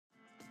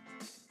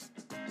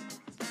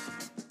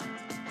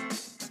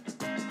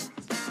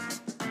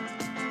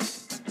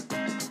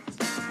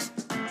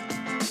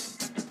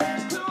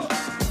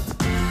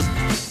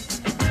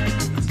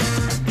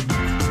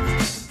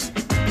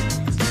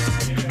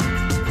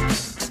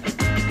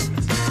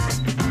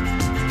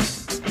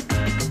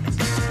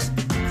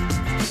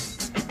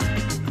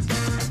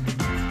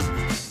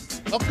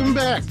Welcome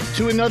back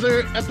to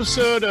another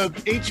episode of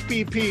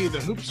HPP, the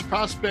Hoops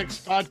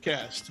Prospects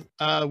Podcast.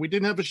 We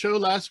didn't have a show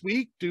last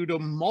week due to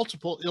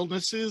multiple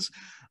illnesses.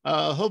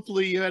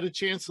 Hopefully you had a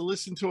chance to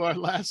listen to our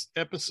last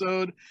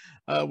episode.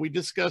 We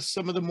discussed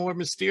some of the more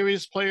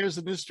mysterious players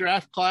in this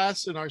draft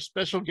class, and our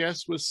special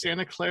guest was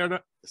Santa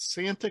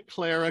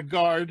Clara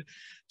guard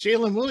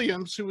Jalen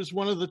Williams, who was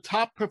one of the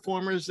top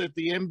performers at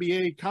the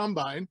NBA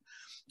Combine.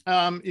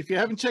 If you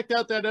haven't checked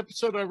out that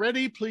episode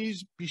already,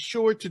 please be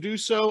sure to do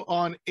so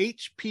on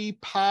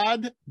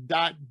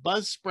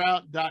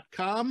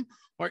hppod.buzzsprout.com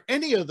or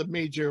any of the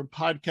major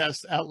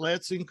podcast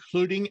outlets,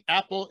 including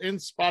Apple and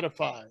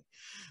Spotify.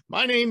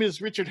 My name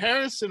is Richard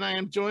Harris, and I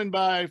am joined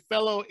by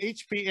fellow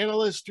HP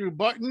analyst Drew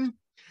Barton.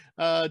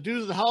 Due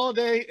to the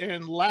holiday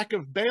and lack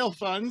of bail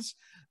funds,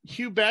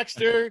 Hugh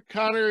Baxter,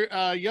 Connor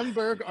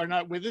Youngberg are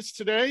not with us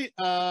today.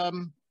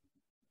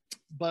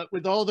 But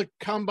with all the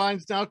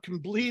combines now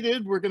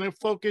completed, we're going to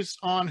focus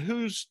on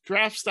whose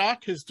draft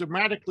stock has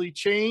dramatically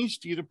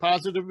changed, either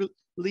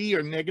positively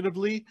or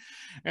negatively.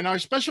 And our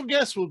special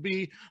guest will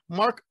be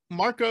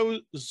Marko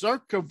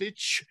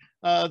Zarkovic,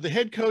 the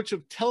head coach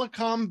of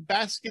Telekom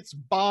Baskets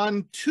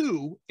Bonn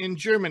II in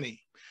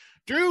Germany.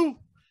 Drew,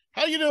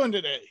 how you doing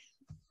today?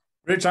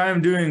 Rich, I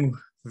am doing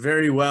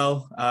very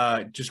well.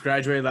 Just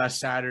graduated last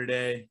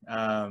Saturday.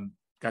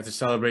 Got to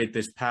celebrate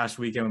this past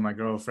weekend with my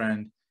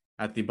girlfriend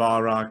at the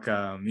Ball Rock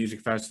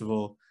Music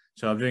Festival.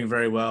 So I'm doing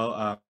very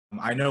well.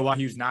 I know why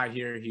he's not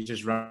here. He's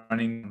just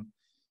running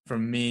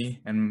from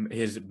me and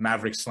his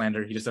Maverick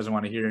slander. He just doesn't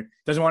want to hear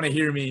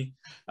me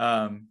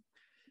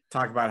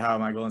talk about how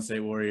my Golden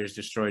State Warriors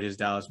destroyed his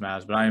Dallas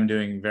Mavs, but I am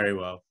doing very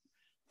well.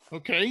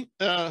 Okay.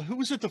 Who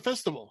was at the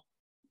festival?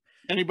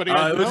 Anybody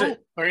I know?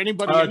 Or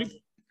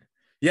anybody?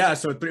 Yeah,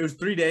 so it was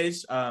 3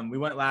 days. We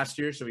went last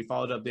year, so we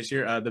followed up this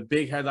year. The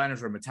big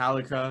headliners were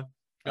Metallica,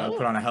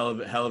 put on a hell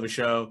of a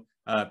show.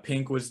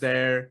 Pink was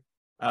there.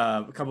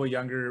 A couple of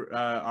younger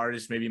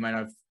artists maybe you might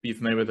not be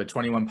familiar with, the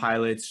 21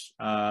 Pilots,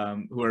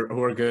 who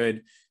are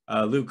good.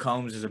 Luke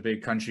Combs is a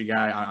big country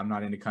guy. I'm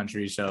not into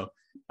country, so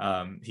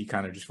he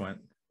kind of just went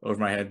over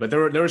my head. But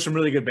there were some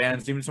really good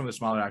bands. Even some of the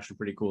smaller acts were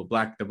pretty cool.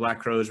 The Black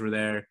Crows were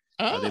there.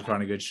 They put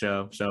on a good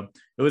show. So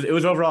it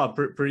was overall a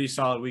pretty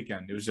solid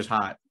weekend. It was just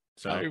hot.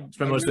 So I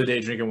spent most of the day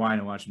drinking wine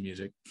and watching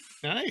music.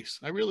 Nice.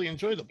 I really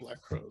enjoyed the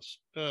Black Crows.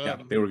 Yeah,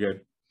 they were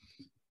good.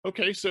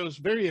 Okay, so it's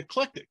very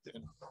eclectic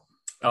then.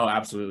 Oh,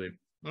 absolutely.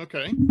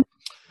 Okay.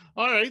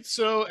 All right.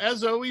 So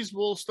as always,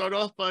 we'll start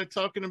off by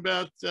talking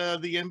about the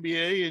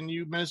NBA. And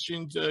you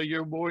mentioned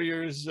your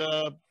Warriors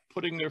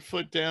putting their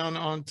foot down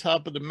on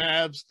top of the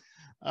Mavs.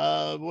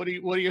 What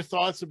are your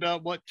thoughts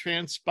about what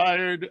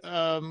transpired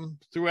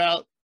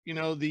throughout,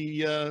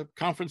 the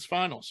conference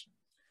finals?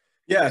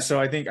 Yeah. So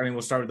I mean,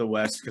 we'll start with the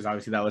West because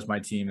obviously that was my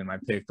team and my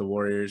pick, the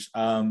Warriors.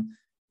 I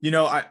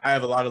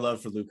have a lot of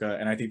love for Luka,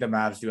 and I think the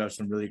Mavs do have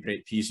some really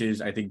great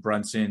pieces. I think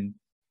Brunson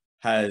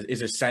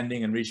is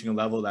ascending and reaching a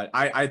level that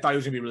I thought he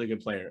was going to be a really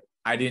good player.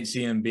 I didn't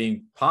see him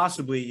being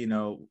possibly,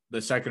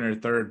 the second or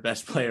third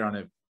best player on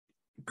a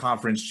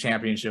conference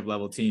championship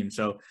level team.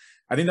 So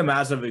I think the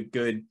Mavs have a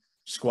good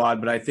squad,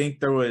 but I think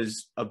there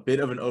was a bit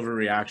of an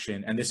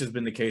overreaction, and this has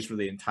been the case for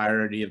the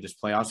entirety of this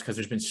playoffs because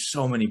there's been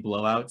so many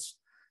blowouts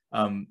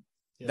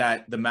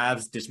that the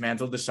Mavs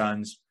dismantled the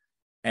Suns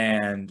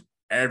and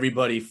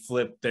everybody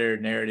flipped their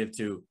narrative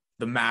to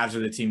the Mavs are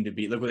the team to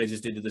beat. Look what they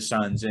just did to the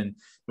Suns. And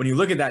when you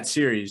look at that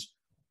series,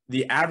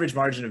 the average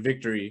margin of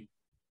victory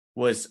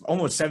was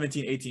almost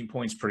 17, 18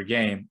 points per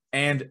game.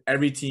 And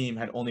every team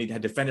had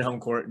defended home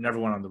court, never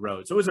won on the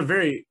road. So it was a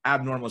very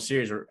abnormal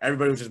series where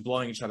everybody was just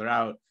blowing each other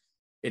out.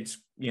 It's,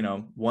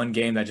 one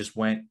game that just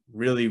went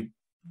really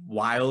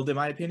wild, in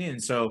my opinion.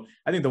 And so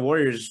I think the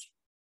Warriors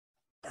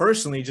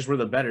personally just were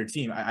the better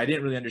team. I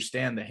didn't really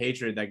understand the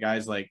hatred that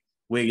guys like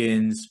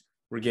Wiggins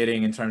were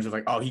getting in terms of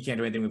like, oh, he can't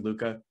do anything with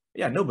Luka.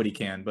 Yeah, nobody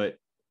can, but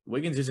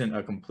Wiggins isn't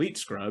a complete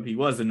scrub. He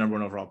was the number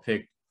one overall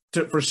pick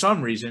for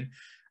some reason.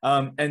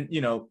 I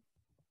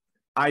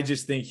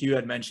just think Hugh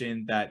had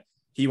mentioned that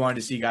he wanted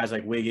to see guys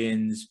like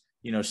Wiggins,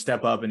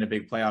 step up in a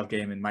big playoff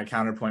game. And my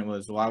counterpoint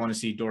was, well, I want to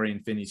see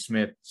Dorian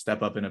Finney-Smith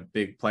step up in a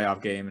big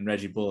playoff game and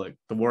Reggie Bullock.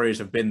 The Warriors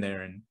have been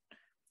there, and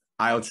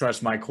I'll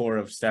trust my core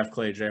of Steph,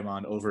 Clay,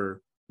 Draymond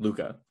over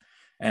Luka.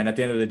 And at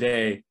the end of the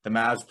day, the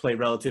Mavs play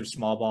relative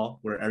small ball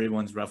where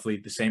everyone's roughly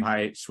the same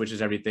height,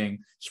 switches everything,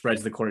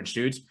 spreads the court and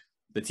shoots.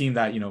 The team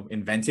that,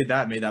 invented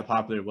that, made that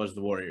popular was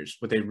the Warriors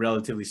with a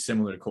relatively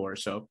similar core.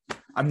 So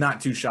I'm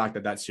not too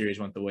shocked that series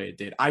went the way it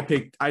did.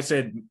 I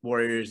said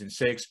Warriors in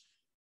 6,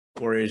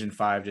 Warriors in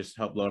 5, just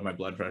helped lower my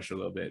blood pressure a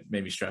little bit,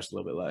 made me stress a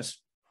little bit less.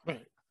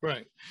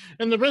 Right.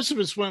 And the rest of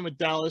us went with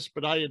Dallas,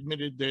 but I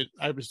admitted that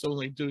I was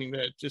only doing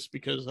that just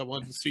because I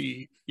wanted to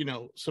see,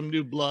 some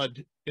new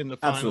blood in the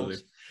finals. Absolutely.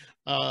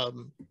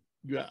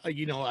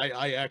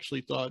 I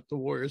actually thought the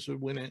Warriors would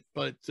win it.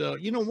 But,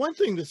 one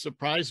thing that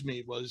surprised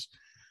me was,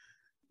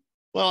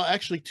 well,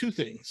 actually two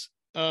things.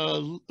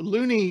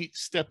 Looney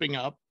stepping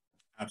up.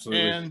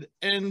 Absolutely.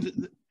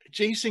 And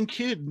Jason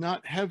Kidd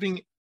not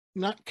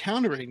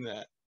countering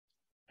that.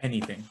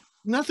 Anything.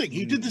 Nothing.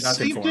 He did the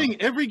Nothing same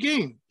thing every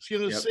game.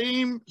 Yep.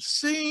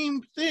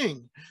 Same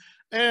thing.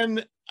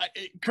 And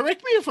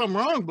correct me if I'm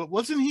wrong, but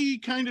wasn't he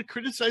kind of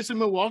criticizing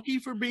Milwaukee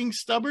for being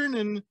stubborn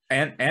and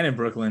in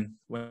Brooklyn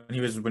when he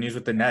was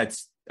with the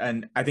Nets?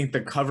 And I think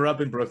the cover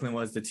up in Brooklyn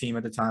was the team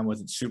at the time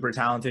wasn't super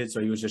talented, so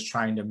he was just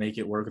trying to make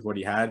it work with what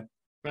he had.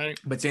 Right.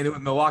 But same thing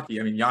with Milwaukee.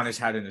 I mean, Giannis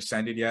hadn't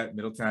ascended yet,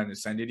 Middleton hadn't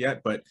ascended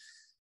yet, but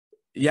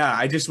yeah,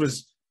 I just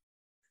was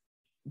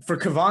for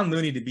Kevon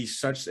Looney to be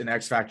such an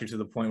X factor to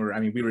the point where, I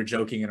mean, we were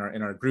joking in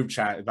our group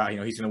chat about,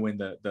 he's going to win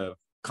the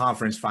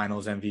conference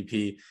finals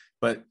MVP,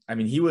 but I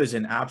mean, he was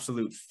an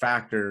absolute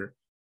factor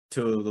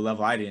to the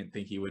level I didn't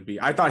think he would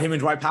be. I thought him and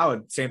Dwight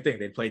Powell, same thing.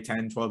 They'd play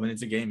 10, 12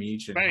 minutes a game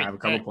each and have a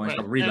couple points,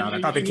 couple rebounds.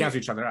 I thought they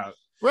canceled each other out.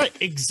 Right.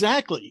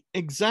 Exactly.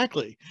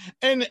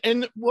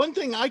 And one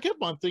thing I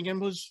kept on thinking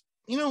was,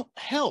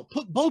 hell,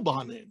 put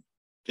Boban in.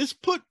 Just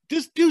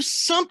do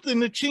something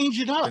to change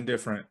it up.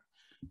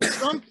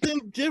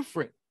 Something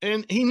different.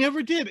 And he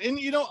never did. And,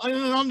 and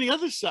on the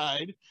other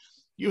side,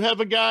 you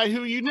have a guy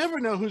who you never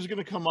know who's going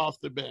to come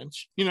off the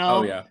bench.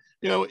 Oh, yeah.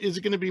 Is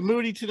it going to be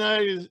Moody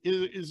tonight?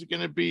 Is it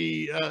going to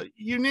be,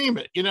 you name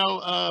it,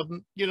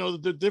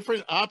 the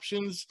different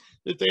options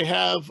that they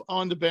have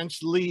on the bench.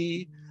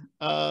 Lee,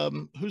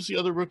 who's the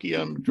other rookie?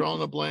 I'm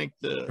drawing a blank.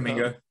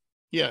 Kuminga.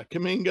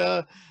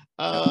 Kuminga.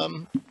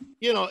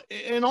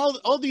 And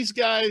all these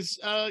guys,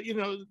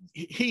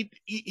 he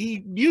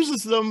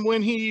uses them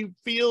when he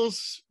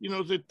feels,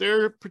 that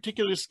their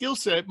particular skill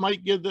set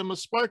might give them a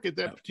spark at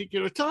that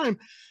particular time.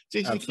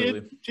 Jason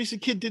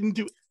Kidd didn't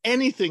do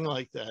anything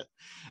like that.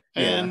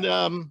 And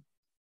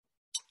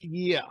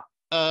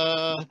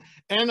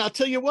and I'll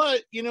tell you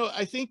what,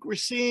 I think we're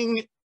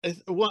seeing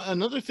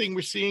another thing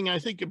we're seeing, I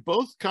think in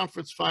both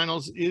conference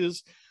finals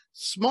is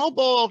small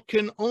ball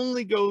can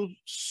only go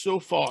so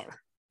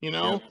far,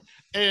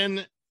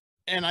 and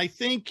I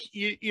think,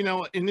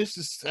 and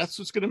that's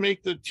what's going to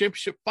make the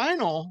championship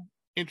final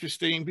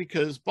interesting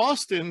because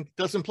Boston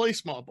doesn't play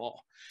small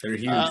ball. They're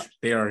huge.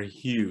 They are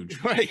huge.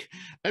 Right.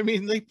 I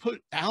mean, they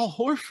put Al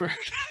Horford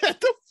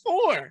at the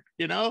 4,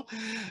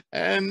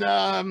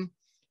 and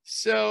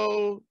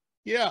so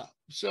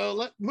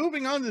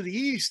moving on to the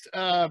East,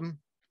 a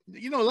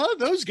lot of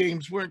those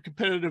games weren't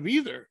competitive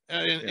either,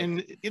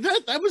 and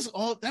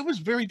that was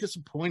very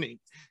disappointing.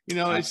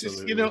 It's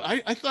just,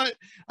 I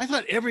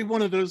thought every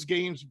one of those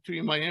games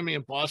between Miami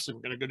and Boston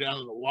were going to go down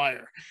to the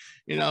wire,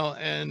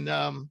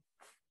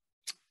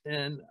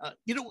 and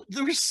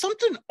there was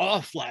something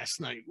off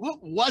last night. What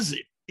was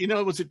it?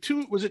 Was it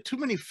too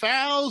many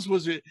fouls?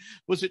 Was it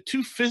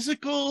too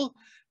physical?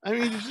 I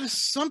mean, there's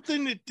just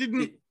something that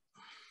didn't.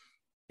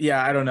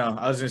 Yeah, I don't know.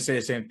 I was going to say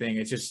the same thing.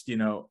 It's just,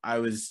 I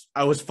was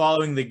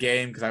following the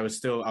game because I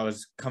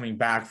was coming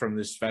back from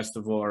this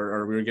festival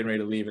or we were getting ready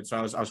to leave. And so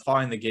I was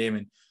following the game,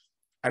 and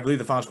I believe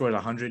the final score was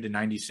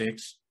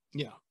 196.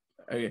 Yeah.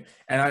 And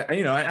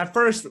at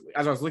first,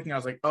 as I was looking, I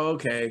was like, oh,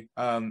 okay.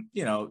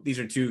 These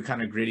are two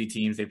kind of gritty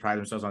teams. They pride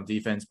themselves on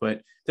defense.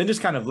 But then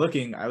just kind of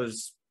looking,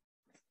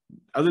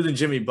 other than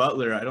Jimmy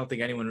Butler, I don't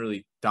think anyone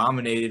really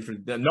dominated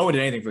no one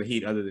did anything for the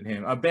Heat other than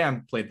him.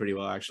 Bam played pretty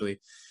well, actually.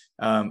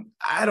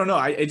 I don't know.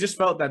 It just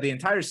felt that the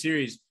entire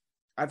series,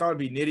 I thought it'd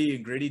be nitty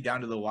and gritty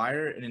down to the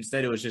wire. And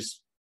instead it was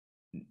just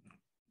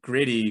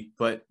gritty,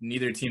 but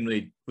neither team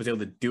really was able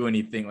to do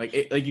anything. Like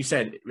you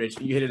said, Rich,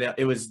 you hit it out.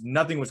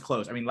 Nothing was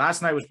close. I mean,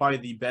 last night was probably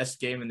the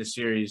best game in the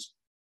series.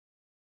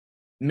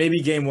 Maybe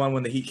game 1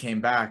 when the Heat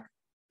came back,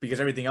 because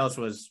everything else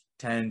was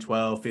 10,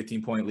 12,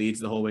 15 point leads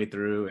the whole way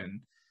through.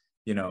 And,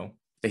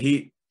 the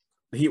Heat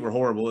were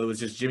horrible. It was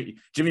just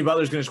Jimmy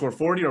Butler's going to score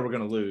 40 or we're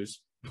going to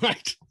lose.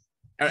 Right.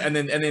 And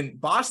then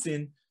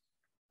Boston,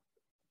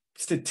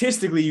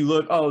 statistically, you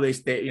look,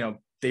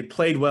 they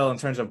played well in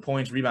terms of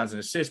points, rebounds, and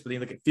assists, but then you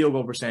look at field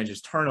goal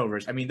percentages,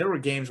 turnovers. I mean, there were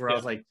games where I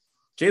was like,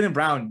 Jalen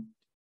Brown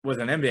was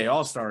an NBA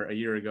All-Star a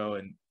year ago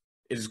and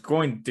is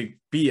going to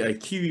be a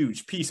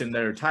huge piece in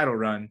their title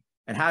run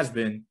and has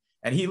been.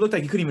 And he looked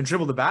like he couldn't even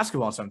dribble the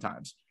basketball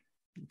sometimes.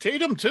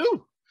 Tatum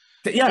too.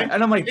 Yeah,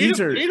 and I'm like,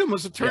 Tatum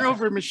was a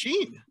turnover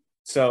machine.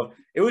 So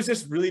it was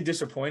just really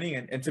disappointing.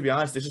 And to be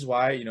honest, this is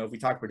why, if we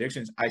talk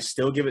predictions, I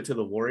still give it to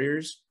the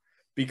Warriors,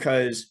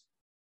 because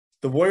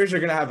the Warriors are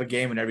going to have a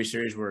game in every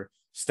series where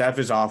Steph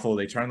is awful.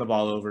 They turn the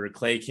ball over.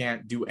 Clay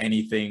can't do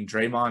anything.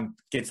 Draymond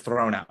gets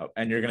thrown out,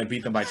 and you're going to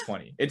beat them by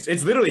 20. It's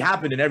literally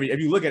happened if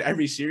you look at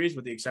every series,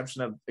 with the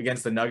exception of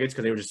against the Nuggets,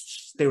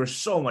 because they were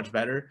so much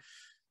better.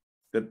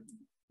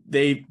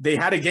 They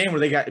had a game where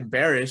they got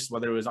embarrassed,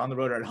 whether it was on the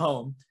road or at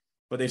home,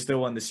 but they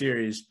still won the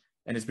series.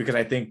 And it's because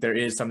I think there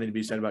is something to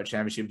be said about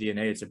championship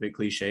DNA. It's a bit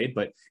cliched,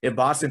 but if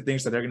Boston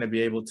thinks that they're going to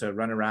be able to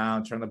run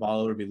around, turn the ball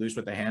over, be loose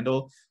with the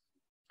handle,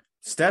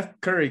 Steph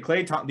Curry,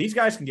 Klay Thompson, these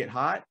guys can get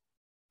hot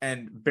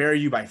and bury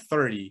you by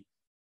 30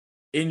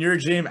 in your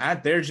gym,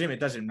 at their gym. It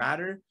doesn't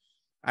matter.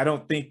 I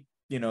don't think,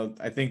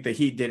 I think the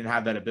Heat didn't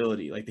have that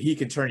ability. Like, the Heat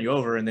can turn you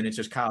over, and then it's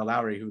just Kyle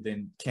Lowry, who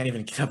then can't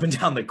even get up and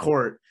down the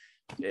court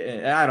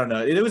I don't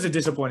know. It was a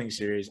disappointing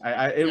series.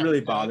 It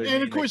really bothered me.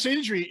 And of course,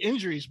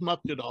 injuries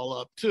mucked it all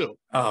up too.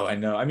 Oh, I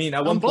know. I mean,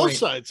 at on one both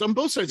point, sides.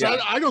 Yeah.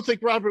 I don't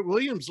think Robert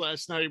Williams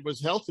last night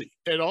was healthy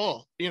at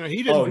all. He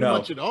didn't do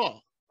much at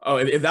all. Oh,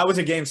 if that was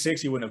a game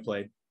 6, he wouldn't have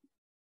played.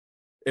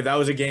 If that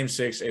was a game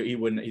 6, they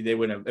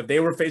wouldn't have. If they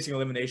were facing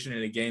elimination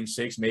in a game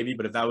 6, maybe.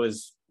 But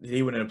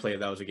he wouldn't have played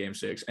if that was a game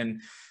 6.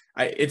 And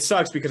it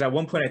sucks because at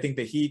one point, I think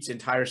the Heat's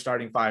entire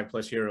starting 5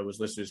 plus hero was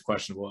listed as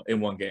questionable in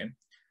one game.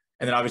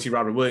 And then obviously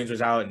Robert Williams was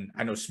out, and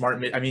I know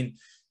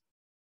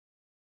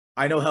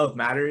I know health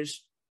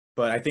matters,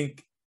 but I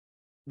think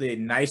the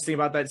nice thing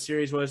about that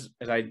series is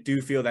I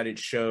do feel that it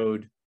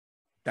showed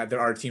that there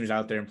are teams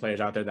out there and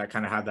players out there that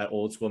kind of have that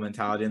old school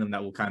mentality in them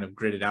that will kind of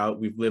grit it out.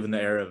 We live in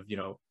the era of,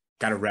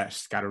 got to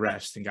rest,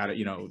 and got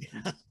to,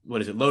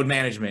 what is it? Load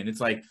management.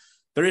 It's like,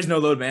 there is no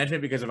load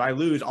management because if I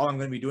lose, all I'm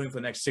going to be doing for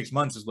the next 6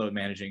 months is load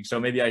managing. So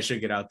maybe I should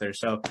get out there.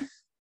 So,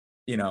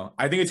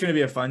 I think it's going to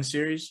be a fun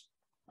series.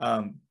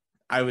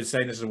 I was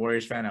saying this as a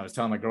Warriors fan. I was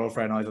telling my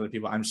girlfriend and all these other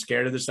people, I'm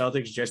scared of the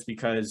Celtics just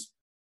because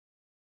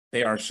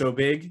they are so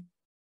big.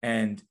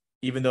 And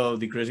even though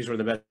the Grizzlies were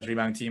the best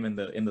rebounding team in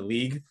the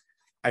league,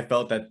 I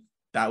felt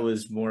that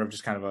was more of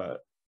just kind of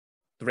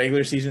the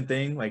regular season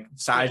thing, like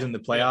size in the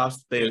playoffs.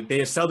 The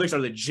Celtics are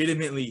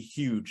legitimately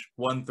huge,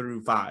 1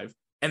 through 5,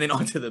 and then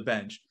onto the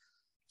bench.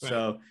 Right.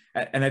 So,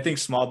 and I think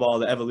small ball,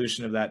 the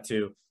evolution of that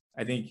too.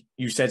 I think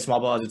you said small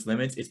ball has its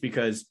limits. It's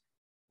because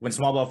when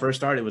small ball first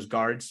started, it was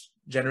guards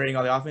generating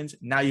all the offense.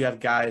 Now you have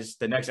guys,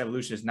 the next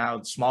evolution is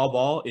now small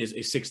ball is a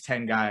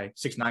 6'10 guy,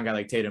 6'9 guy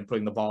like Tatum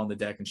putting the ball on the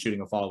deck and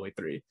shooting a fall-away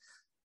 3.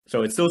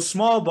 So it's still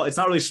small ball. It's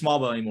not really small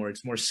ball anymore.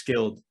 It's more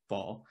skilled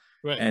ball.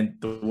 Right. And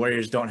the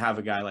Warriors don't have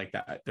a guy like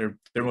that. Their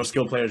most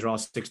skilled players are all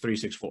 6'3",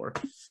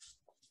 6'4".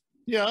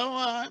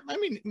 Yeah,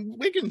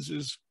 Wiggins.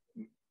 He's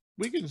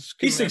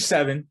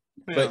 6'7",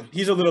 but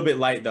he's a little bit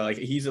light though. Like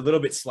he's a little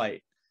bit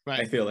slight.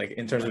 Right. I feel like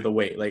in terms of the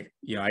weight, like,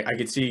 I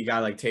could see a guy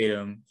like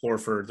Tatum,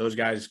 Horford, those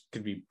guys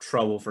could be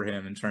trouble for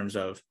him in terms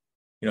of,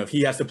 if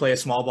he has to play a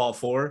small ball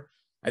 4,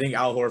 I think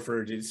Al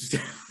Horford has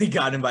definitely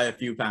got him by a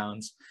few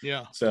pounds.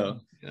 Yeah.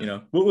 So,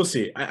 we'll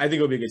see. I think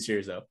it'll be a good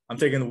series though. I'm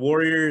taking the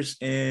Warriors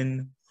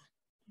in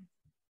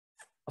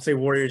 6.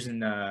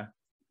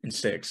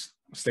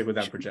 I'll stick with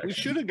that projection. We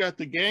should have got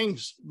the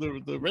gangs,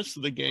 the rest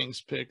of the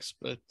gangs picks,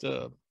 but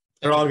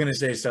they're all going to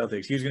say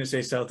Celtics. He was going to say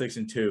Celtics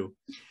in 2.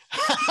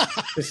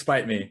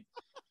 Despite me.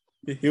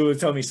 He will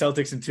tell me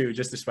Celtics in 2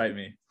 just despite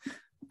me.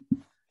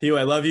 Hugh,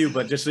 I love you,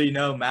 but just so you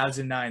know, Mavs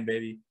in 9,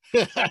 baby.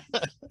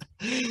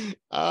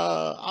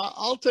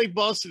 I'll take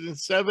Boston in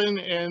 7.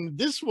 And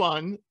this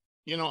one,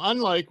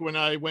 unlike when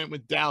I went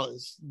with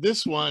Dallas,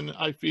 this one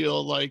I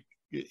feel like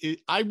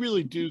I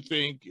really do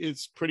think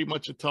it's pretty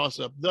much a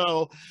toss-up.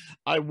 Though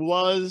I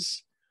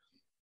was,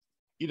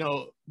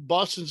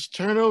 Boston's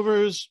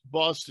turnovers,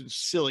 Boston's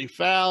silly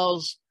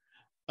fouls,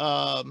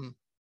 and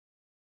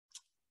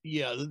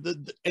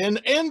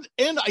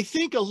I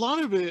think a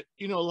lot of it,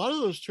 a lot of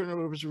those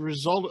turnovers are a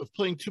result of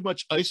playing too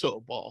much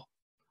ISO ball.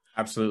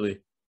 Absolutely.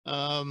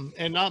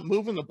 And not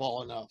moving the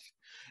ball enough.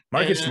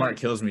 Marcus Smart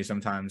kills me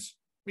sometimes.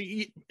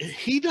 He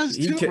does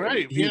too,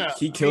 right?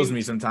 He kills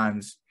me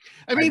sometimes.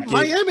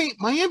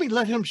 Miami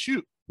let him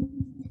shoot.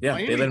 Yeah,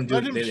 they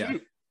let him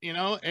shoot.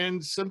 Yeah.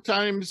 And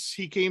sometimes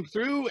he came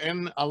through,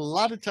 and a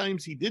lot of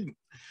times he didn't.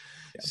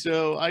 Yeah.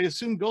 So I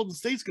assume Golden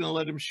State's going to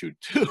let him shoot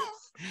too.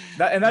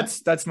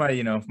 That's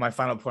my my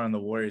final point on the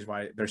Warriors,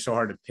 why they're so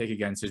hard to pick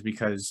against, is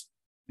because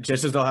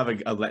just as they'll have a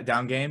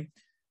letdown game,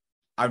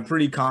 I'm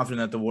pretty confident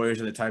that the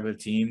Warriors are the type of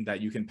team that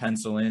you can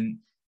pencil in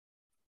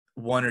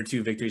 1 or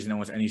 2 victories in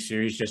almost any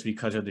series just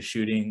because of the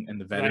shooting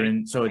and the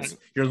veteran. Right. So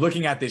you're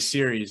looking at this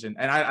series, and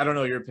I don't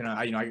know your opinion.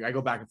 I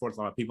go back and forth with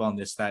a lot of people on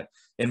this, that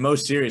in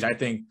most series, I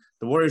think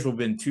the Warriors will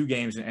win 2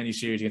 games in any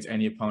series against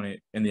any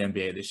opponent in the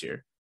NBA this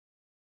year.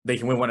 They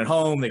can win one at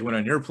home, they can win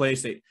on your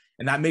place,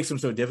 and that makes them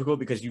so difficult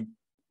because you,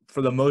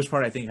 for the most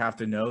part, I think have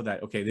to know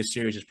that, okay, this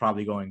series is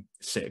probably going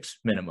 6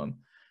 minimum.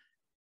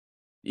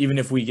 Even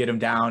if we get them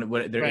down,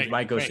 it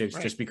might go 6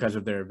 just because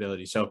of their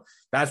ability. So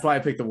that's why I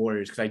picked the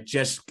Warriors,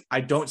 because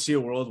I don't see a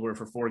world where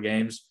for 4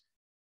 games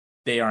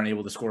they aren't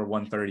able to score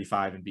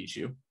 135 and beat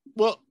you.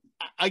 Well,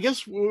 I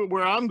guess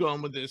where I'm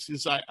going with this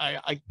is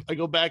I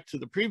go back to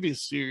the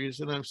previous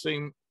series, and I'm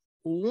saying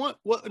what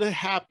would have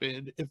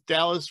happened if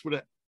Dallas would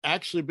have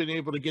actually been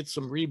able to get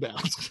some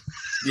rebounds.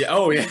 Yeah.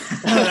 Oh, yeah.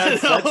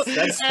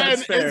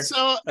 That's fair. And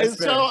so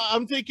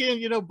I'm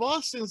thinking,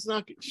 Boston's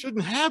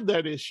shouldn't have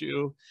that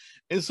issue.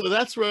 And so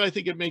that's where I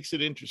think it makes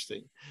it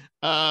interesting.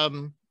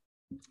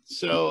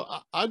 So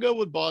I'll go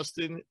with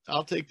Boston.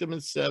 I'll take them in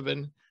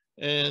 7.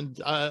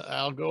 And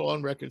I'll go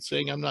on record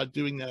saying I'm not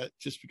doing that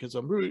just because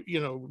I'm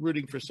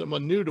rooting for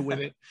someone new to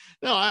win it.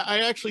 No,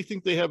 I actually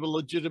think they have a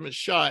legitimate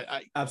shot.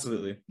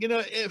 Absolutely.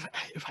 If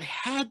I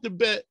had to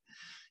bet,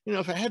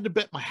 if I had to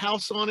bet my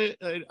house on it,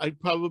 I'd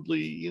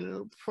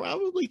probably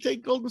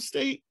take Golden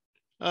State.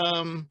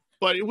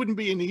 But it wouldn't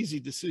be an easy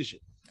decision.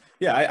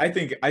 Yeah, I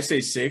think I say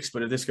 6,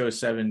 but if this goes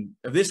 7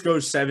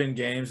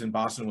 games and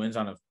Boston wins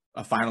on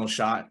a final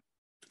shot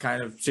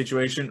kind of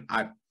situation,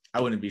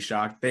 I wouldn't be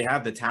shocked. They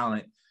have the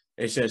talent.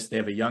 It's just they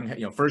have a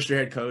young, first-year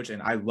head coach,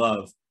 and I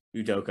love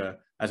Udoka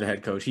as a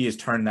head coach. He has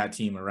turned that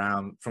team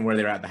around from where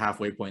they were at the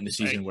halfway point in the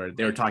season, where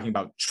they were talking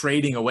about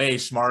trading away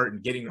Smart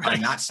and getting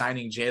not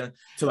signing Jalen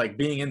to like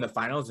being in the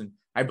finals. And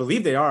I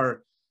believe they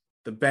are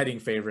the betting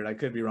favorite. I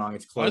could be wrong.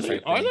 It's close.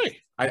 Are they?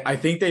 I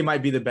think they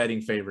might be the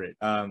betting favorite.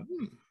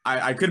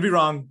 I could be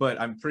wrong, but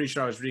I'm pretty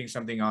sure I was reading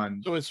something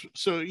on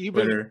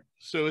Twitter.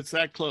 So it's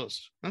that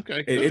close.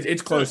 Okay.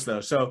 It's close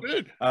though. So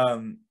good.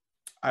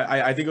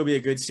 I think it'll be a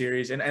good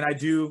series. And I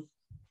do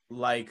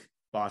like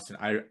Boston.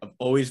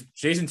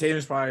 Jason Tatum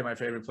is probably my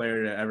favorite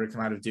player to ever come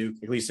out of Duke,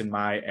 at least in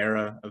my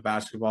era of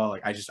basketball.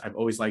 Like I've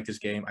always liked his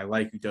game. I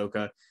like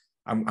Udoka.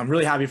 I'm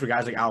really happy for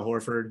guys like Al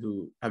Horford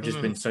who have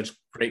just been such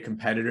great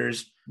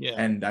competitors. Yeah.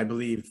 And I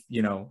believe,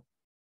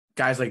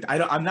 guys like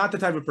I'm not the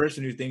type of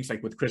person who thinks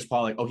like with Chris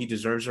Paul, like, oh, he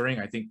deserves a ring.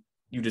 I think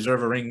you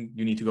deserve a ring.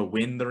 You need to go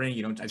win the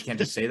ring. I can't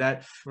just say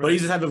that. Right. But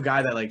he's the type of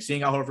guy that like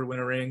seeing Al Horford win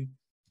a ring,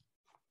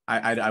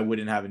 I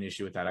wouldn't have an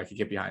issue with that. I could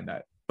get behind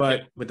that.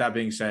 But with that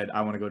being said,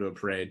 I want to go to a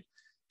parade.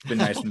 It's been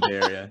nice in the Bay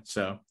Area,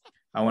 so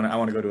I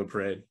want to go to a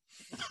parade.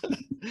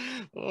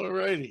 All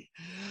righty.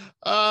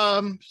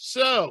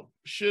 So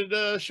should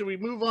we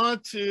move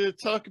on to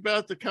talk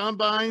about the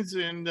combines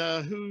and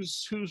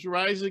who's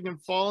rising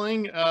and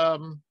falling?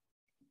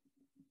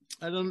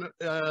 I don't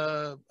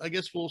know. I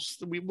guess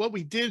what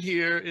we did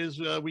here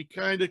is we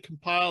kind of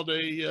compiled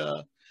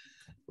a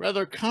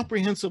rather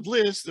comprehensive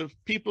list of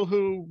people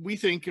who we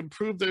think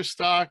improved their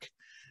stock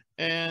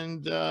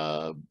and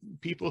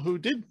people who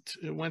didn't,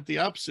 went the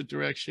opposite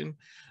direction.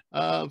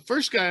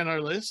 First guy on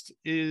our list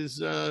is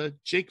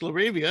Jake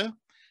LaRavia.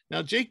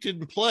 Now, Jake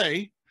didn't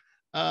play,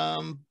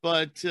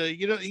 but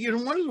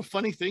one of the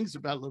funny things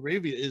about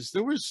LaRavia is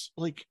there was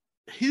like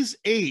his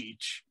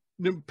age,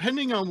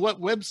 depending on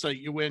what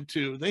website you went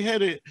to,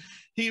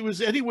 he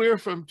was anywhere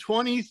from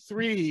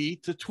 23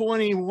 to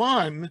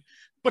 21,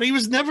 but he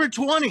was never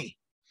 20.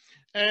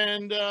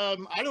 And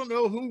I don't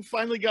know who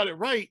finally got it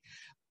right.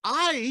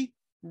 I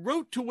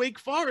wrote to Wake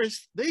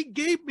Forest. They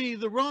gave me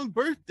the wrong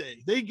birthday.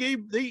 They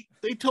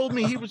told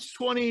me he was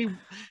 20.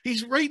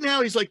 He's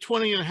like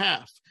 20 and a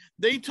half.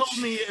 They told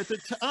me at the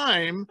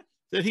time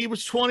that he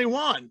was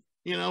 21,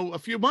 a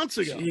few months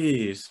ago.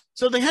 Jeez.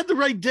 So they had the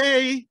right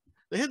day.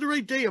 They had the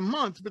right day a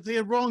month, but they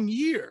had wrong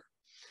year.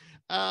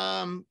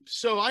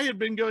 So I had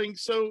been going.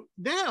 So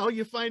now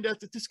you find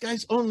out that this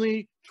guy's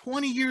only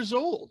 20 years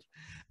old.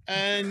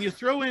 And you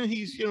throw in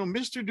he's,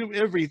 Mr. Do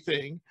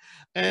Everything.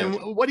 And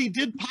what he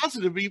did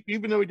positive,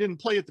 even though he didn't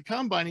play at the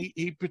combine,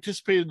 he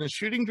participated in the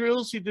shooting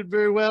drills. He did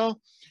very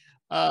well.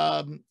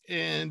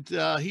 And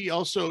he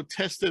also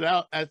tested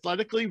out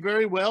athletically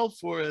very well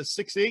for a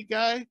 6'8"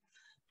 guy.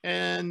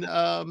 And,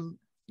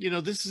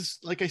 this is,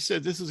 like I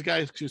said, this is a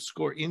guy who can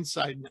score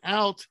inside and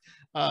out.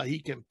 He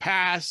can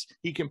pass.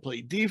 He can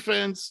play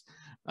defense.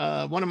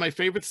 One of my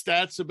favorite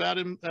stats about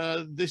him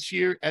this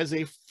year as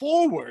a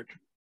forward,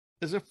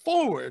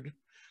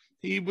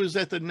 he was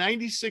at the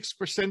 96th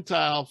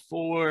percentile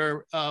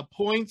for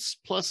points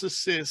plus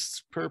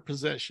assists per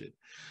possession.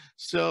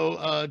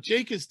 So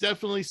Jake is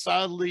definitely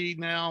solidly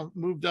now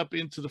moved up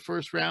into the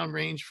first round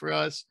range for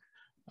us.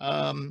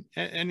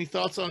 Any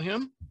thoughts on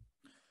him?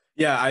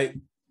 Yeah,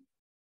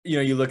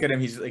 you look at him,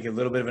 he's like a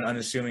little bit of an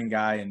unassuming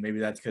guy, and maybe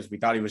that's because we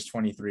thought he was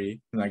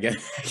 23, and I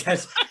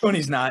guess when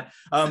he's not.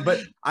 But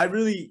I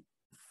really,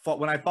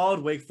 when I followed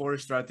Wake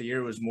Forest throughout the year,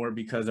 it was more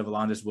because of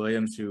Alondas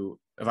Williams, who,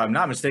 if I'm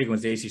not mistaken,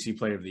 was the ACC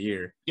Player of the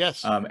Year.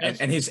 Yes.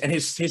 And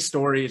his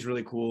story is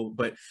really cool.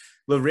 But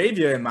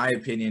LaRavia, in my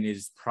opinion,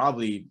 is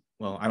probably,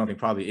 well, I don't think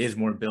probably is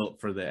more built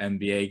for the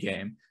NBA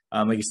game.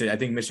 Like you said, I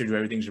think Mr. Do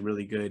Everything's a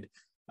really good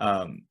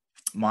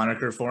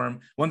moniker for him.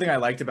 One thing I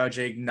liked about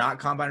Jake, not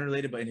combine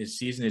related, but in his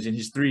season, is in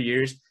his 3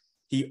 years,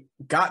 he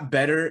got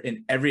better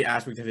in every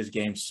aspect of his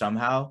game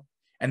somehow.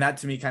 And that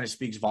to me kind of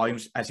speaks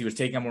volumes. As he was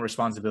taking on more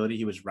responsibility,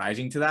 he was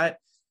rising to that.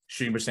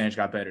 Shooting percentage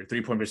got better.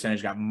 3-point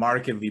percentage got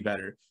markedly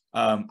better.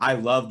 I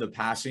love the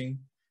passing.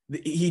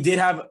 He did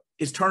have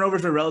his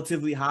turnovers were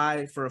relatively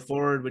high for a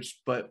forward,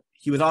 but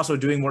he was also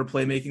doing more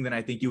playmaking than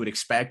I think you would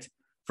expect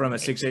from a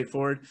 6'8"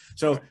 forward.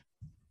 So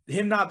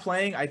him not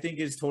playing, I think,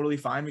 is totally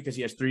fine because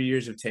he has 3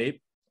 years of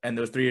tape, and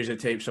those 3 years of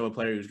tape show a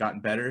player who's gotten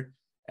better.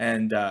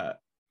 And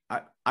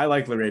I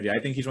like LaRavia.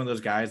 I think he's one of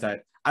those guys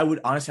that I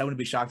wouldn't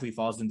be shocked if he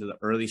falls into the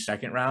early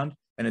second round,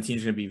 and the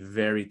team's going to be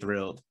very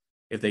thrilled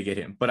if they get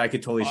him. But I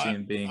could totally see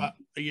him being.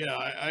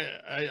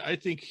 I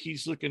think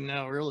he's looking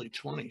now early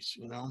 20s.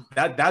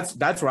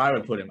 That's where I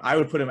would put him. I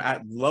would put him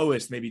at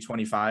lowest maybe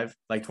 25,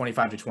 like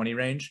 25 to 20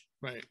 range.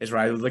 Right, is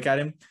where I would look at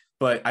him.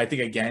 But I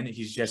think again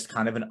he's just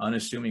kind of an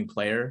unassuming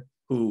player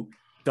who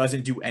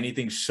doesn't do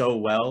anything so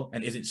well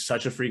and isn't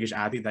such a freakish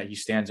athlete that he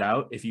stands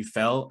out. If he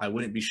fell, I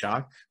wouldn't be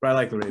shocked. But I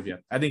like LaRavia.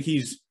 I think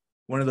he's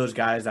one of those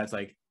guys that's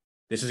like,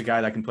 this is a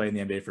guy that can play in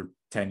the NBA for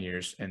 10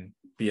 years and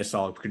be a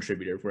solid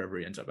contributor wherever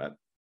he ends up at.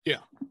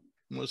 Yeah,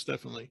 most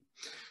definitely.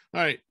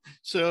 All right.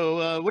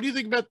 So what do you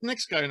think about the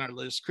next guy on our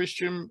list?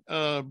 Christian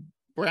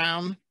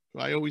Braun.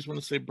 I always want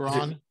to say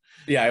Braun.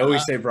 Yeah, I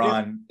always say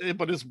Braun.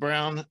 But it's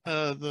Brown,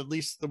 at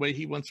least the way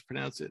he wants to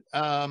pronounce it.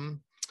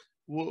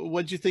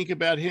 What'd you think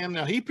about him?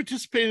 Now, he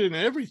participated in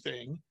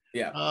everything.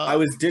 Yeah, I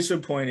was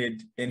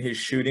disappointed in his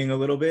shooting a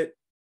little bit.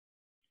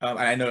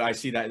 I know I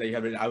see that you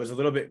have it. I was a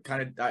little bit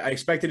I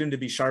expected him to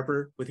be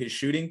sharper with his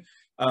shooting.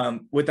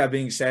 With that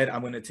being said,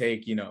 I'm going to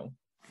take,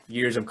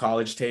 years of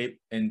college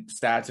tape and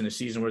stats and a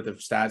season worth of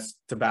stats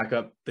to back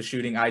up the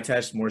shooting eye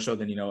test more so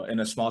than, in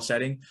a small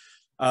setting.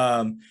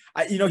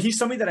 He's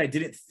somebody that I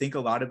didn't think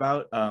a lot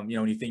about. When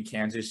you think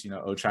Kansas,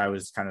 Ochai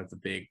was kind of the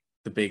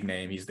big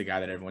name. He's the guy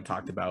that everyone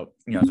talked about,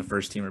 as a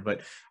first teamer,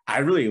 but I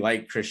really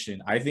like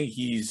Christian. I think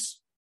he's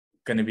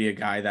going to be a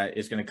guy that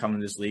is going to come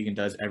in this league and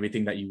does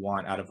everything that you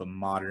want out of a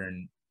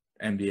modern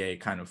NBA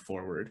kind of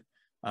forward.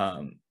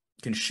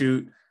 Can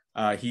shoot.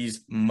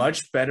 He's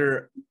much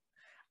better.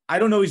 I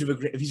don't know if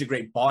he's a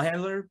great ball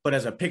handler, but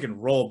as a pick and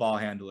roll ball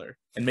handler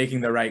and making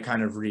the right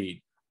kind of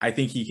read, I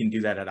think he can do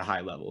that at a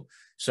high level.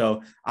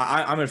 So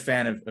I'm a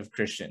fan of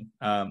Christian.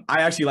 I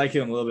actually like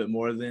him a little bit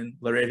more than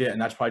LaRavia,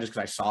 and that's probably just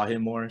because I saw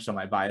him more. So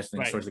my bias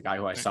then towards the guy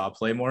who I saw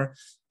play more.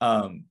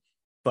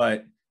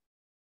 But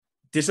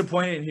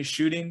disappointed in his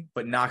shooting,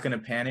 but not going to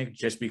panic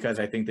just because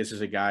I think this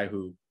is a guy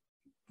who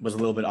was a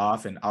little bit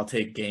off, and I'll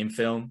take game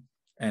film.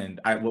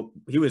 And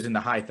he was in the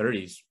high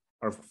 30s,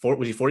 was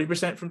he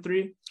 40% from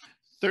three?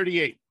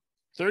 38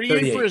 for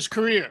his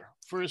career.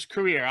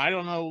 I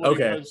don't know what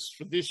he was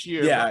for this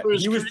year. Yeah, for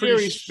his career,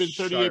 he's been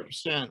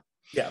 38%.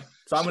 Yeah,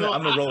 so I'm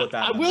gonna roll with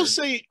that. I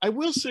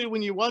will say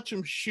when you watch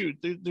him shoot,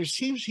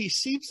 he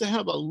seems to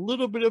have a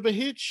little bit of a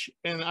hitch,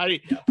 and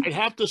I'd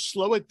have to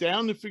slow it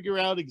down to figure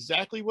out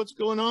exactly what's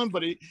going on.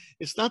 But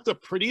it's not the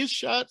prettiest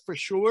shot for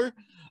sure.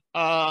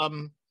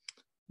 But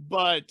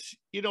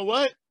you know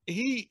what?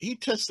 He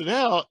tested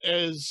out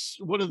as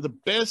one of the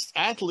best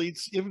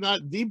athletes, if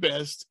not the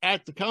best,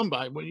 at the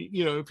combine. When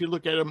if you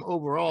look at him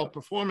overall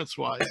performance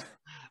wise,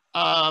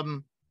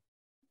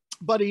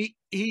 but he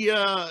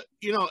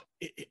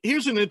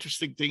here's an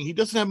interesting thing. He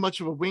doesn't have much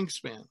of a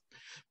wingspan,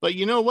 but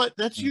you know what?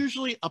 That's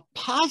usually a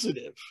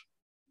positive.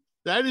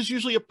 That is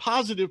usually a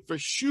positive for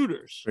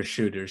shooters. For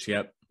shooters,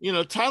 yep.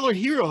 Tyler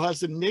Hero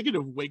has a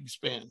negative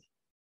wingspan.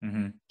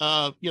 Mm-hmm.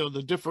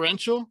 The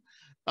differential.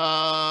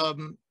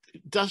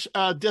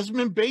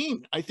 Desmond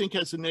Bain, I think,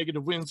 has a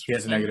negative wingspan. He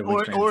has a negative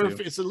wingspan, or too. If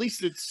it's at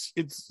least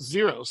it's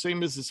zero,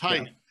 same as his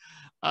height.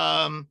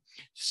 Yeah.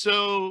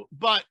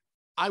 But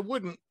I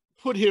wouldn't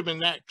put him in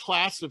that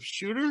class of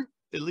shooter,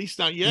 at least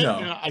not yet.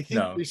 No, I think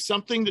there's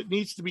something that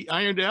needs to be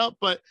ironed out.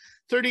 But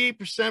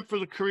 38% for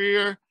the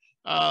career,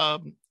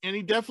 and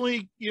he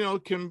definitely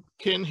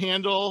can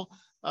handle.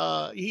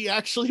 He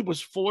actually was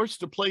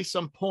forced to play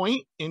some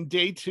point in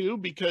day 2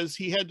 because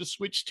he had to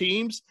switch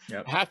teams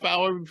half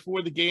hour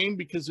before the game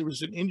because there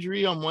was an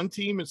injury on one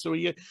team, and so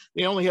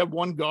they only have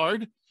one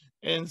guard,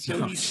 and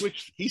so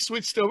he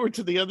switched over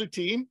to the other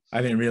team.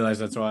 I didn't realize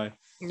that's why.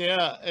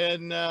 Yeah,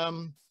 and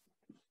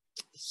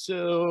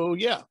so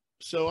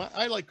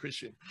I like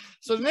Christian.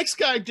 So the next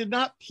guy did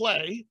not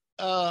play.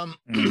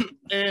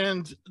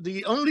 And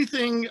the only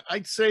thing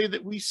I'd say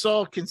that we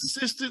saw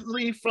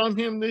consistently from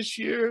him this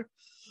year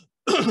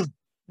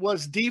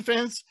was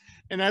defense,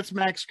 and that's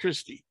Max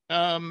Christie.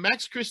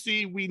 Max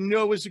Christie, we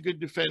know, is a good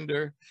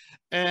defender,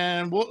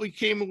 and what we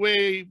came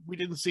away, we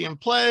didn't see him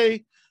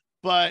play,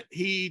 but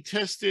he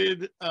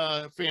tested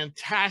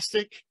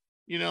fantastic,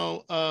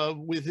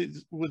 with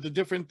the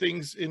different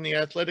things in the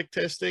athletic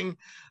testing.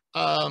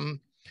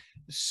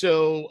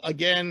 So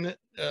again,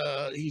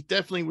 he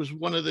definitely was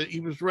he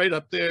was right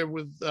up there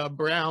with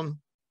Braun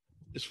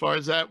as far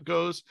as that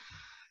goes.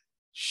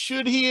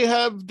 Should he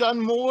have done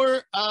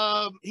more?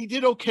 He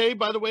did okay,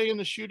 by the way, in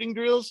the shooting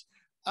drills.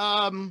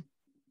 I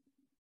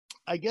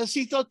guess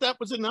he thought that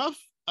was enough.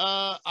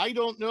 I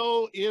don't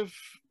know if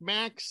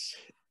Max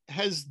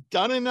has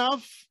done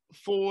enough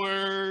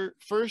for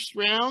first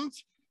round.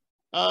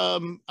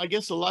 I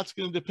guess a lot's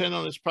going to depend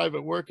on his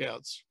private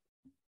workouts.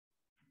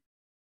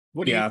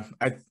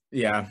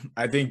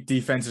 I think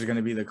defense is going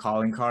to be the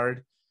calling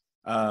card.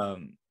 I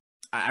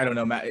don't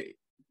know,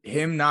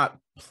 him not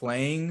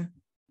playing.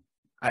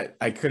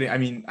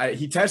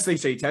 He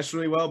tests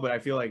really well, but I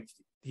feel like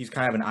he's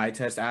kind of an eye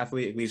test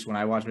athlete. At least when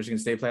I watched Michigan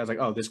State play, I was like,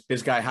 oh,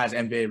 this guy has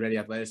NBA ready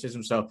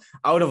athleticism. So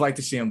I would have liked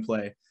to see him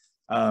play,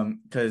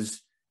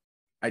 because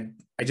I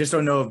just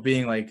don't know if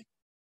being like,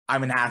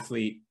 I'm an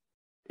athlete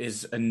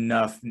is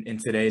enough in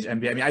today's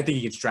NBA. I think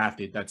he gets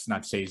drafted. That's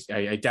not to say this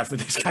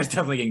guy's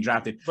definitely getting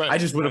drafted. Right, I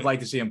just would have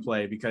liked to see him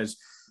play because,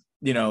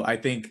 I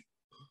think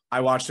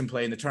I watched him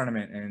play in the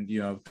tournament and,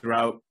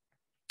 throughout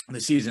the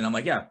season, I'm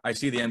like, yeah, I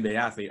see the NBA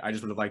athlete. I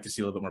just would have liked to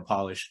see a little bit more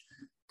polish,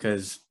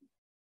 because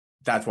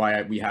that's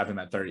why we have him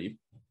at 30.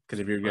 Because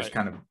if you're just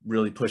kind of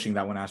really pushing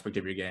that one aspect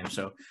of your game.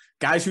 So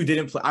guys who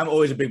didn't play, I'm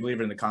always a big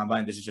believer in the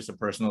combine. This is just a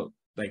personal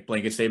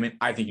blanket statement.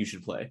 I think you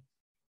should play,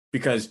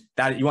 because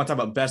that you want to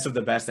talk about best of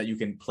the best that you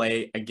can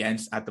play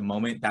against at the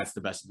moment. That's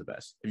the best of the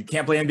best. If you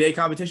can't play NBA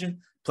competition,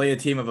 play a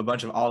team of a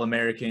bunch of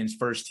All-Americans,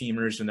 first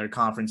teamers in their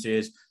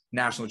conferences,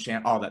 national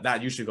champ, all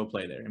that you should go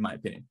play there, in my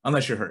opinion.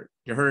 Unless you're hurt.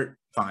 You're hurt,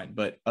 fine.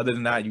 But other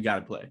than that, you got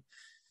to play.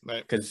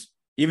 Right. Because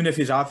even if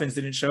his offense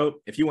didn't show,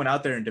 if he went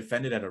out there and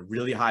defended at a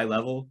really high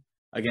level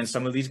against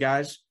some of these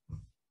guys,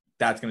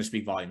 that's going to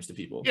speak volumes to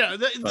people. Yeah,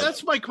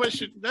 that's my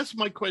question. That's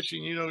my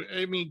question. You know,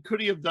 I mean,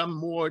 could he have done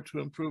more to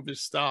improve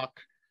his stock?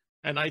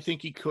 And I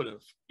think he could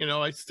have. You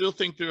know, I still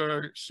think there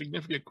are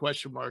significant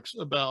question marks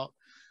about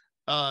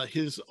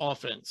his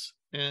offense.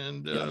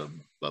 And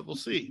but we'll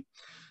see.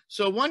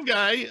 So one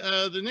guy,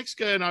 the next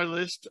guy on our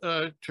list,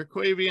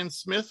 Terquavion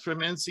Smith from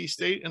NC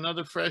State,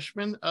 another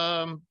freshman.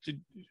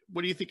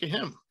 What do you think of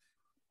him?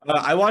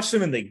 I watched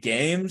him in the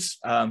games,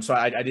 so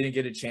I didn't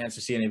get a chance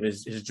to see any of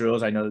his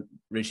drills. I know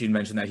Richie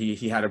mentioned that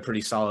he had a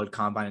pretty solid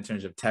combine in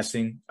terms of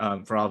testing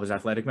for all of his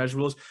athletic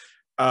measurables.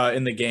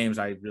 In the games,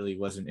 I really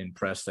wasn't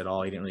impressed at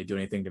all. He didn't really do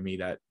anything to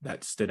me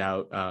that stood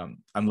out.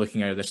 I'm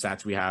looking at the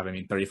stats we have. I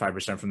mean,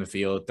 35% from the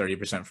field,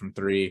 30% from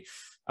three.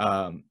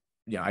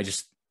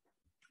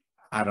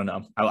 I don't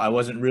know. I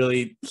wasn't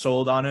really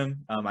sold on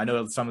him. I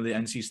know some of the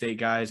NC State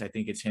guys. I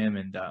think it's him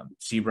and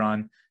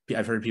Seabron.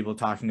 I've heard people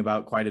talking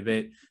about quite a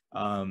bit.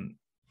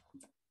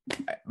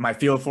 My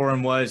feel for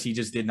him was he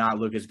just did not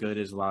look as good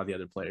as a lot of the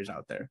other players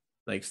out there.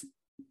 Like,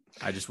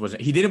 I just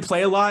wasn't. He didn't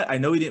play a lot. I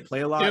know he didn't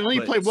play a lot. He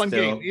only played one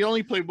game. He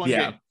only played one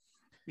game.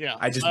 Yeah.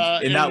 I just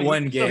in that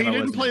one game. So he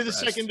didn't play the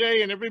second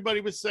day, and everybody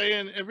was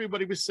saying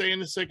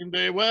the second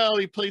day, well,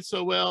 he played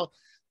so well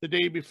the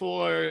day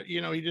before,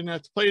 you know, he didn't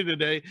have to play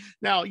today.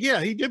 Now,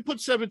 yeah, he did put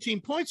 17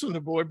 points on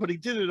the board, but he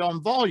did it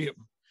on volume.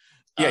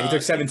 Yeah, he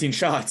took 17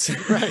 shots.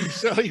 Right.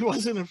 So he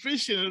wasn't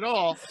efficient at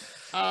all.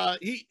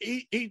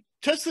 He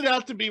tested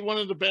out to be one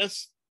of the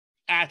best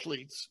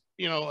athletes,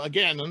 you know,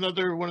 again,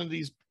 another one of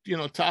these, you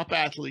know, top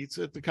athletes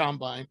at the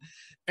combine.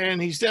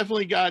 And he's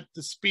definitely got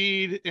the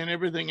speed and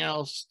everything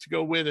else to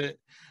go with it.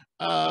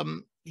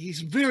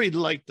 He's very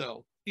light,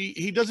 though.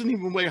 He doesn't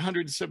even weigh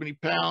 170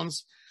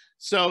 pounds.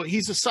 So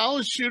he's a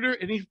solid shooter,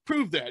 and he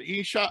proved that.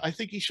 I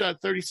think he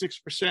shot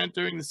 36%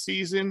 during the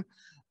season.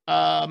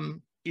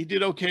 He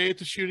did okay at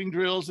the shooting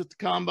drills at the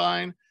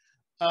combine.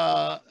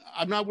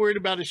 I'm not worried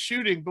about his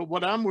shooting, but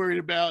what I'm worried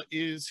about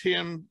is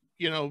him,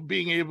 you know,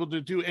 being able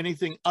to do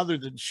anything other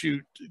than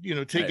shoot, you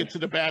know, take it to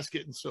the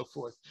basket and so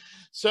forth.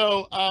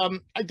 So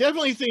I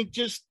definitely think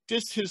just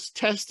his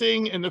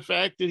testing and the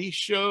fact that he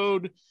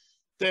showed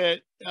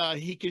that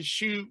he could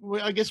shoot.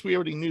 Well, I guess we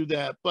already knew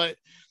that, but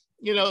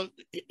you know,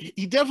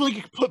 he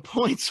definitely could put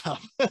points up.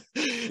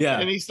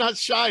 And he's not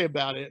shy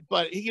about it.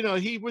 But you know,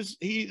 he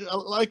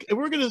like,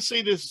 we're going to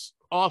say this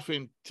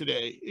often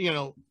today, you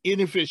know,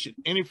 inefficient.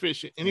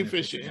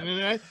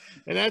 And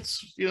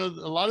that's, you know,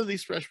 a lot of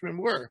these freshmen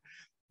were.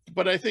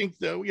 But I think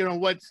that, you know,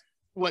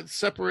 what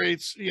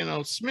separates, you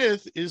know,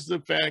 Smith is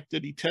the fact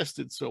that he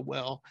tested so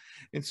well.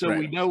 And so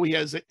we know he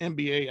has an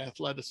NBA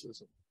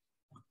athleticism.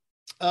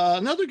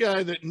 Another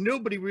guy that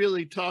nobody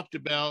really talked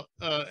about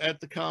at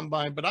the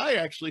combine, but I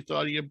actually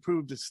thought he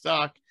improved his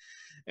stock.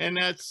 And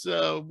that's,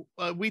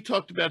 we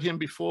talked about him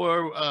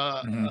before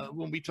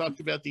when we talked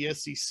about the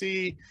SEC,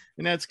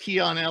 and that's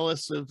Keon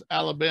Ellis of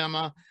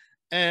Alabama.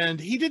 And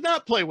he did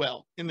not play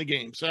well in the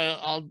game. So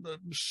I'll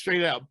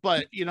straight out.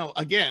 But, you know,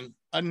 again,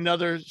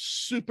 another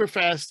super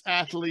fast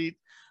athlete.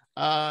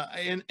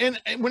 And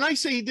when I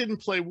say he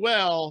didn't play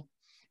well,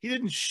 he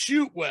didn't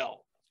shoot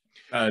well.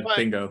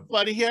 Bingo.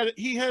 But he had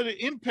an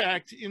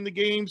impact in the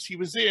games he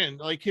was in.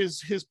 Like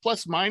his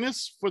plus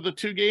minus for the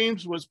two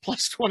games was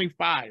plus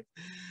 25.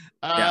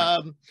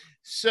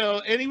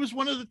 So, and he was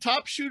one of the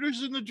top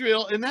shooters in the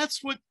drill, and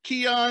that's what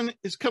Keon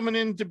is coming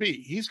in to be.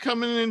 He's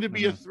coming in to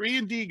be a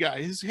 3-and-D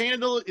guy. His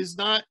handle is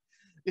not,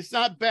 it's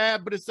not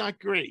bad, but it's not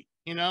great.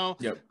 You know,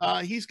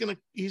 he's gonna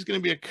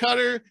be a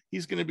cutter,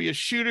 he's gonna be a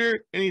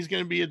shooter, and he's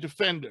gonna be a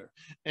defender,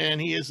 and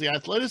he has the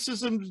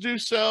athleticism to do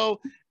so.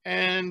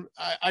 And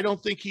I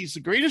don't think he's the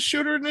greatest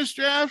shooter in this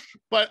draft,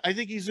 but I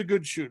think he's a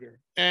good shooter,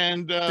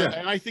 and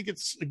I think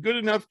it's good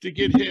enough to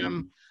get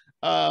him,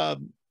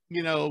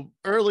 you know,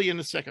 early in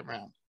the second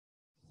round.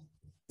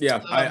 Yeah,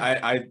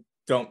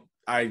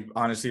 I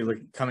honestly, like,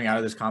 coming out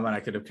of this combine, I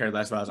could have cared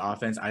less about his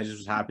offense. I just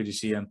was happy to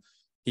see him.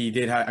 He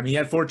did have, I mean, he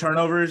had 4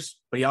 turnovers,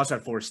 but he also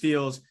had 4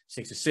 steals,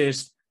 6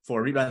 assists,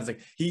 4 rebounds.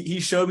 Like he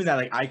showed me that,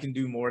 like, I can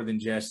do more than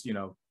just, you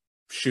know,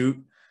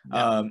 shoot.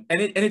 And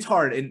it's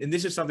hard. And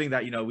this is something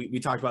that, you know, we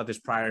talked about this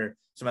prior,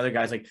 some other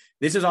guys, like,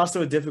 this is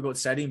also a difficult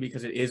setting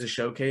because it is a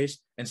showcase.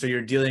 And so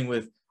you're dealing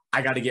with,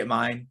 I got to get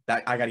mine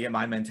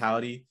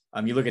mentality.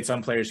 You look at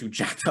some players who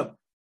jacked up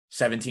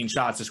 17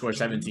 shots to score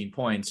 17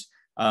 points,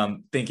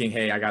 thinking,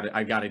 hey, I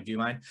got to do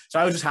mine. So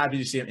I was just happy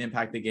to see him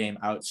impact the game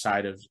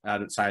outside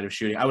of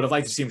shooting. I would have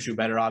liked to see him shoot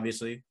better,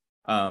 obviously.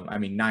 I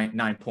mean,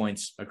 nine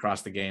points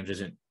across the games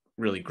isn't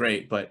really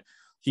great, but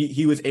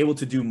he was able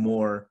to do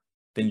more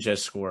than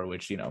just score,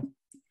 which, you know,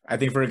 I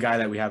think for a guy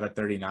that we have at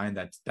 39,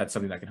 that's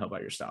something that can help out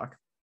your stock.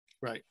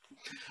 Right.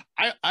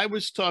 I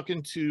was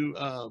talking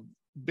to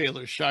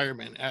Baylor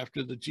Shireman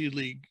after the G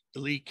League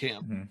Elite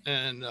Camp,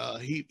 and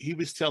he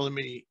was telling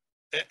me,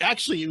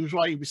 actually, it was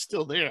why he was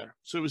still there.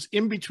 So it was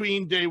in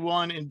between day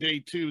 1 and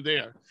day 2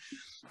 there.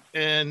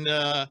 And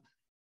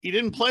he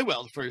didn't play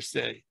well the first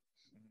day.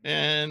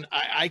 And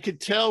I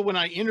could tell when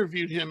I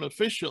interviewed him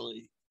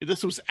officially,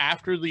 this was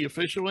after the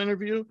official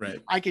interview,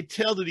 right. I could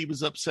tell that he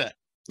was upset.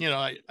 You know,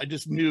 I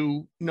just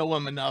know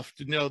him enough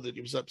to know that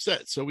he was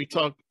upset. So we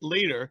talked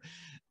later,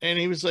 and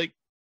he was like,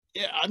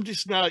 yeah, I'm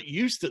just not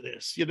used to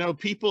this. You know,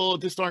 people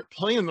just aren't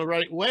playing the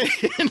right way.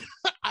 And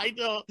I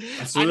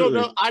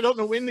don't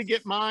know when to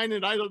get mine,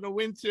 and I don't know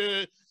when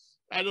to,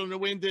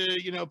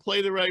 you know,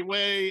 play the right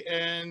way.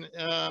 And,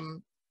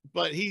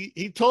 but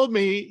he told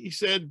me, he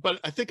said, but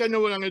I think I know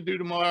what I'm going to do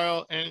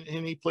tomorrow. And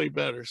he played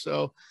better.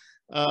 So,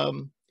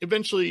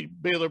 eventually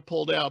Baylor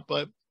pulled out,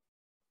 but,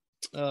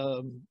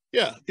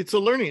 yeah, it's a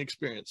learning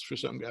experience for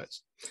some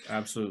guys.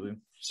 Absolutely.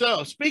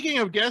 So speaking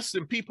of guests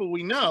and people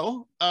we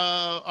know,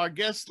 our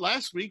guest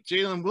last week,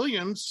 Jalen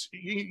Williams,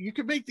 you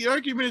could make the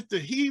argument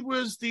that he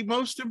was the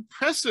most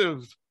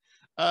impressive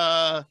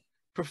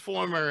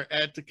performer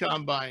at the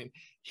Combine.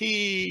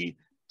 He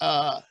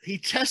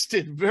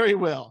tested very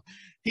well.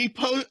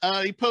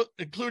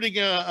 Including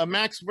a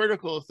max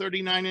vertical of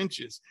 39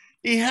 inches.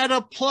 He had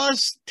a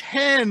plus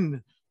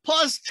 10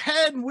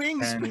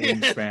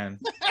 wingspan.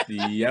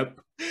 Yep.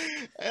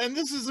 And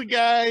this is a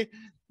guy.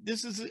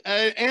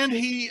 And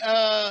he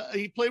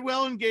played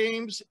well in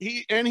games.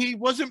 He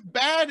wasn't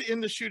bad in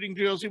the shooting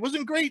drills. He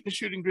wasn't great in the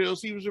shooting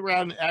drills. He was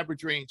around the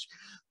average range,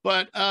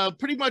 but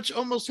pretty much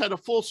almost had a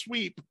full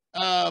sweep.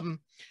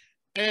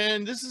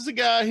 And this is a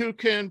guy who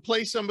can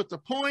play some at the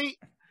point,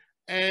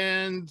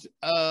 and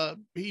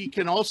he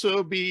can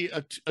also be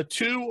a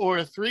 2 or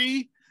a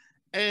 3.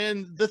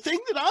 And the thing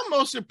that I'm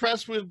most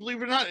impressed with,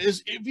 believe it or not,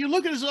 is if you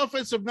look at his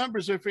offensive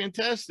numbers, they're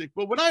fantastic.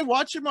 But when I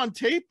watch him on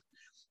tape,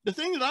 the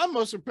thing that I'm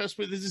most impressed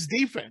with is his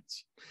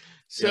defense.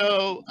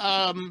 So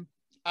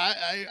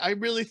I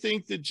really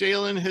think that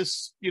Jaylin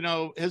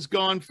has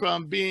gone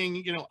from being,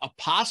 you know, a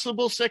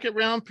possible second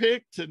round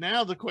pick to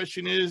now the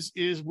question is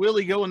will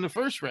he go in the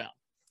first round?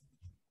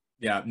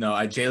 Yeah, no,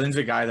 Jalen's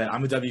a guy that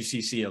I'm a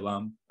WCC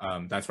alum.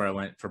 That's where I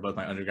went for both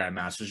my undergrad and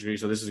master's degree.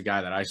 So this is a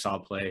guy that I saw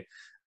play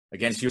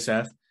against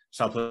USF,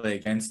 saw play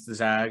against the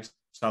Zags,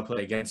 saw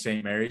play against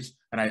St. Mary's.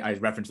 And I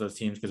reference those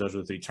teams because those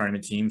were the 3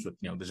 tournament teams, with,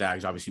 you know, the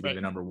Zags obviously being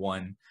the number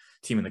 1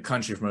 team in the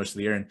country for most of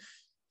the year. And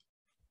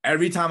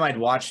every time I'd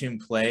watch him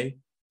play,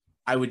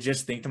 I would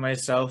just think to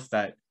myself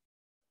that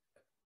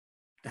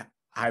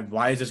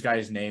why is this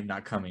guy's name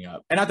not coming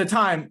up? And at the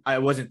time, I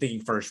wasn't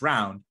thinking first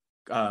round,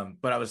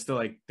 but I was still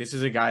like, this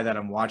is a guy that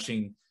I'm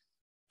watching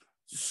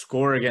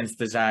score against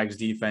the Zags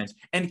defense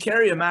and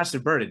carry a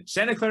massive burden.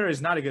 Santa Clara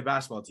is not a good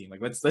basketball team.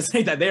 Like, let's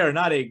say that they are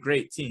not a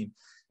great team.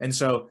 And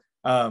so,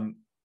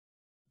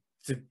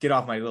 to get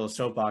off my little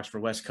soapbox for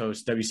West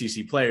Coast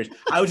WCC players,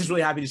 I was just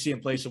really happy to see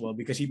him play so well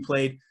because he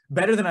played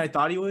better than I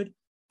thought he would,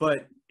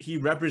 but he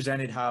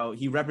represented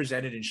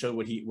and showed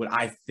what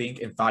I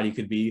think and thought he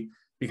could be,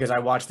 because I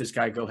watched this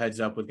guy go heads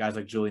up with guys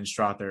like Julian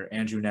Strother,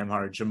 Andrew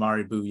Nembhard,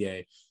 Jamari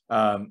Bouye.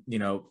 You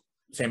know,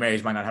 St.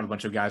 Mary's might not have a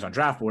bunch of guys on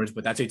draft boards,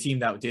 but that's a team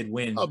that did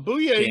win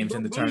games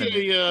in the tournament.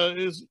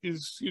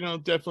 Is you know,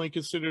 definitely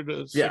considered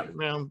a second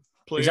round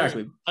player.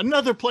 Exactly.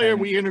 Another player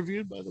we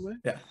interviewed, by the way.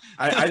 Yeah.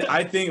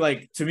 I think,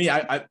 like, to me,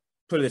 I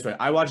put it this way.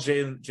 I watched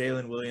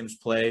Jalen Williams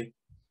play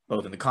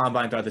both in the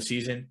Combine throughout the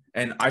season,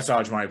 and I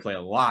saw Jamari play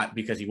a lot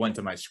because he went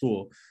to my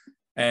school.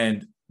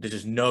 And there's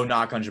just no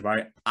knock on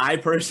Jamari. I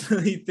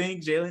personally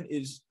think Jalen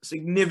is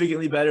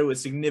significantly better with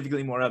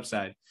significantly more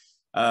upside.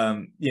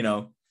 You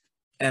know,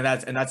 and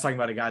that's talking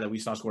about a guy that we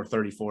saw score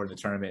 34 in the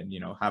tournament and, you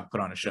know, have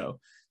put on a show.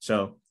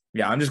 So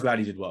yeah, I'm just glad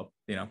he did well,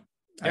 you know.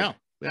 Yeah.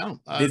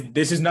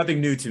 This is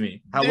nothing new to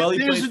me. How well he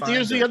plays.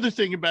 Here's the other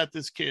thing about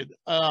this kid.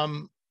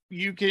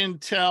 You can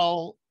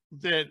tell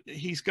that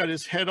he's got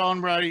his head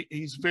on right.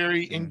 He's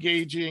very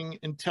engaging,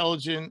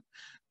 intelligent.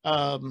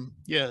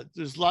 Yeah,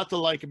 there's a lot to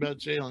like about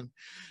Jalen.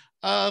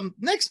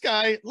 Next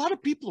guy, a lot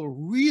of people are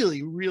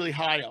really, really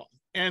high on,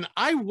 and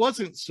I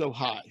wasn't so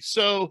high.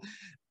 So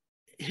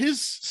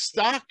his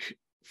stock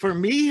for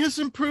me has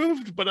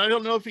improved, but I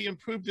don't know if he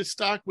improved his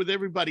stock with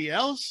everybody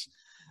else.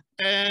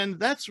 And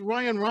that's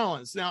Ryan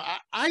Rollins. Now,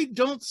 I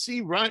don't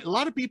see Ryan. A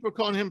lot of people are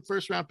calling him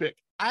first round pick.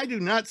 I do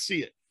not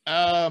see it.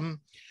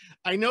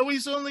 I know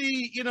he's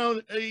only, you know,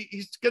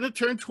 he's going to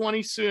turn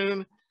 20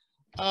 soon.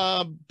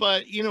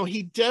 But, you know,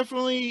 he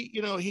definitely,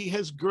 you know, he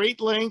has great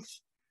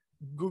length,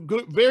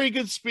 good, very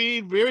good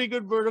speed, very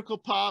good vertical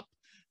pop,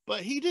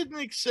 but he didn't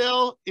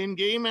excel in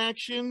game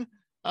action.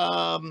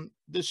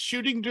 The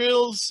shooting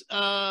drills,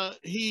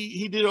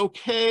 he did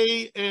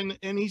okay, and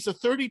he's a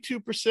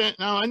 32%.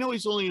 Now, I know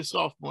he's only a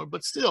sophomore,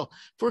 but still,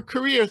 for a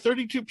career,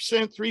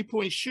 32%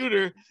 3-point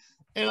shooter,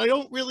 and I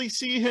don't really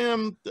see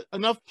him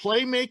enough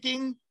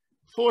playmaking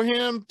for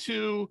him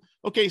to,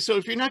 okay, so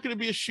if you're not going to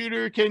be a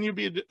shooter, can you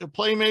be a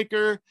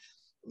playmaker?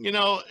 You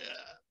know,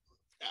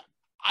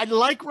 I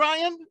like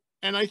Ryan,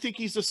 and I think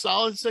he's a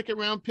solid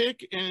second-round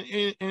pick,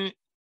 and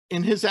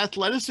his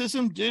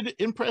athleticism did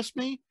impress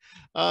me.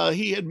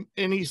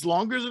 He's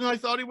longer than I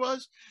thought he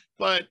was,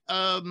 but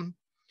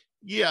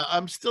yeah,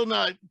 I'm still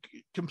not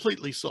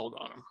completely sold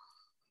on him.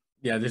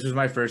 Yeah, this was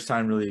my first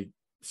time really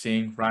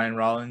seeing Ryan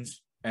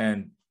Rollins,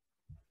 and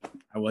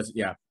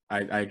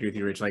I agree with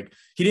you, Rich. Like,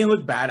 he didn't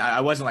look bad. I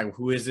wasn't like,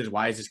 who is this?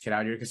 Why is this kid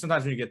out here? Because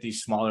sometimes when you get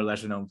these smaller,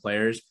 lesser known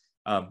players,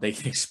 they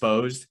get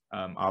exposed.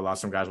 A lot of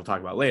some guys we'll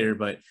talk about later,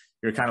 but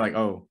you're kind of like,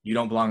 oh, you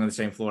don't belong on the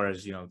same floor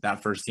as,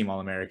 that first team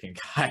All-American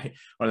guy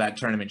or that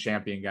tournament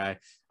champion guy.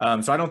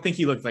 So I don't think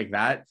he looked like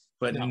that,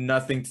 but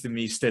nothing to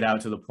me stood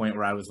out to the point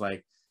where I was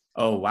like,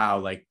 oh, wow,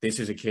 like this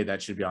is a kid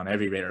that should be on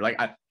every radar. Like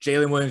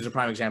Jalen Williams is a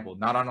prime example,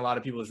 not on a lot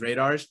of people's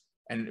radars,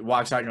 and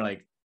walks out and you're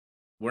like,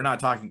 we're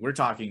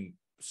talking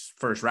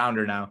first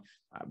rounder now.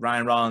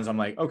 Ryan Rollins, I'm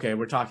like, okay,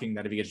 we're talking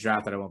that if he gets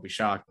drafted, I won't be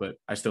shocked, but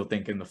I still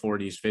think in the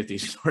 40s, 50s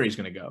is where he's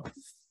going to go.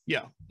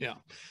 Yeah.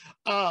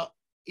 I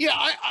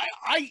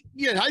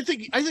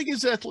think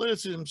his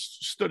athleticism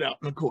stood out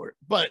in the court,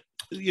 but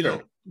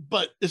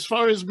but as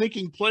far as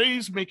making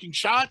plays, making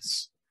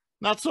shots,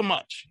 not so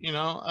much.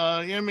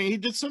 He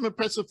did some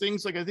impressive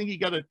things. Like I think he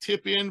got a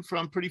tip in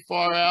from pretty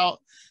far out,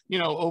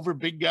 over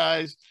big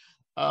guys,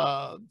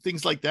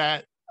 things like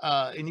that.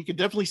 And you can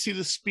definitely see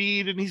the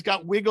speed, and he's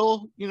got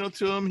wiggle,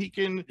 to him. He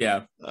can, he's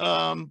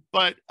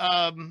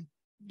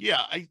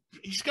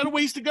got a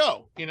ways to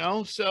go,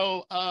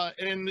 So,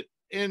 and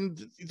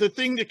the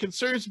thing that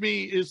concerns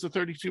me is the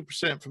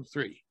 32% from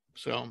three.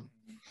 So,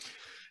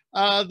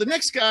 the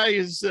next guy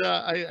is,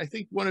 I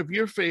think, one of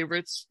your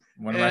favorites.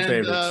 One of my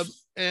favorites.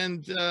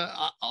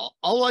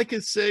 All I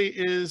can say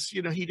is,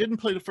 he didn't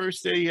play the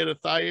first day. He had a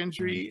thigh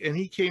injury, and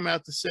he came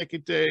out the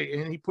second day,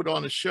 and he put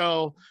on a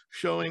show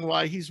showing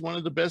why he's one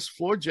of the best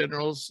floor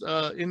generals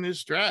in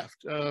this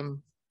draft.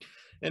 And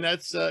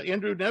that's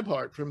Andrew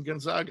Nembhard from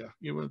Gonzaga.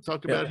 You want to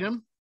talk about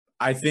him?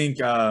 I think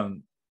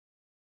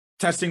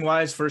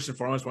testing-wise, first and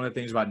foremost, one of the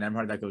things about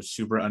Nembhard that goes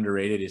super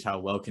underrated is how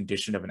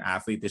well-conditioned of an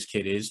athlete this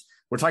kid is.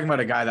 We're talking about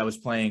a guy that was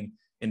playing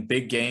in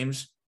big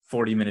games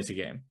 40 minutes a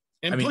game.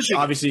 And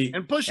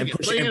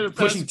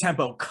pushing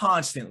tempo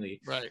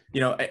constantly, right?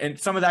 And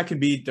some of that can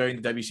be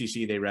during the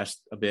WCC. They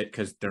rest a bit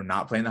because they're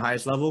not playing the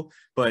highest level.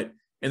 But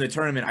in the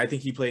tournament, I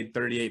think he played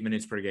 38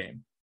 minutes per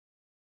game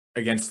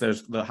against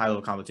the high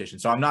level competition.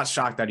 So I'm not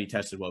shocked that he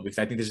tested well, because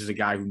I think this is a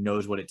guy who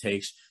knows what it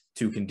takes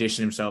to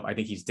condition himself. I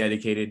think he's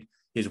dedicated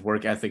his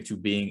work ethic to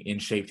being in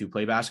shape to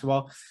play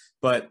basketball.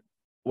 But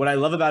what I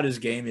love about his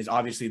game is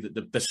obviously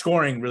the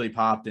scoring really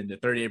popped, and the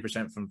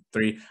 38% from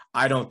three.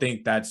 I don't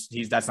think that's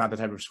not the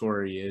type of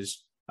scorer he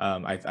is.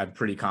 I'm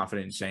pretty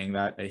confident in saying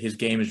that his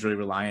game is really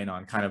relying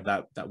on kind of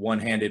that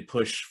one-handed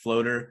push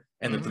floater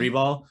and the three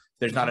ball.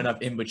 There's not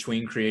enough in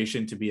between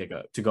creation to be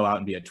to go out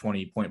and be a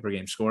 20-point per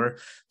game scorer.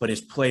 But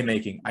his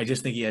playmaking, I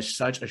just think he has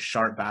such a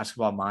sharp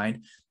basketball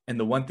mind. And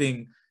the one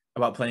thing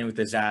about playing with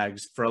the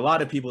Zags, for a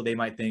lot of people, they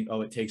might think,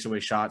 oh, it takes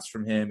away shots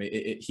from him.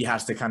 He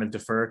has to kind of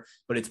defer,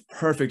 but it's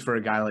perfect for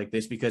a guy like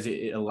this because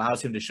it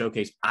allows him to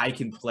showcase, I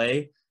can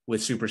play with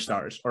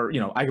superstars, or,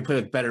 I can play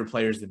with better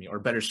players than me or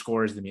better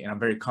scorers than me. And I'm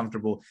very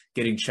comfortable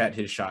getting Chet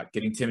his shot,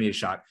 getting Timmy his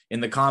shot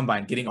in the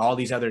combine, getting all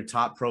these other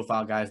top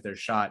profile guys their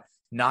shot,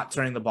 not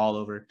turning the ball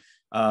over,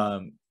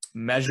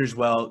 measures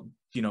well,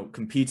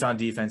 competes on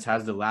defense,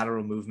 has the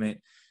lateral movement.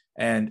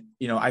 And,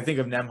 I think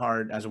of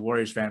Nembhard as a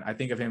Warriors fan. I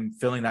think of him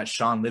filling that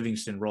Sean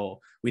Livingston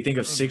role. We think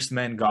of 6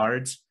 men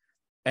guards,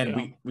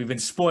 and we've been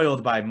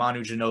spoiled by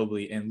Manu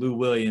Ginobili and Lou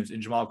Williams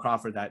and Jamal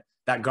Crawford.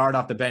 That guard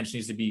off the bench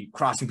needs to be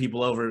crossing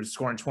people over,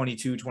 scoring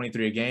 22,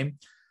 23 a game.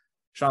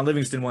 Sean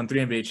Livingston won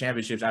 3 NBA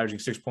championships, averaging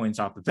 6 points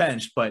off the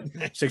bench, but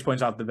 6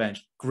 points off the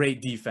bench.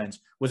 Great defense.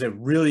 Was a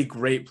really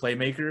great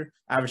playmaker,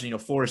 averaging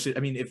 4 assists.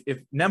 I mean,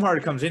 if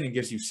Nembhard comes in and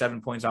gives you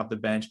 7 points off the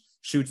bench,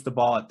 shoots the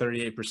ball at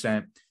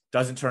 38%,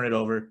 doesn't turn it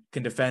over,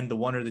 can defend the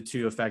 1 or the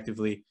 2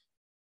 effectively,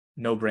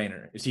 no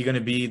brainer. Is he going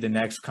to be the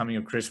next coming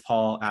of Chris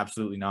Paul?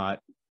 Absolutely not.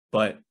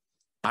 But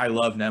I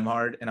love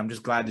Nembhard, and I'm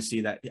just glad to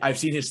see that. I've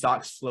seen his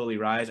stock slowly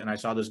rise, and I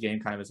saw this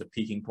game kind of as a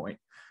peaking point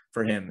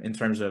for him in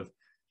terms of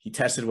he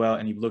tested well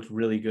and he looked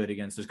really good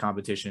against his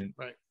competition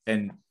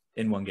and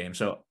in one game.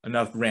 So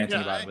enough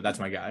ranting about it, but that's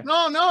my guy. No.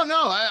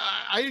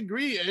 I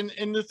agree. And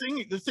the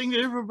thing that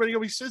everybody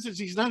always says is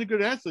he's not a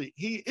good athlete.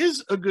 He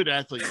is a good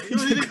athlete.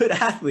 He's a good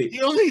athlete.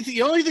 The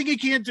only thing he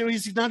can't do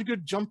is he's not a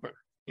good jumper.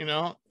 He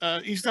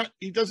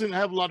doesn't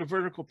have a lot of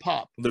vertical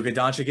pop. Luka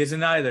Doncic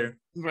isn't either.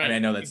 Right. And I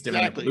know that's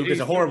different. Luka's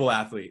a horrible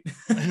athlete.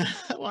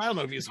 Well, I don't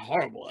know if he's a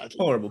horrible athlete.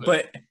 Horrible,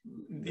 but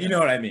you know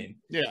what I mean.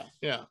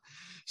 Yeah.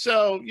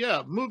 So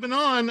moving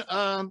on.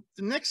 The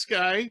next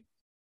guy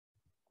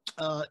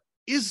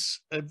is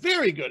a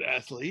very good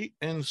athlete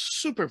and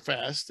super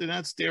fast, and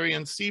that's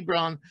Dereon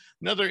Seabron,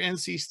 another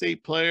NC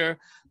State player.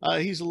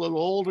 He's a little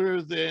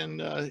older than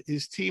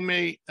his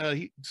teammate.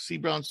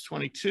 Seabron's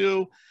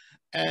 22,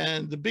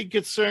 and the big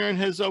concern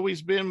has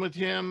always been with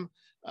him,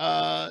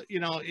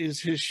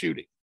 is his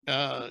shooting.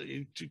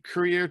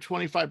 Career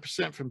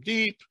 25% from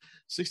deep,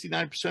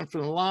 69%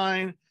 from the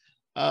line.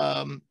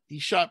 He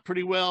shot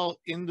pretty well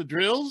in the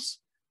drills.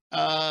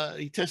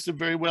 He tested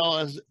very well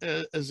as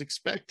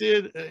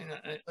expected.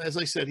 As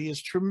I said, he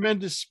has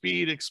tremendous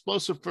speed,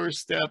 explosive first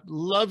step,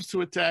 loves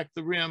to attack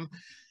the rim.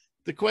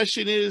 The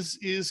question is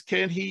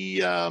can he,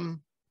 can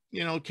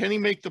he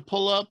make the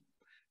pull up?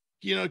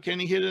 Can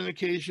he hit an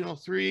occasional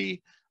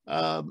three?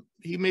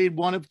 He made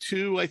 1 of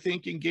 2, I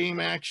think, in game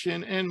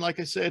action. And like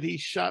I said, he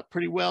shot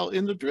pretty well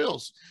in the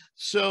drills.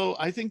 So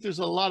I think there's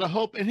a lot of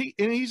hope. And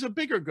he's a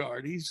bigger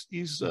guard. He's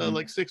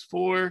like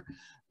 6'4".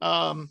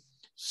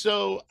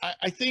 So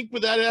I think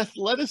with that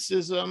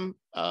athleticism,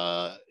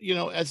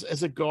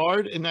 as a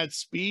guard and that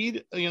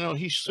speed,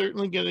 he's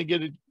certainly going to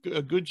get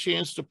a good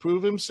chance to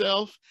prove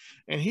himself,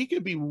 and he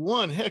could be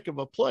one heck of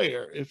a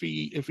player if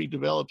he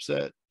develops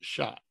that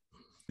shot.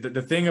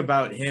 The thing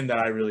about him that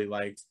I really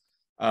liked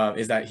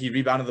is that he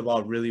rebounded the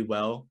ball really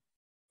well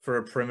for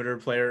a perimeter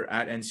player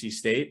at NC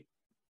State.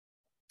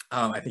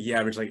 I think he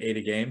averaged like 8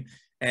 a game,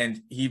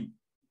 and he,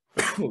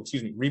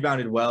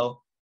 rebounded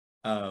well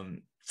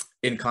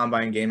in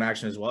combine game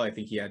action as well. I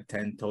think he had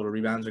 10 total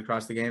rebounds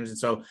across the games. And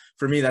so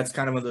for me, that's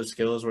kind of one of those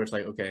skills where it's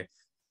like, okay,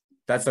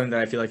 that's something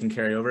that I feel like can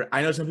carry over.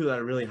 I know some people that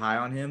are really high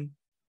on him.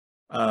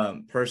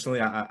 Personally,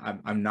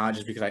 I'm not,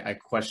 just because I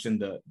question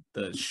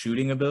the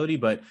shooting ability,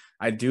 but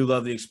I do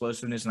love the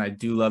explosiveness, and I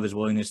do love his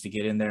willingness to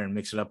get in there and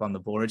mix it up on the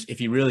boards. If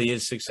he really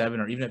is 6'7",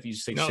 or even if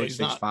he's 6'6",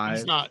 6'5",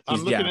 he's not.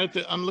 I'm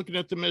looking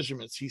at the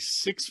measurements. He's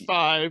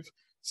 6'5",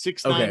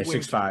 6'9". Okay,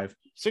 6'5".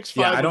 6'5",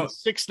 yeah, I don't,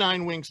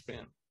 6'9"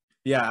 wingspan.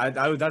 Yeah,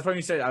 that's why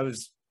you said I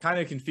was kind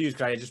of confused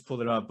because I just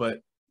pulled it up.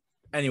 But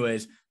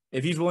anyways,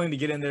 if he's willing to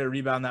get in there,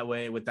 rebound that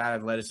way with that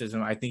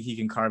athleticism, I think he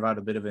can carve out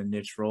a bit of a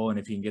niche role. And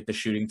if he can get the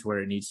shooting to where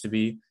it needs to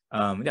be,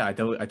 I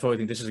totally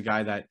think this is a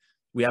guy that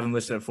we have him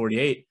listed at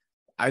 48.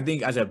 I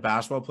think as a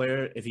basketball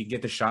player, if he can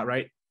get the shot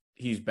right,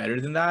 he's better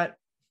than that.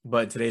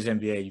 But today's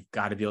NBA, you've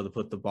got to be able to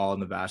put the ball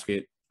in the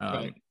basket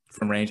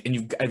from range. And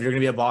if you're going to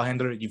be a ball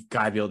handler, you've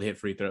got to be able to hit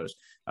free throws.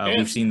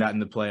 We've seen that in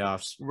the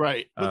playoffs.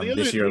 Right. But the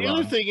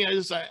other thing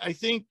is, I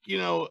think,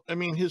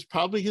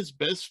 his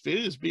best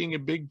fit is being a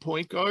big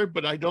point guard,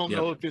 but I don't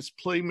know if his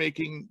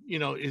playmaking,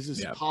 is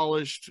as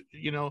polished,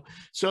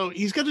 so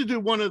he's got to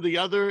do one or the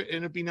other, and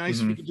it'd be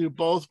nice if he could do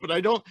both, but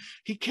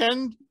he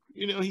can,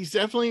 he's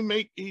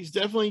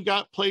definitely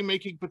got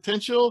playmaking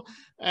potential.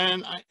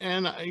 And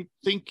I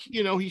think,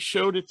 he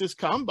showed at this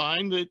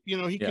combine that,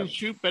 he can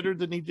shoot better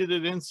than he did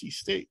at NC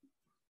State.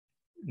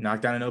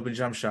 Knock down an open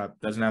jump shot.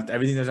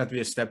 Everything doesn't have to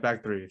be a step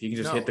back 3. If you can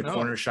just hit the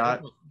corner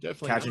shot,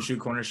 definitely catch and shoot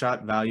corner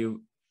shot,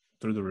 value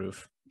through the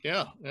roof.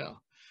 Yeah.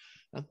 Now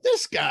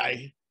this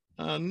guy,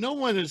 no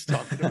one is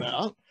talking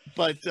about,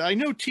 but I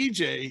know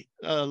TJ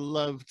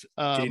loved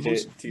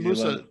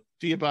Moussa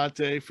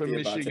Diabate from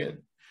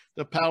Michigan,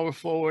 the power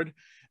forward.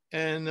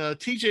 And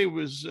TJ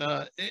was,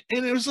 and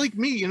it was like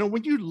me,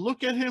 when you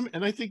look at him,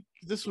 and I think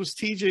this was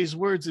TJ's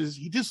words, is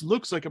he just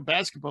looks like a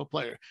basketball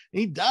player. And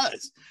he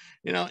does.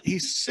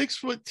 He's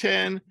 6'10",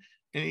 and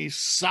he's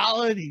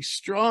solid, he's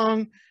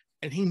strong,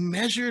 and he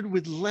measured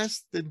with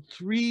less than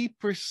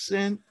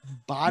 3%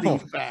 body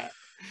fat.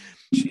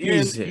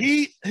 Jesus.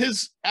 And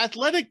his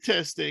athletic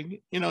testing,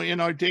 in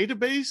our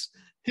database,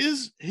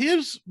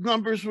 his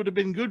numbers would have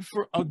been good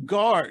for a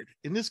guard.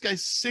 And this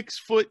guy's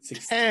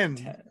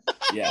 6'10".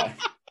 Yeah.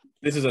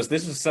 This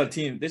is a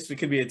team. This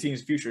could be a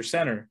team's future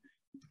center.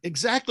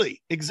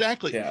 Exactly.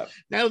 Yeah.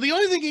 Now, the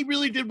only thing he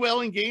really did well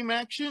in game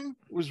action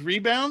was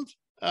rebound.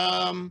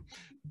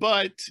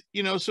 But,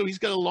 so he's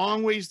got a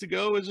long ways to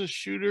go as a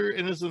shooter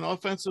and as an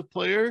offensive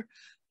player.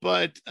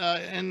 But,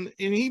 and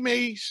he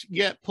may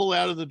yet pull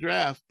out of the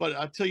draft. But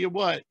I'll tell you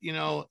what,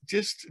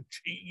 just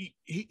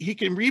he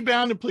can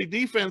rebound and play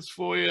defense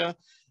for you.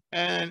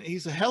 And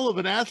he's a hell of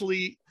an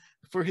athlete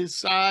for his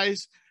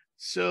size.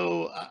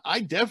 So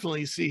I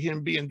definitely see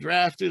him being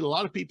drafted. A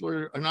lot of people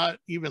are not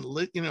even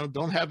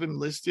don't have him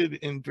listed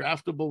in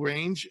draftable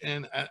range,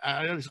 and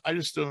I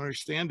just don't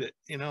understand it.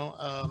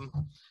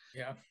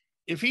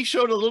 If he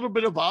showed a little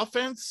bit of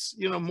offense,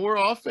 more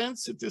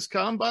offense at this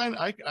combine,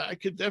 I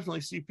could definitely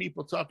see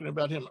people talking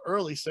about him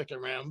early second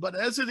round. But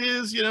as it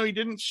is, he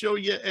didn't show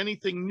you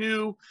anything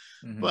new.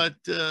 But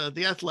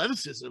the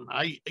athleticism,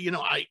 I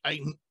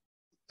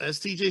as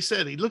TJ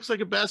said, he looks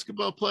like a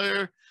basketball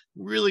player.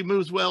 Really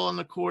moves well on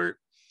the court.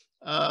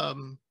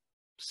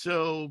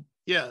 So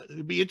yeah,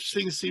 it'd be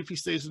interesting to see if he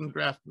stays in the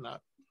draft or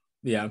not.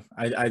 Yeah,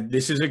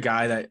 this is a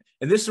guy that,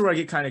 and this is where I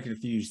get kind of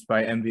confused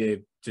by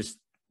NBA just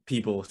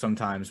people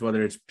sometimes,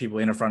 whether it's people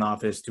in a front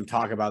office to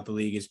talk about the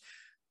league,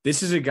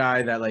 this is a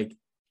guy that, like,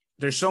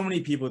 there's so many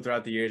people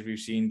throughout the years we've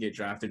seen get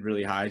drafted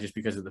really high just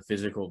because of the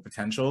physical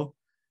potential.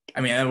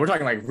 I mean, we're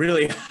talking like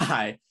really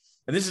high.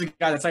 And this is a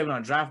guy that's not even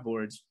on draft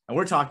boards. And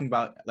we're talking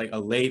about like a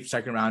late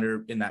second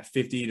rounder in that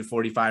 50 to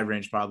 45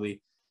 range,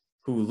 probably,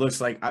 who looks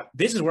like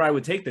this is where I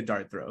would take the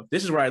dart throw.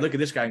 This is where I look at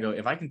this guy and go,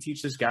 if I can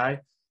teach this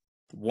guy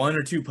 1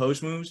 or 2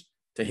 post moves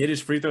to hit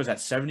his free throws at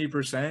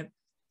 70%.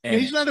 And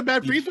he's not a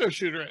bad free throw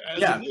shooter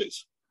as it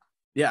is.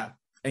 Yeah.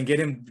 And get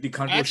him to be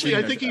comfortable. Actually,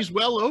 I think he's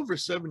well over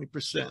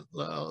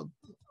 70%.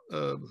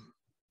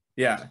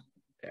 Yeah.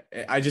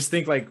 I just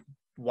think, like,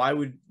 why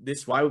would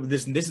this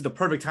is the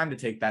perfect time to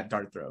take that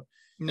dart throw.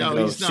 No,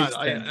 he's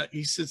not.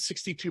 He said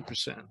 62%.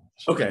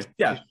 So okay,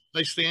 yeah.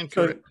 I stand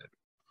corrected.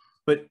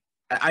 But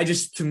I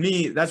just, to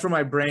me, that's where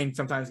my brain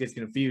sometimes gets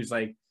confused.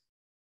 Like,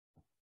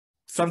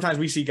 sometimes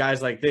we see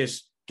guys like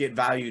this get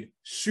valued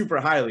super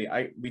highly.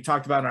 We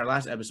talked about in our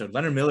last episode,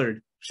 Leonard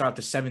Millard shot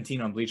to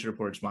 17 on Bleacher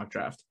Report's mock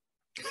draft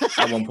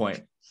at one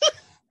point.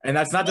 And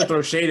that's not to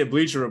throw shade at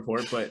Bleacher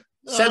Report, but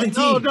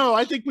 17. No,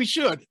 I think we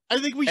should.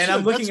 I'm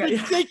looking that's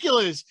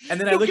ridiculous. And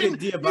then I look at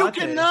Diabate. You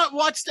cannot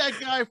watch that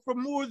guy for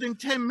more than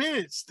 10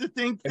 minutes to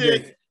think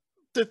that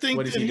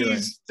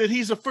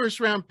he's a first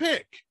round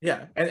pick.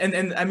 Yeah.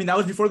 And I mean, that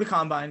was before the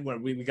combine where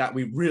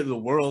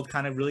the world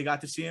kind of really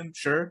got to see him.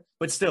 Sure.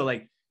 But still,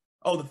 like,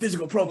 the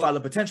physical profile,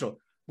 the potential.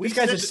 These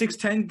guys are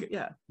 6'10".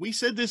 Yeah. We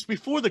said this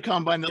before the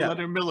combine that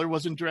Leonard Miller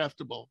wasn't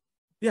draftable.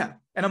 Yeah.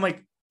 And I'm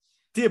like,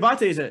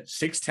 Diabate is a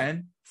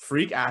 6'10"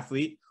 freak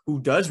athlete who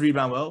does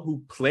rebound well,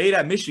 who played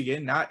at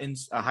Michigan, not in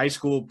a high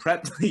school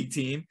prep league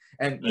team.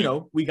 And,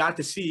 we got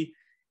to see,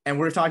 and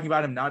we're talking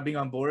about him not being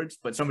on boards,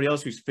 but somebody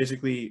else who's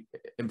physically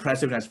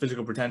impressive and has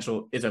physical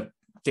potential is a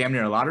damn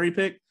near a lottery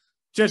pick.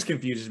 Just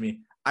confuses me.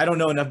 I don't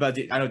know enough about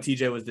I know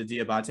TJ was the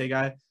Diabate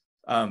guy,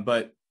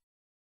 but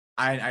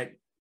I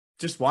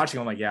just watching,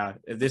 I'm like, yeah,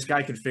 if this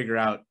guy can figure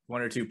out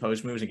one or two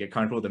post moves and get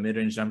comfortable with a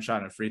mid-range jump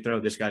shot and a free throw,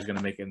 this guy's going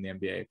to make it in the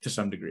NBA to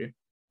some degree.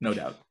 No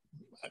doubt.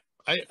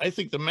 I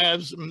think the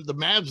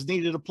Mavs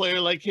needed a player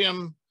like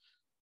him,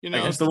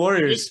 against the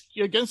Warriors.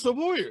 Against the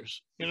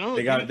Warriors,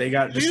 They got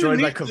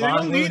destroyed by Kevon They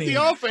don't Looney. need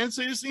the offense.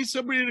 They just need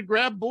somebody to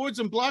grab boards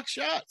and block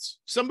shots.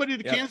 Somebody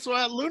to cancel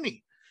out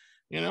Looney,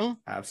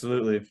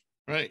 Absolutely.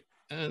 Right.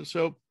 All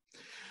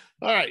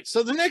right.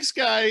 So the next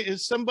guy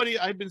is somebody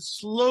I've been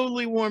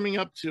slowly warming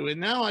up to, and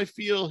now I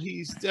feel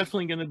he's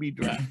definitely going to be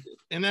drafted,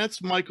 and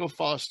that's Michael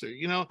Foster.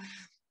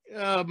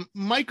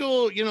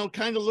 Michael,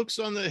 kind of looks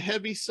on the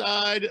heavy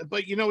side,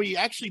 but, he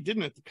actually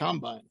didn't at the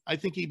combine. I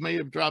think he may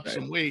have dropped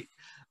some weight.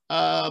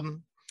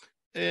 And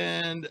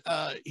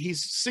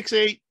he's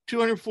 6'8",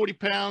 240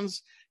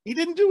 pounds. He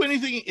didn't do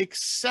anything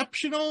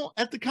exceptional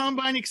at the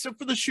combine except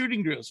for the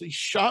shooting drills. He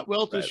shot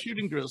well at the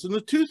shooting drills. And the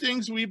two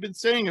things we've been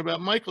saying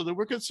about Michael that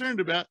we're concerned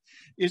about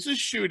is his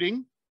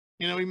shooting.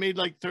 He made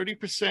like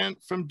 30%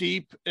 from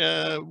deep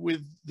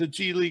with the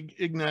G League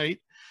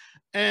Ignite.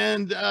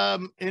 And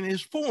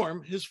his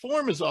form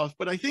is off,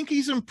 but I think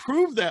he's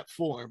improved that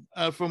form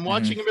from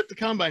watching him at the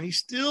combine. He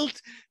still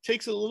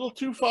takes it a little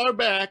too far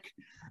back.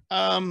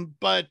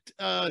 But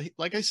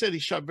like I said, he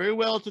shot very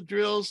well at the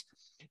drills.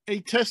 He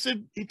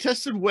tested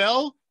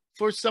well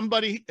for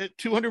somebody at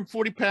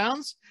 240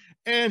 pounds,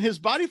 and his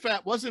body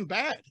fat wasn't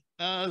bad.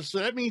 So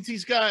that means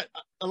he's got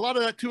a lot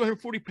of that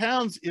 240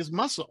 pounds is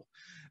muscle.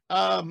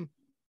 And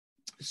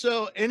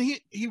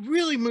he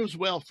really moves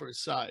well for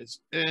his size.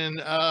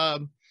 And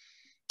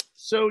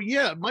so,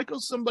 yeah,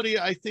 Michael's somebody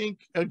I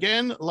think,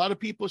 again, a lot of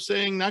people are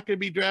saying not going to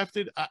be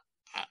drafted.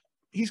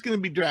 He's going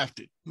to be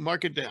drafted.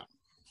 Mark it down.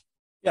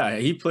 Yeah,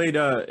 he played,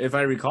 if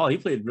I recall, he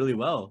played really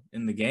well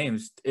in the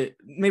games.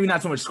 Maybe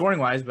not so much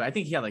scoring-wise, but I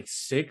think he had like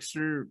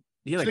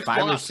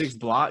five or six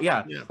blocks.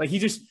 Yeah, like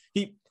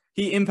he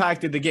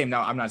impacted the game.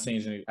 Now, I'm not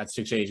saying at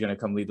 6'8", he's going to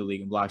come lead the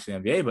league in blocks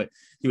in the NBA, but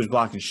he was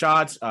blocking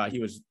shots. He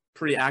was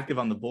pretty active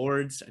on the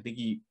boards. I think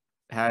he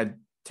had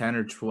 10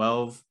 or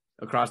 12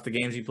 across the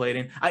games he played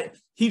in.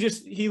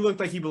 He looked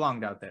like he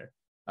belonged out there.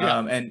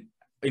 Yeah.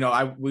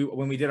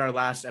 When we did our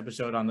last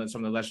episode on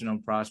some of the lesser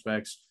known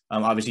prospects,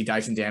 obviously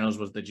Dyson Daniels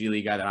was the G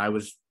League guy that I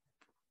was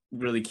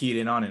really keyed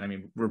in on. And I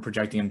mean, we're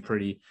projecting him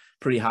pretty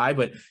high,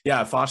 but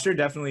yeah, Foster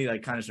definitely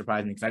like kind of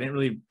surprised me because I didn't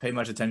really pay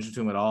much attention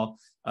to him at all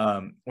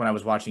when I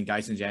was watching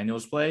Dyson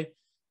Daniels play.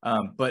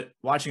 But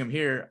watching him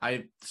here,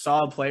 I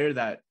saw a player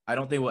that I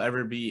don't think will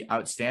ever be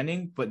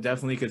outstanding, but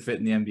definitely could fit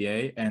in the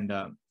NBA. And,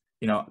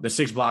 the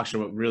 6 blocks are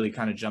what really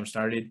kind of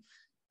jump-started,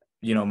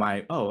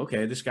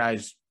 this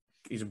guy's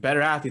he's a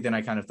better athlete than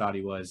I kind of thought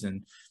he was.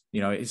 And,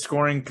 his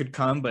scoring could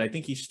come, but I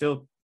think he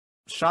still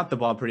shot the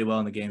ball pretty well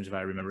in the games, if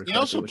I remember correctly. He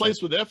also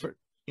plays with effort.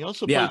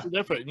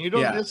 And you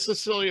don't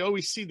necessarily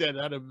always see that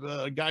out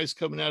of guys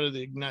coming out of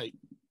the Ignite,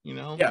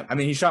 Yeah, I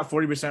mean, he shot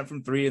 40%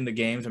 from 3 in the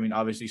games. I mean,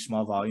 obviously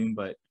small volume,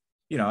 but,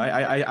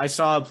 I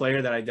saw a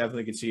player that I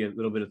definitely could see a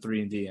little bit of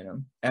 3-and-D in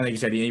him. And like you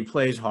said, he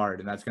plays hard,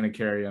 and that's going to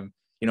carry him.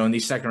 In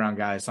these second-round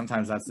guys,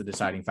 sometimes that's the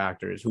deciding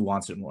factor is who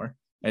wants it more.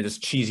 And as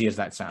cheesy as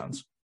that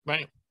sounds.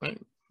 Right.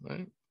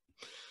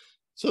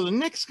 So the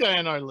next guy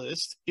on our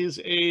list is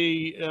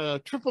a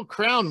Triple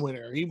Crown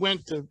winner. He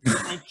went to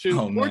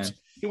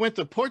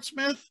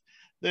Portsmouth,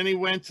 then he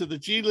went to the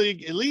G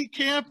League Elite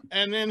Camp,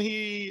 and then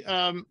he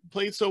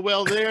played so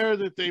well there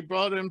that they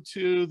brought him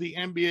to the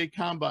NBA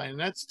Combine. And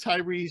that's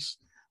Tyrese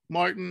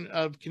Martin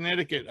of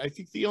Connecticut. I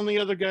think the only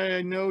other guy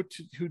I know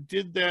who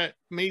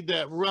made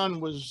that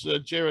run was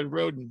Jared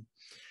Roden.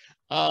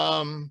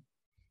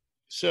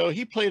 So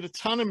he played a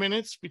ton of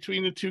minutes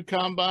between the two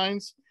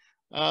combines.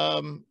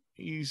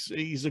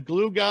 He's a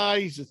glue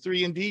guy. He's a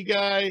 3-and-D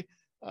guy.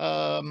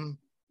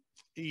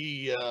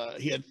 He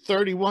had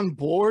 31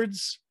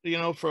 boards,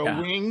 for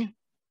a wing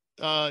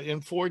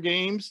in 4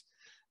 games.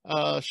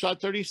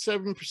 Shot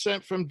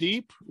 37% from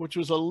deep, which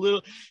was a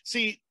little.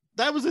 See,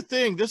 that was the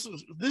thing. This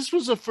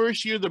was the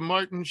first year that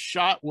Martin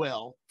shot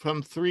well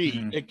from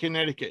 3 at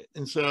Connecticut,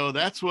 and so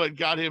that's what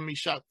got him. He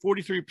shot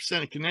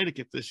 43% at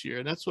Connecticut this year,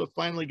 and that's what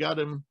finally got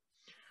him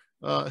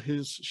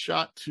his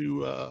shot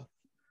to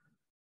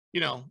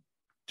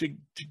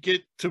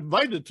get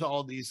invited to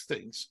all these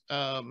things.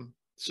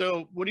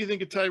 So what do you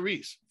think of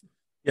Tyrese?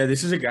 Yeah,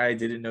 this is a guy I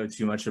didn't know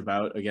too much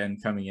about. Again,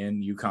 coming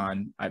in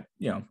UConn, I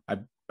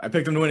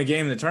picked him to win a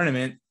game in the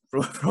tournament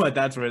for what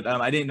that's worth.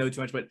 I didn't know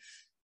too much, but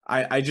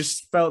I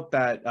just felt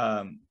that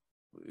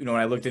when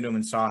I looked into him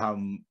and saw how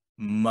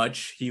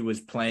much he was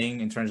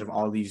playing in terms of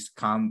all these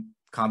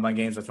combine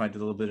games, that's why I did a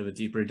little bit of a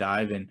deeper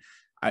dive. And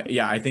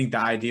I think the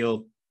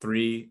ideal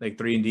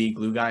 3-and-D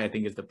glue guy, I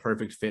think, is the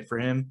perfect fit for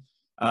him.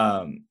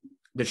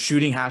 The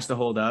shooting has to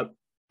hold up,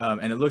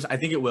 and I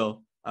think it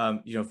will.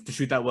 To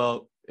shoot that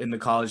well in the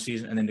college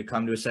season, and then to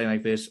come to a setting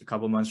like this, a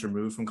couple months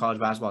removed from college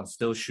basketball, and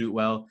still shoot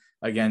well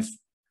against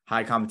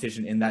high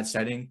competition in that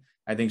setting,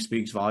 I think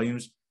speaks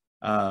volumes.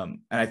 And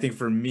I think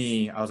for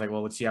me, I was like,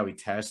 well, let's see how he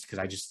tests,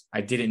 because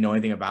I didn't know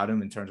anything about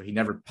him in terms of, he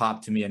never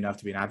popped to me enough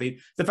to be an athlete.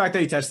 The fact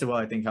that he tested well,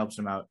 I think, helps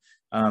him out.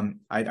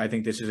 I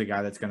think this is a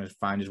guy that's going to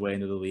find his way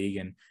into the league,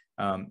 and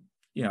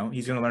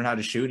he's going to learn how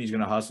to shoot, and he's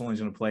going to hustle, and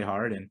he's going to play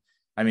hard. And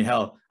I mean,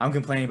 hell, I'm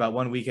complaining about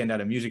one weekend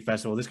at a music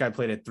festival. This guy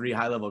played at 3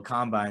 high-level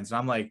combines, and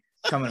I'm like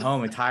coming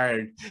home and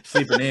tired,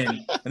 sleeping in.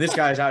 And this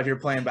guy's out here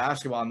playing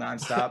basketball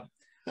nonstop.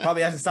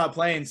 Probably hasn't stopped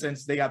playing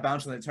since they got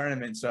bounced in the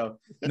tournament. So,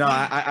 no,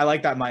 I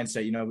like that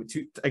mindset.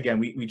 Again,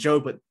 we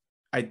joke, but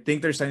I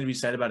think there's something to be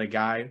said about a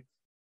guy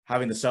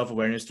having the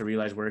self-awareness to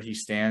realize where he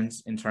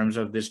stands in terms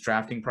of this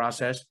drafting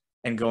process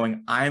and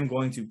going, I am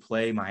going to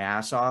play my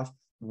ass off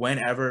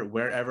whenever,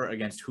 wherever,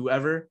 against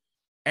whoever,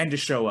 and to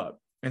show up.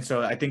 And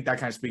so I think that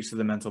kind of speaks to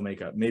the mental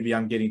makeup. Maybe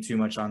I'm getting too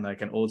much on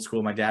like an old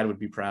school, my dad would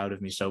be proud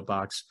of me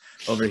soapbox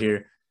over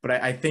here. But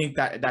I think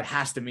that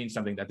has to mean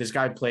something, that this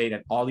guy played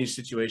at all these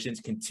situations,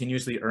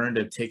 continuously earned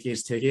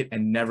his ticket,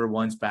 and never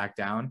once backed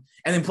down,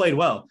 and then played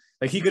well.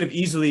 Like, he could have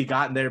easily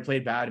gotten there,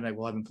 played bad, and like,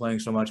 well, I've been playing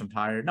so much, I'm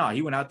tired. No,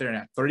 he went out there and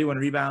had 31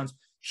 rebounds,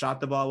 shot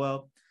the ball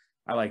well.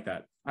 I like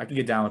that. I can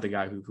get down with a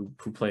guy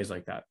who plays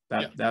like that.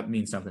 That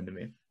means something to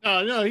me.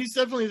 No, he's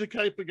definitely the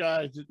type of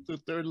guy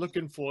that they're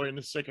looking for in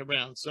the second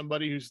round.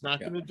 Somebody who's not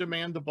going to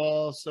demand the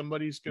ball.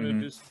 Somebody's going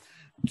to just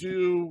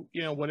do,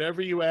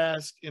 whatever you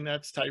ask, and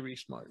that's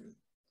Tyrese Martin.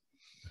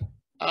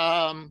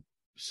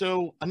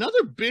 So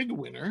another big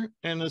winner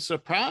and a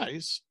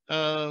surprise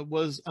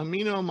was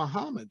Aminu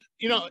Mohammed.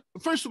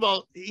 First of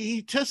all,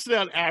 he tested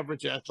out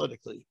average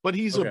athletically, but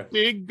he's a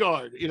big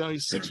guard.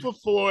 He's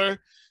 6'4",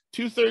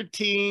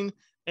 213.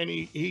 And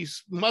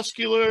he's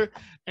muscular,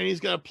 and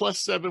he's got a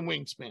 +7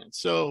 wingspan.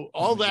 So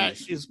all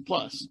that is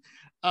plus.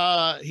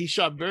 He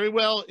shot very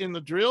well in the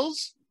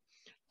drills.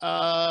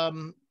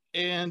 And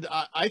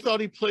I thought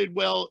he played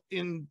well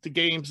in the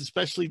games,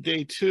 especially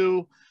day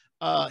 2.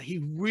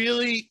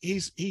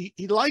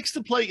 He likes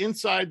to play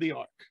inside the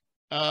arc.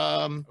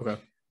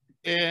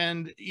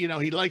 And,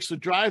 he likes to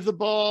drive the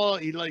ball.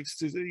 He likes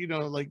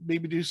to,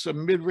 maybe do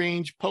some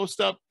mid-range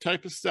post-up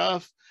type of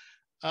stuff.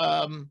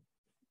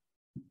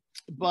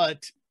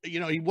 But,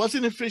 he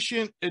wasn't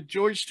efficient at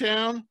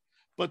Georgetown.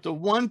 But the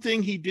one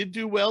thing he did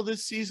do well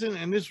this season,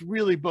 and this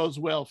really bodes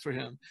well for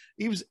him,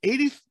 he was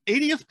 80th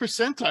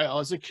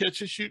percentile as a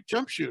catch-and-shoot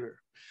jump shooter.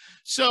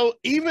 So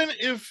even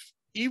if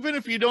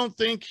you don't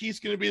think he's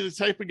going to be the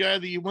type of guy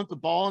that you want the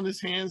ball in his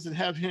hands and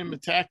have him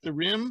attack the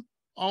rim,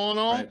 all in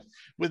all,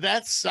 with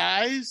that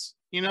size,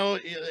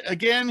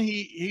 again,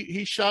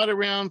 he shot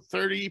around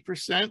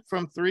 30%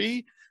 from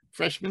 3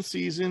 freshman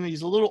season.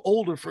 He's a little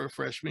older for a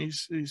freshman.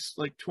 He's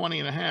like 20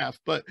 and a half.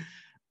 But,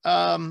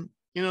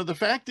 the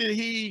fact that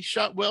he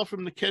shot well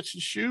from the catch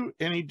and shoot,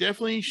 and he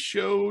definitely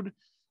showed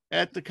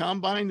at the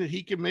combine that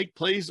he can make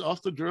plays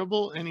off the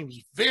dribble, and he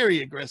was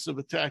very aggressive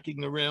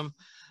attacking the rim.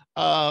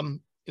 And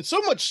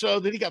so much so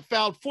that he got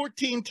fouled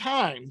 14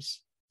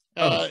 times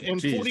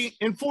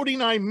in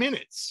 49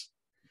 minutes.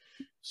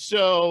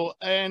 So,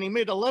 and he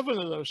made 11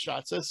 of those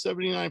shots. That's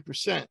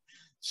 79%.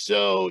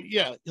 So,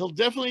 yeah, he'll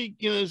definitely,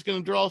 is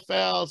going to draw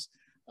fouls.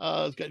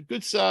 He's got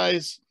good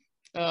size.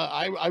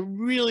 I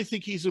really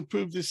think he's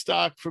improved his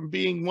stock from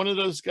being one of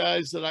those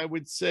guys that I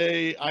would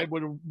say I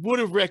would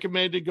have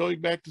recommended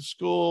going back to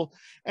school.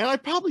 And I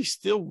probably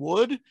still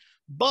would,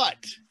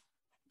 but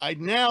I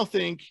now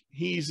think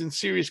he's in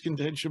serious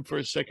contention for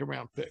a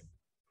second-round pick.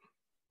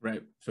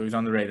 Right. So he's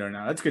on the radar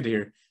now. That's good to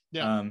hear.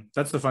 Yeah.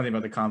 That's the fun thing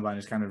about the combine,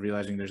 is kind of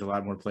realizing there's a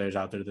lot more players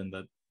out there than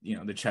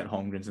the Chet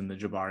Holmgrens and the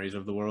Jabaris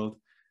of the world.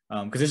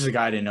 Because this is a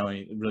guy I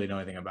didn't really know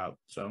anything about.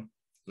 So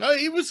no,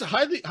 he was a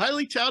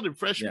highly talented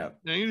freshman.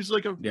 Yeah. He was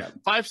like a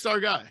 5-star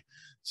guy.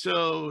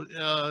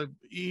 So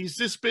he's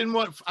just been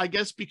I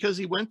guess because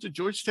he went to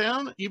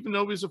Georgetown, even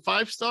though he was a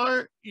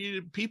 5-star,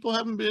 people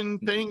haven't been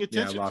paying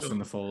attention. Yeah, lost in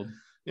the fold.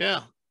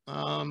 Yeah.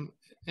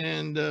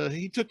 And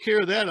he took care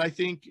of that, I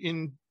think,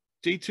 in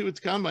day 2 at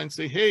the combine.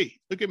 Say, hey,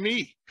 look at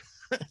me.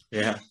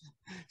 Yeah.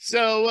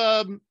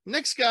 So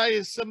next guy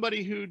is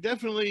somebody who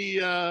definitely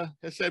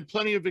has had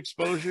plenty of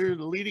exposure,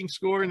 the leading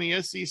scorer in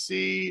the SEC,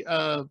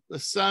 the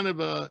son of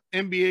a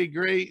NBA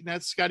great, and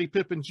that's Scotty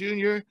Pippen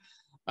Jr.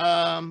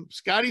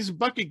 Scotty's a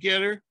bucket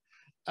getter.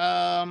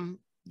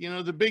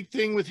 The big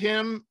thing with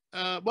him,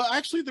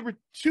 actually there were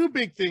 2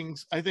 big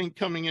things, I think,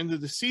 coming into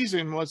the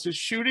season was his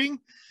shooting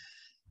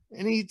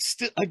And he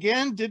still,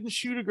 again, didn't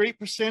shoot a great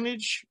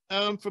percentage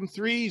from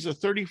three. He's a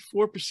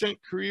 34%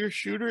 career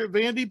shooter at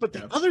Vandy. But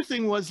the other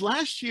thing was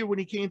last year when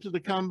he came to the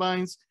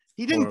combines,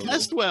 he didn't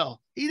test well.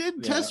 He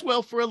didn't test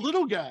well for a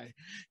little guy.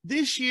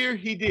 This year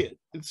he did.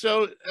 And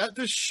so that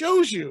just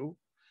shows you,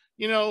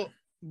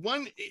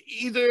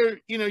 either,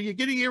 you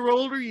get a year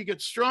older, you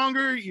get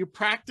stronger, you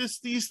practice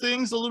these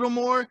things a little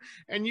more,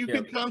 and you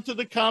can come to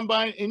the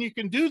combine and you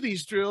can do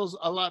these drills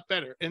a lot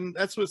better. And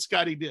that's what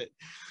Scotty did.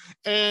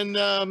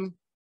 And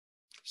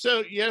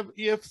so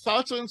you have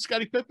thoughts on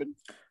Scottie Pippen?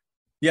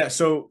 Yeah,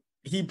 so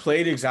he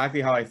played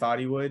exactly how I thought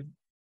he would,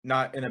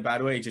 not in a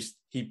bad way. Just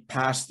he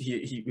passed.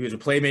 He was a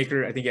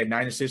playmaker. I think he had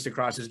 9 assists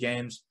across his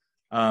games.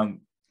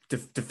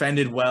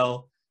 Defended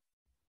well.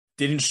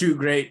 Didn't shoot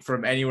great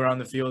from anywhere on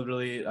the field,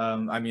 really.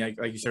 I mean,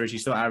 like you said, he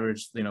still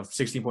averaged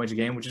 16 points a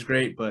game, which is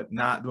great, but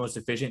not the most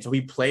efficient. So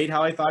he played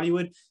how I thought he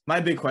would.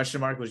 My big question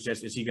mark was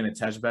just, is he going to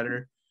test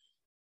better?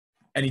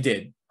 And he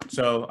did.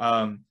 So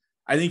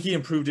I think he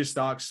improved his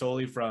stock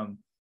solely from.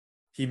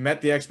 He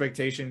met the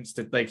expectations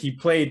that he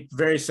played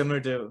very similar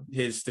to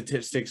his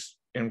statistics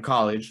in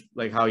college,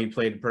 like how he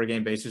played per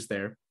game basis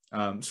there,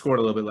 scored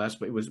a little bit less,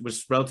 but it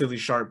was relatively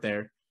sharp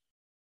there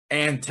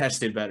and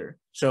tested better.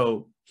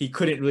 So he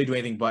couldn't really do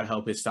anything but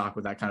help his stock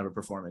with that kind of a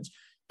performance,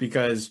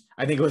 because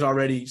I think it was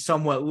already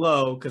somewhat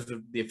low because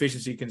of the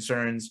efficiency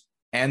concerns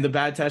and the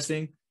bad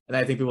testing. And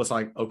I think people was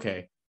like,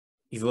 okay,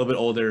 he's a little bit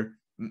older.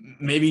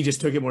 Maybe he just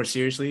took it more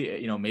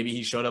seriously. Maybe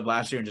he showed up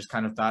last year and just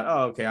kind of thought,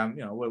 oh, okay, I'm,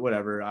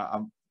 whatever.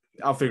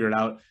 I'll figure it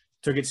out.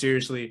 Took it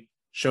seriously,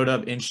 showed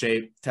up in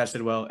shape,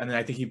 tested well. And then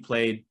I think he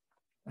played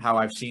how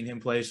I've seen him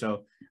play.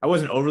 So I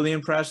wasn't overly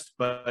impressed,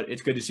 but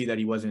it's good to see that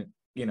he wasn't,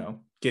 he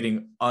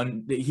wasn't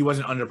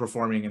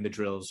underperforming in the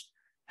drills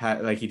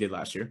like he did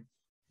last year.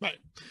 Right.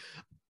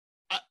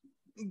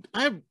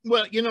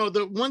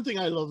 The one thing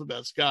I love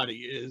about Scotty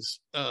is,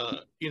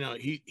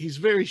 he's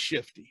very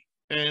shifty.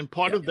 And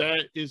part of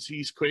that is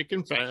he's quick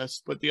and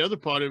fast, but the other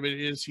part of it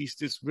is he's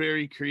just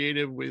very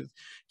creative with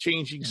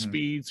changing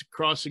speeds,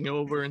 crossing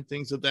over, and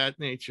things of that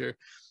nature.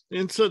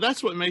 And so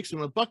that's what makes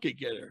him a bucket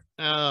getter.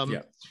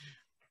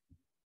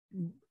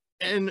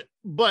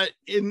 But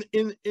in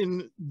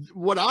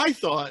what I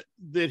thought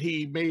that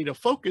he made a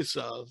focus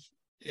of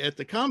at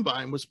the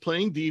combine was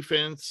playing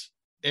defense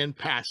and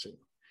passing.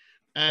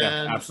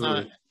 And,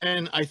 absolutely.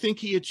 And I think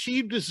he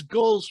achieved his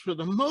goals for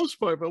the most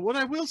part. But what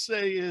I will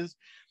say is,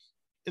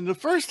 in the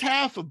first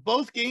half of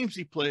both games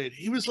he played,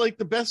 he was like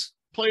the best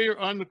player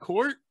on the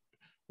court,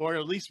 or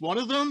at least one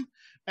of them.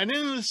 And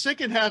then in the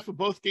second half of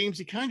both games,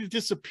 he kind of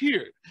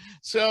disappeared.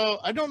 So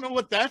I don't know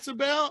what that's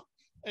about.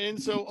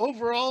 And so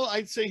overall,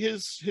 I'd say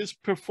his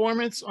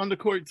performance on the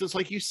court, just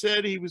like you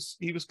said, he was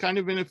kind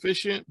of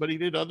inefficient, but he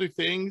did other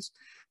things,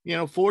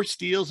 4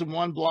 steals and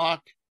 1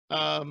 block,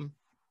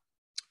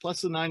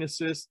 plus the 9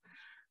 assists.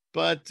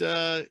 But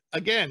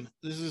again,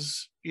 this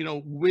is,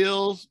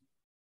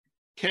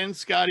 can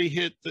Scotty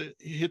hit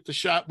the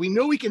shot? We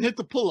know he can hit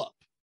the pull-up,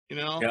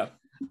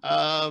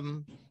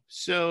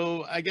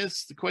 So I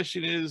guess the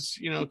question is,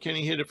 can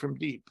he hit it from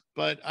deep?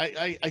 But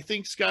I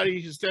think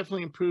Scotty has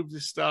definitely improved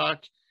his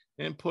stock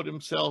and put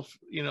himself,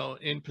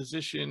 in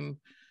position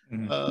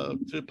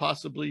to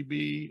possibly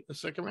be a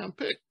second-round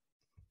pick.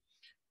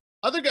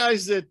 Other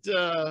guys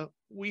that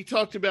we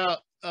talked about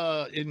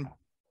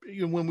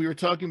when we were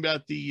talking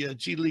about the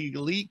G League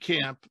Elite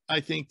Camp, I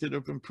think that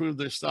have improved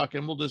their stock,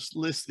 and we'll just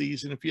list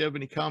these. And if you have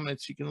any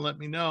comments, you can let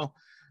me know.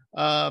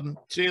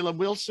 Jalen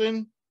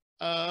Wilson,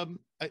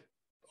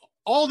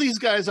 all these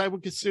guys I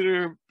would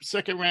consider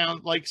second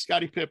round, like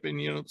Scottie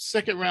Pippen,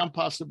 second round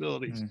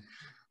possibilities.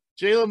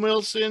 Jalen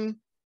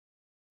Wilson,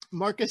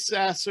 Marcus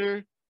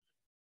Sasser,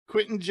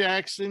 Quentin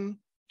Jackson,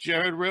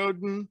 Jared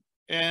Rhoden,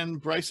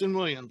 and Bryson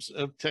Williams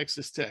of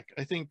Texas Tech.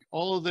 I think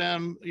all of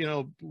them,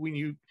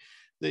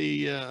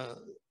 they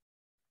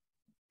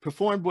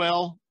performed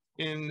well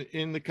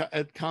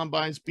at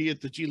combines, be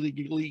it the G League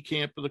Elite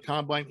Camp or the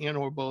combine and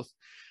or both.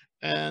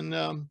 And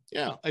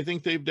I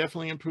think they've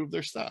definitely improved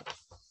their stock.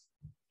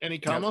 Any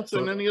comments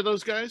on any of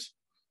those guys?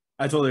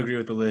 I totally agree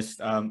with the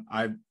list.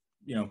 I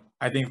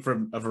think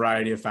from a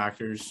variety of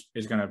factors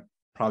is going to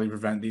probably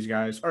prevent these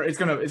guys, or it's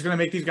going to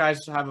make these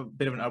guys have a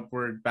bit of an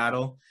upward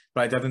battle.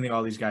 But I definitely think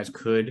all these guys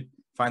could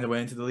find their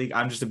way into the league.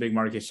 I'm just a big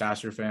Marcus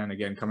Sasser fan,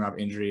 again, coming off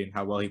injury and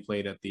how well he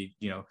played at the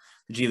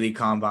G League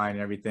Combine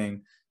and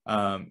everything.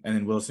 And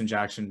then Wilson,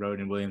 Jackson,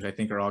 Rhoden, and Williams, I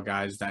think are all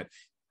guys that,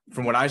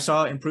 from what I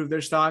saw, improved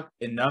their stock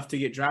enough to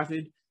get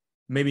drafted.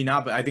 Maybe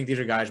not, but I think these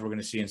are guys we're going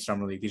to see in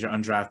Summer League. These are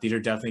undrafted. These are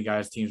definitely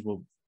guys teams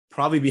will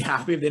probably be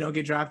happy if they don't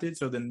get drafted.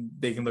 So then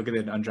they can look at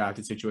an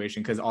undrafted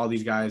situation, because all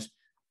these guys,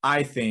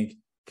 I think,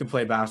 can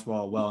play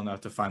basketball well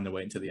enough to find their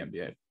way into the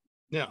NBA.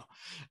 Yeah.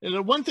 And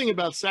the one thing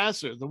about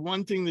Sasser, the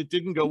one thing that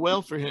didn't go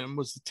well for him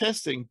was the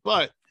testing,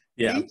 but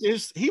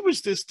he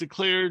was just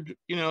declared,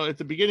 at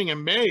the beginning of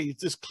May, he's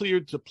just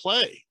cleared to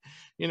play,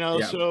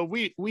 so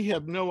we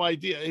have no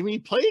idea. I mean, he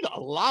played a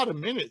lot of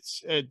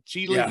minutes at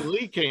G League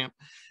Elite Camp,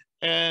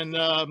 and,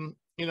 and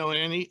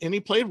he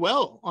played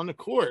well on the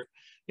court.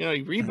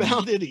 He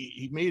rebounded,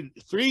 he made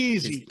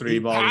threes, he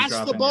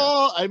passed the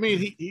ball. I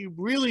mean, he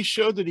really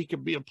showed that he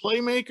could be a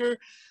playmaker.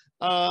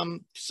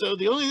 So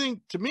the only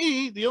thing to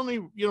me, the only,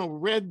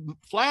 red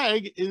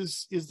flag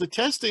is the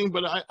testing,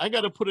 but I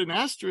got to put an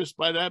asterisk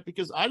by that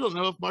because I don't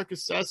know if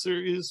Marcus Sasser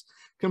is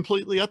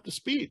completely up to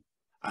speed.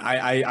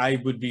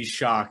 I would be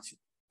shocked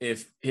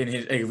if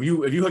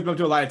you hooked him up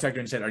to a lie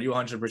detector and said, "Are you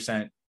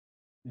 100%?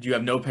 Do you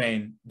have no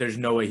pain?" There's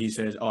no way he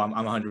says, "Oh, I'm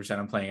 100%.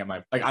 I'm playing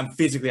at I'm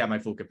physically at my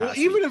full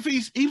capacity." Well,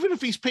 even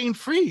if he's pain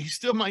free, he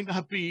still might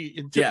not be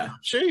in tip-top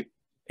shape.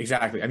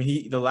 Exactly. I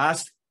mean, the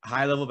last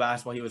high level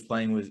basketball he was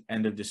playing was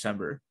end of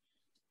December,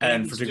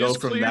 and to go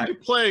from that to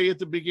play at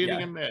the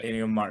beginning of May,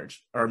 beginning of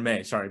March or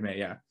May. Sorry, May.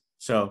 Yeah.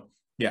 So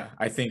yeah,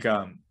 I think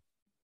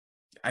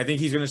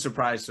he's going to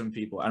surprise some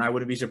people, and I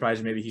wouldn't be surprised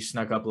if maybe he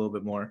snuck up a little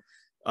bit more,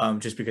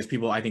 just because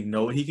people I think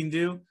know what he can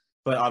do.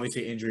 But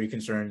obviously injury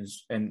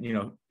concerns, and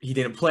he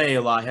didn't play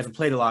a lot. He hasn't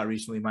played a lot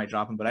recently. Might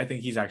drop him, but I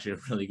think he's actually a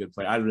really good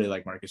player. I really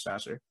like Marcus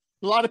Sasser.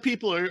 A lot of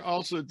people are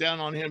also down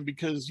on him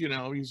because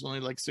he's only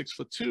like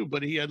 6'2",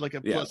 but he had like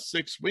a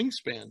 +6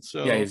 wingspan.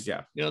 So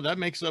that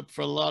makes up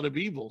for a lot of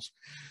evils.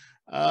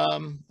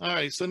 All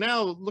right, so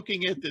now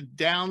looking at the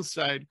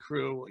downside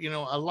crew,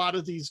 a lot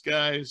of these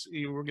guys,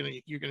 you're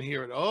gonna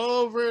hear it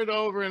over and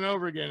over and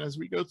over again as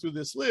we go through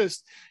this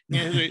list.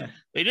 They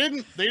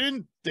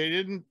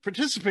didn't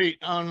participate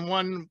on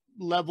one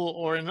level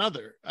or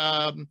another.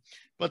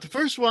 But the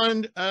first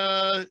one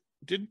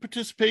didn't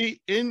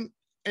participate in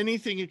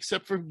anything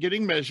except for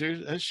getting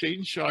measured as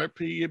Shaedon Sharpe.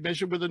 He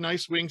measured with a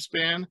nice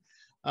wingspan,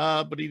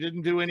 but he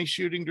didn't do any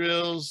shooting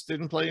drills,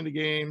 didn't play in the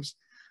games.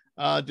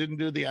 Didn't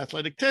do the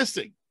athletic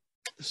testing.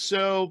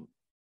 So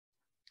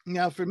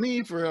now for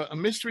me, for a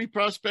mystery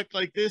prospect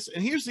like this,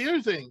 and here's the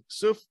other thing.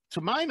 So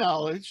to my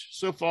knowledge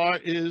so far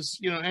is,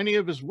 any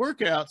of his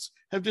workouts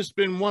have just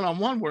been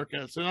one-on-one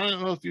workouts. And I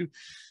don't know if you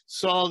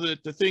saw the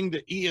thing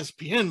that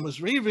ESPN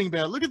was raving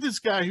about. Look at this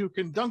guy who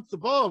can dunk the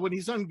ball when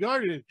he's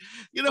unguarded.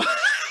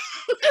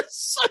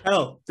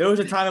 Hell, there was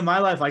a time in my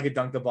life I could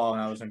dunk the ball when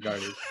I was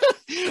unguarded.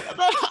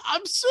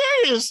 I'm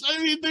serious. I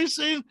mean, they're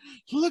saying,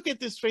 look at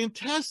this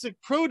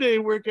fantastic pro day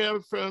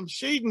workout from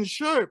Shaedon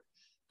Sharpe.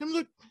 And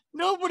look,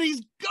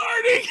 nobody's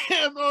guarding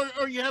him.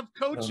 Or you have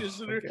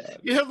coaches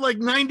you have like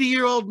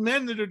 90-year-old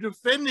men that are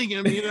defending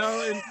him, and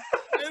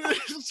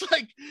it's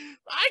like,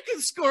 I can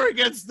score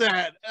against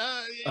that.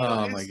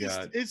 My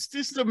God. It's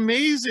just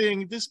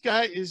amazing. This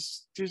guy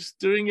is just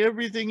doing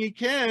everything he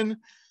can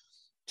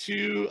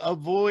to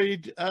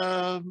avoid,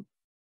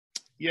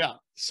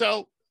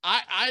 So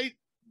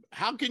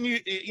how can you,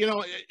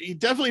 he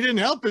definitely didn't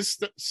help his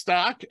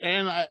stock.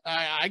 And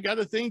I got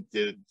to think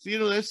that,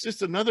 that's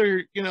just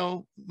another,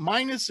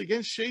 minus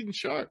against Shaedon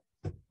Sharpe.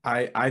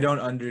 I don't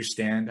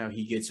understand how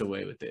he gets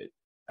away with it.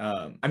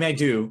 I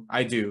mean,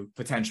 I do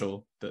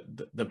potential,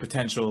 the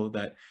potential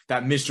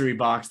that mystery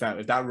box,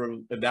 if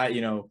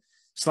that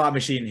slot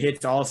machine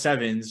hits all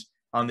sevens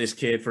on this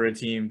kid for a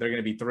team, they're going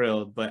to be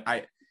thrilled. But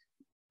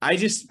I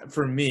just,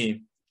 for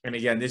me, and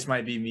again, this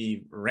might be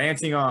me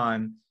ranting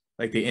on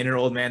like the inner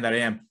old man that I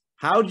am.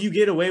 How do you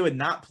get away with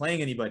not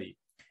playing anybody?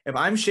 If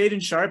I'm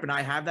Shaedon Sharpe and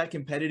I have that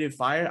competitive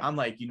fire, I'm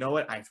like, you know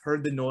what? I've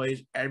heard the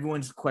noise.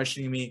 Everyone's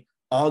questioning me.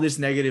 All this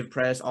negative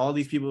press, all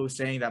these people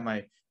saying that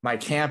my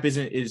camp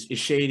is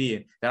shady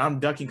and that I'm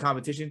ducking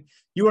competition.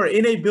 You are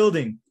in a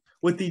building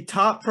with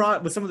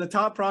with some of the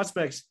top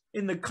prospects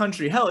in the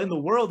country, hell, in the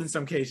world in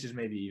some cases,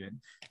 maybe even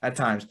at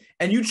times,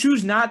 and you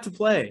choose not to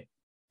play.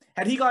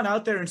 Had he gone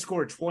out there and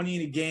scored 20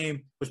 in a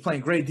game, was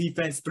playing great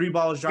defense, 3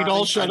 balls dropping, we'd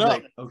all shut up.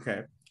 Like,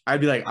 okay.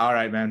 I'd be like, all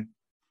right, man.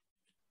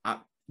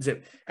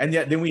 Zip. And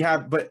yet then we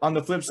have, but on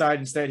the flip side,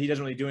 instead, he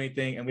doesn't really do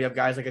anything. And we have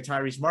guys like a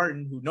Tyrese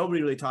Martin, who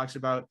nobody really talks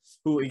about,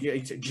 who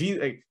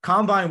a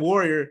combine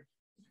warrior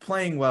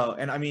playing well.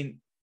 And I mean,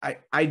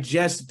 I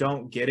just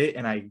don't get it,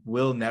 and I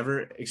will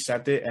never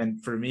accept it.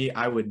 And for me,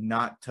 I would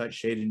not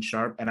touch Shaedon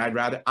Sharpe. And I'd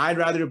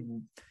rather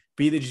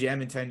be the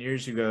GM in 10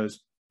 years who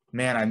goes,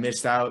 man, I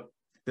missed out,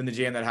 than the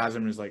GM that has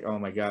him and is like, oh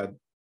my God,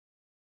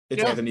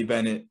 it's Anthony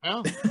Bennett.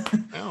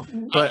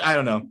 But I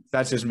don't know.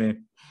 That's just me.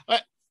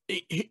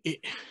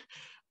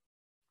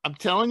 I'm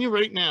telling you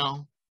right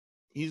now,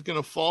 he's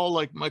going to fall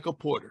like Michael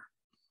Porter.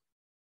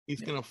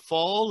 He's going to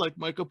fall like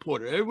Michael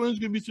Porter. Everyone's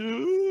going to be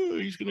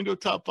saying, he's going to go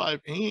top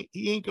 5. He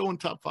ain't going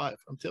top 5.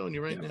 I'm telling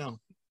you right now.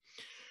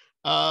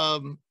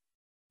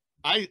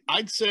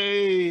 I'd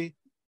say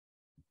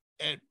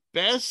at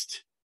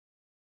best,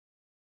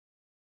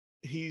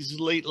 he's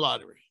late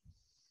lottery.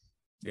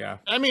 Yeah.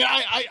 I mean,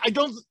 I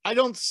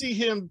don't see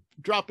him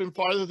dropping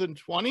farther than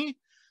 20,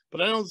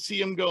 but I don't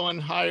see him going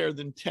higher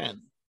than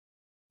 10.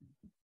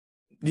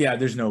 Yeah,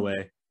 there's no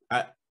way.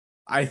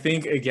 I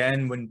think,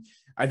 again,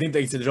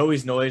 there's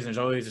always noise and there's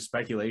always a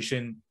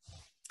speculation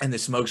and the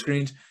smoke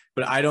screens,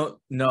 but I don't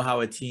know how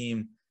a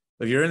team,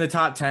 if you're in the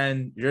top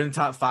 10, you're in the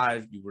top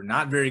 5, you were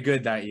not very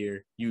good that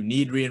year. You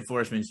need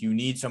reinforcements. You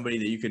need somebody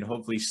that you can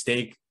hopefully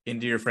stake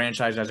into your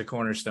franchise as a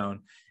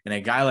cornerstone. And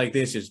a guy like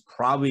this is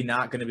probably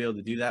not going to be able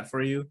to do that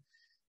for you.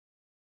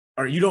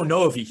 Or you don't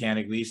know if he can,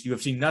 at least. You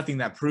have seen nothing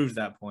that proves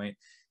that point.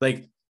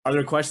 Like, are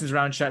there questions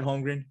around Chet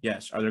Holmgren?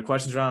 Yes. Are there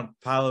questions around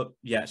Paolo?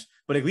 Yes.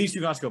 But at least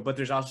you can also go, but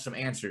there's also some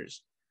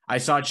answers. I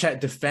saw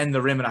Chet defend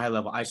the rim at a high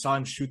level. I saw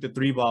him shoot the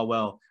 3-ball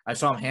well. I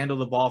saw him handle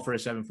the ball for a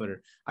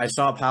 7-footer. I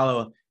saw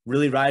Paolo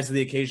really rise to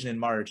the occasion in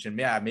March. And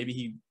yeah, maybe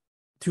he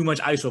too much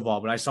ISO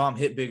ball, but I saw him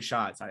hit big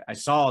shots. I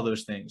saw all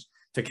those things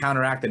to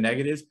counteract the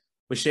negatives.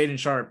 With Shaedon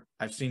Sharpe,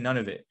 I've seen none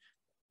of it.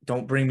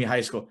 Don't bring me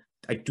high school.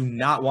 I do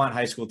not want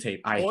high school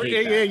tape. I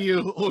hate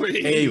AAU, that. or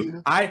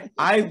AAU.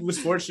 I was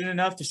fortunate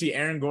enough to see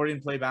Aaron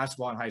Gordon play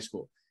basketball in high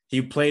school.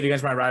 He played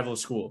against my rival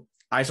school.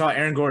 I saw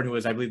Aaron Gordon, who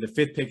was, I believe, the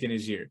 5th pick in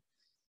his year.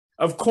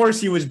 Of course,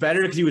 he was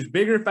better because he was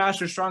bigger,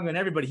 faster, stronger than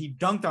everybody. He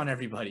dunked on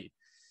everybody.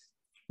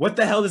 What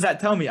the hell does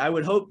that tell me? I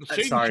would hope.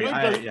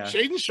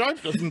 Shaedon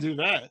Sharpe doesn't do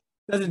that.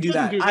 Doesn't do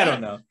that. I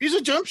don't know. He's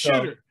a jump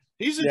shooter.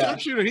 Jump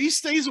shooter. He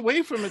stays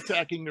away from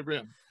attacking the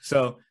rim.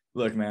 So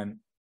look, man.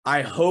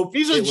 I hope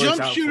he's a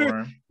jump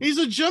shooter. He's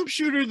a jump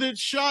shooter that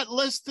shot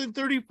less than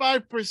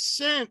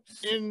 35%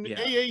 in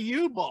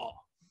AAU ball.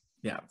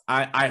 Yeah,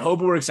 I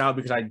hope it works out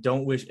because I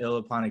don't wish ill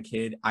upon a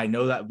kid. I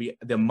know that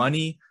the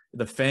money,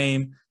 the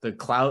fame, the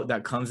clout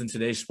that comes in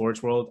today's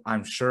sports world,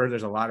 I'm sure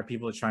there's a lot of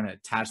people trying to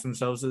attach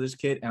themselves to this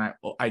kid, and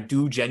I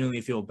do genuinely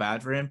feel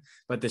bad for him.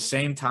 But at the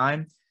same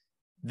time,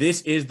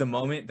 this is the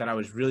moment that I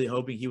was really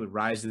hoping he would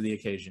rise to the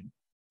occasion,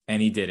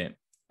 and he didn't.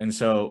 And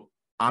so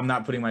I'm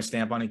not putting my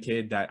stamp on a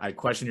kid that I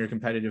question your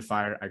competitive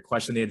fire. I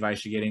question the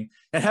advice you're getting.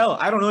 And hell,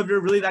 I don't know if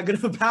you're really that good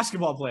of a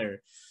basketball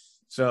player.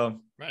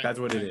 So that's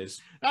what it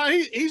is.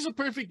 He's a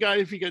perfect guy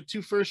if you get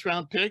 2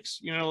 first-round picks.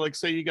 You know, like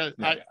say you got,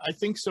 I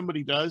think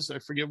somebody does. I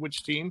forget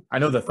which team. I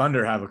know the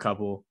Thunder have a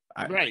couple.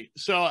 Right.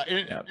 So,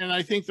 and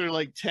I think they're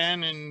like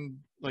 10 and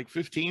like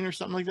 15 or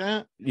something like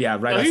that. Yeah,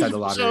 right outside the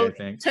lottery,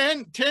 I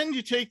think. 10,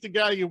 you take the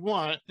guy you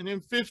want, and then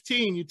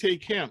 15, you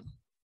take him.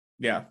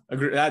 Yeah,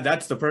 agree.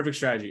 That's the perfect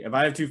strategy. If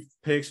I have 2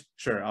 picks,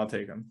 sure, I'll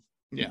take them.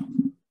 Yeah.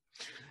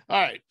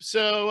 All right.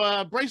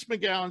 So Bryce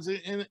McGowens,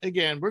 and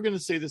again, we're going to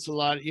say this a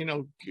lot, you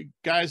know,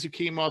 guys who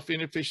came off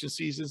inefficient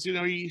seasons, you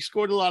know, he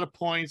scored a lot of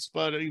points,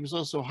 but he was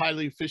also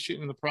highly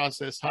efficient in the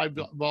process, high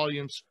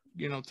volumes,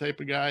 you know,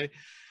 type of guy.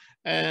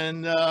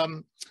 And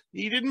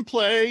he didn't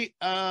play,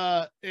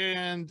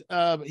 and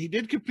he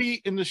did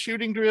compete in the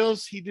shooting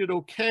drills. He did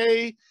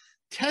okay.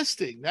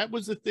 Testing, that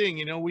was the thing,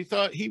 you know, we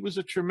thought he was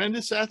a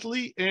tremendous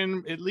athlete,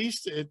 and at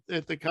least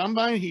at the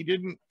combine he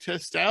didn't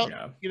test out.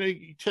 You know,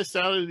 he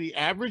tested out of the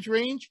average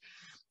range,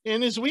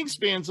 and his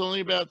wingspan's only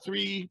about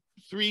 3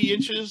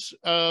 inches,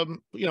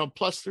 you know,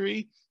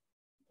 +3.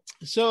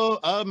 So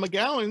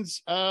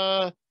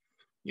McGowens,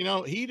 you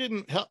know, he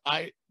didn't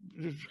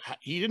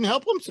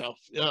help himself,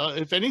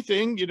 if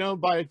anything, you know,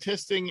 by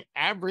testing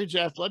average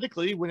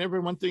athletically when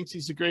everyone thinks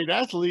he's a great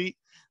athlete,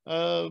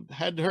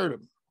 had to hurt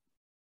him.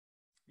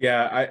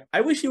 Yeah,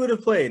 I wish he would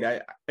have played.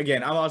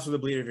 I'm also the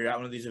believer if you're at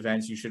one of these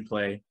events, you should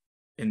play,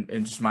 in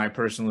just my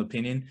personal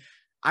opinion.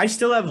 I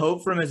still have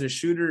hope for him as a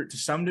shooter to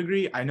some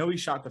degree. I know he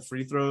shot the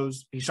free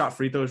throws. He shot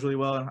free throws really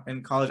well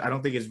in college. I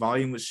don't think his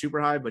volume was super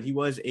high, but he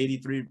was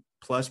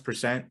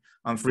 83+%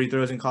 on free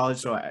throws in college.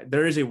 So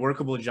there is a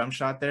workable jump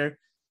shot there.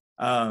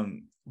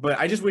 But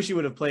I just wish he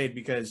would have played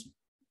because,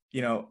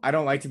 you know, I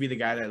don't like to be the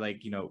guy that,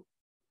 like, you know,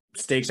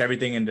 stakes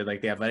everything into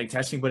like the athletic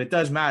testing, but it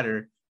does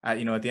matter.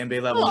 You know, at the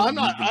NBA level. No, I'm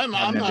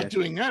not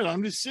doing that.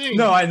 I'm just saying.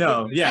 No, I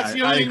know. Yeah, that's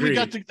the only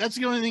thing that's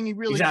the only thing he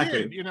really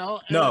did. You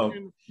know.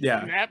 And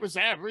that was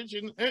average,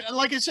 and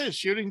like I said,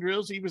 shooting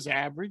drills, he was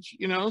average.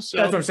 You know, so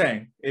that's what I'm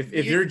saying. If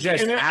you're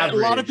just average,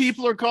 a lot of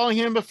people are calling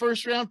him a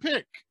first-round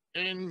pick,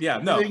 and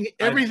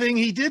everything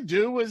he did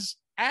do was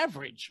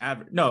average.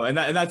 No, and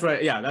that's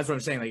what. Yeah, that's what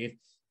I'm saying. Like, if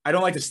I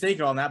don't like to stake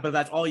it on that, but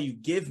that's all you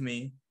give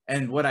me,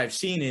 and what I've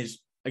seen is,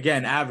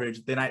 again,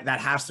 average, then that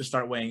has to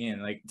start weighing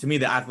in. Like, to me,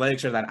 the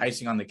athletics are that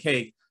icing on the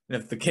cake.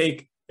 And if the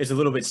cake is a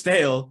little bit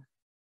stale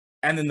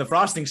and then the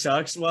frosting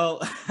sucks,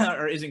 well,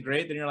 or isn't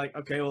great, then you're like,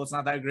 okay, well, it's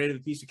not that great of a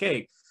piece of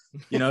cake,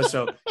 you know?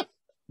 So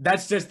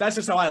that's just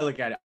how I look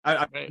at it.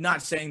 I'm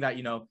not saying that,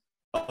 you know,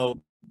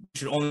 you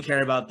should only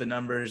care about the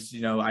numbers.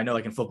 You know, I know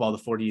like in football, the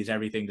 40 is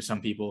everything to some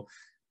people.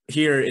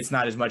 Here, it's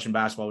not as much in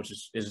basketball, which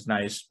is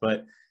nice.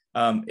 But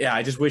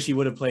I just wish he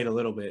would have played a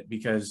little bit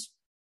because,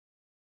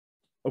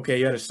 okay,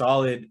 you had a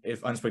solid, if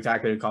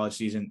unspectacular, college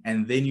season,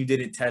 and then you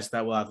didn't test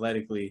that well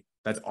athletically.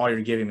 That's all you're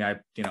giving me.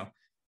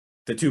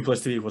 The 2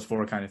 + 2 =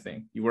 4 kind of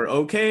thing. You were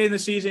okay in the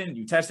season.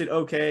 You tested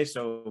okay.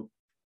 So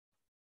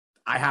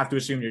I have to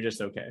assume you're just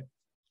okay.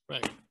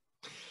 Right.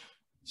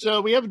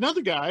 So we have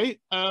another guy,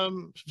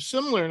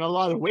 similar in a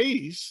lot of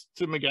ways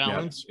to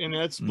McGowens, and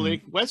that's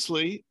Blake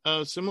Wesley,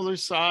 similar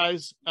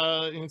size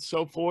and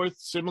so forth,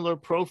 similar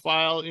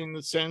profile in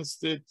the sense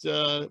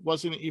that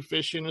wasn't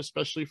efficient,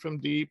 especially from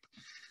deep.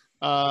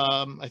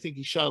 I think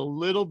he shot a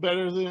little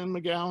better than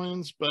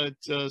McGowens, but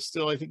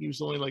still, I think he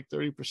was only like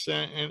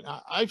 30%. And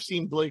I've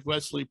seen Blake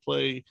Wesley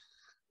play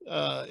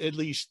at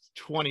least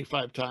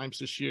 25 times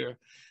this year.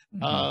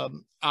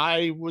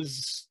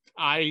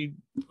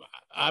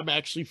 I'm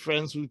actually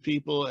friends with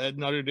people at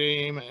Notre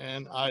Dame,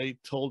 and I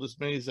told as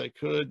many as I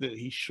could that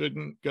he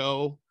shouldn't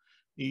go.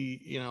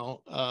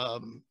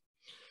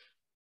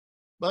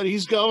 but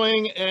he's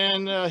going,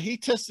 and he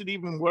tested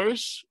even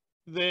worse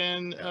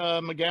than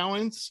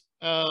McGowens.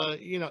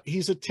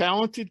 He's a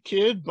talented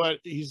kid, but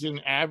he's an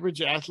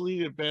average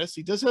athlete at best.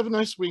 He does have a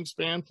nice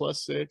wingspan,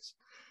 +6.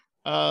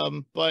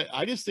 But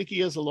I just think he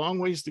has a long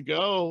ways to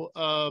go,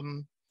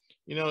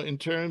 in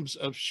terms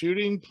of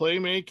shooting,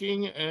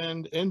 playmaking,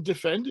 and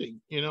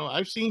defending.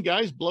 I've seen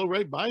guys blow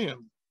right by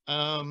him.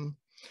 I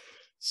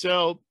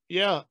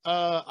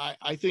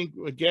think,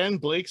 again,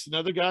 Blake's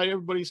another guy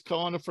everybody's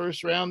calling a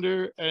first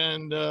rounder,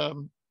 and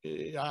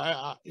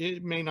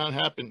it may not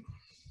happen.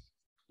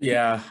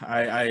 Yeah,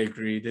 I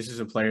agree. This is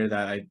a player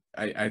that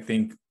I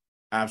think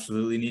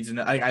absolutely needs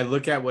to. I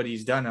look at what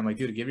he's done. I'm like,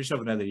 dude, give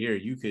yourself another year.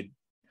 You could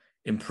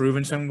improve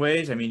in some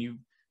ways. I mean,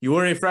 you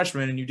were a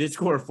freshman and you did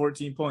score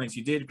 14 points.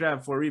 You did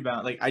grab 4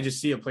 rebounds. Like, I just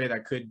see a player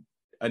that could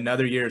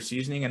another year of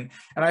seasoning. And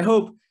I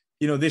hope,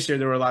 this year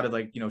there were a lot of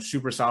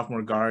super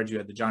sophomore guards. You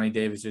had the Johnny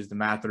Davises, the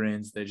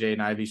Matherins, the Jaden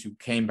Ivies who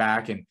came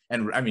back and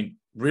I mean,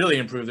 really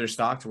improved their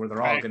stock to where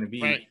they're all going to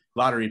be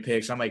lottery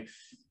picks. I'm like,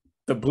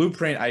 the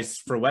blueprint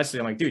for Wesley,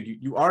 I'm like, dude,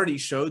 you already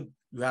showed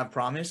you have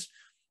promise.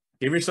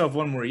 Give yourself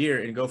one more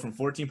year and go from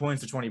 14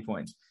 points to 20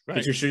 points. Right.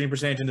 Get your shooting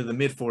percentage into the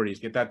mid-40s.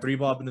 Get that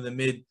 3-ball up into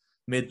the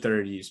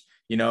mid-30s.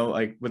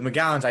 Like with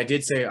McGowens, I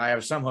did say I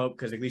have some hope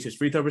because at least his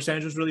free throw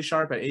percentage was really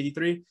sharp at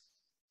 83.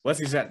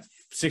 Wesley's at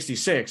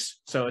 66.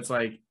 So it's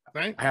like,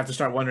 I have to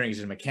start wondering, is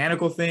it a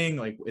mechanical thing?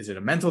 Like, is it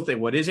a mental thing?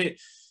 What is it?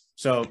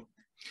 So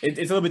it's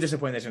a little bit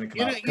disappointing that's going to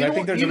come out. I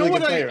think there's a really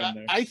good player in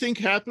there. I think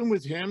happened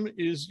with him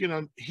is,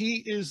 he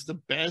is the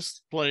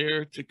best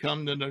player to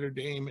come to Notre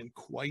Dame in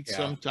quite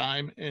some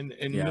time. And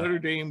Notre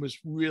Dame was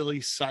really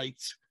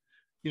psyched,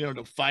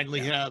 to finally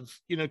have,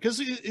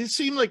 because it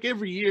seemed like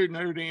every year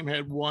Notre Dame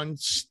had one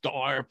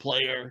star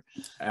player,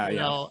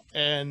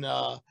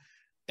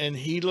 and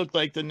he looked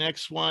like the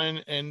next one.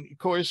 And of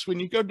course, when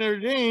you go to Notre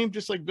Dame,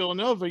 just like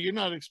Villanova, you're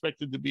not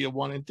expected to be a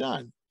one and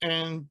done.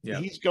 And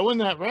he's going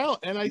that route.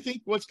 And I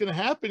think what's going to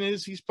happen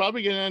is he's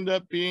probably going to end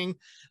up being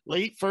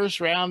late first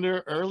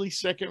rounder, early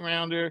second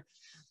rounder.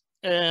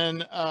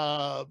 And,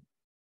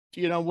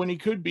 when he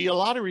could be a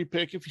lottery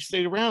pick if he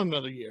stayed around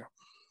another year.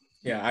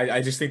 Yeah,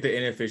 I just think the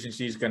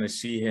inefficiency is going to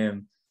see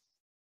him,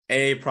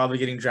 A, probably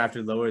getting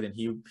drafted lower than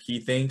he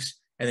thinks,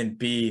 and then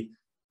B,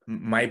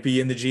 might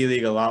be in the G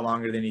League a lot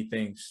longer than he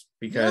thinks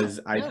because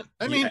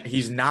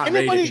he's not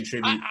ready to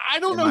contribute. I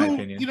don't know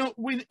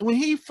who, when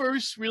he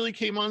first really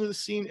came onto the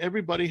scene,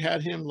 everybody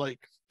had him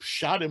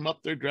shot him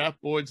up their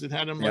draft boards and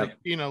had him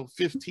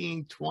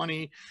 15,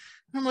 20.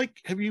 I'm like,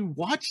 have you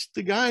watched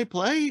the guy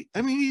play?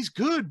 I mean, he's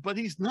good, but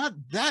he's not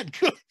that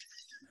good.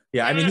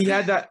 Yeah, I mean,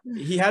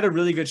 he had a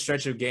really good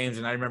stretch of games,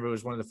 and I remember it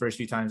was one of the first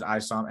few times I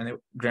saw him. And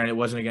granted, it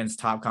wasn't against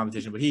top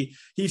competition, but he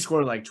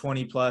scored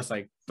 20 plus,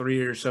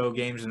 3 or so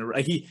games in a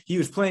row. He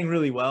was playing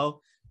really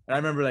well. And I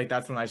remember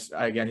that's when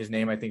again, his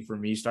name, I think for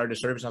me started to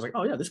surface. I was like,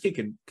 oh yeah, this kid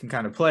can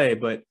kind of play,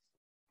 but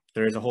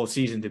there is a whole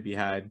season to be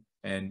had.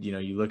 And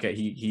you look at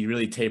he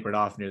really tapered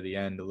off near the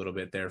end a little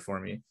bit there for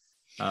me.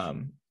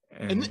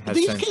 And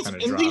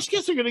these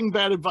kids are getting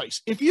bad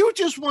advice. If you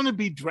just want to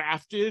be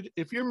drafted,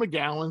 if you're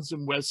McGowens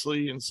and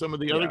Wesley and some of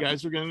the other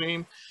guys we're going to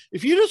name,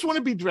 if you just want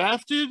to be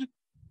drafted,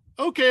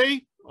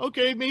 okay,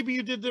 maybe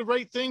you did the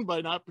right thing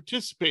by not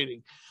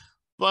participating.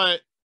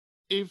 But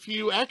if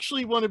you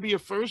actually want to be a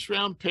first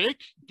round pick,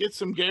 get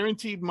some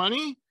guaranteed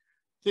money,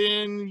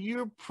 then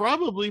you're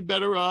probably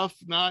better off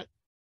not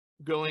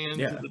going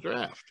into the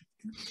draft.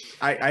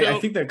 I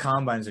think the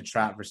combine is a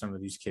trap for some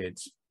of these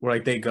kids where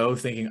they go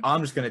thinking,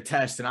 I'm just going to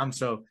test. And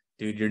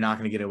dude, you're not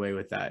going to get away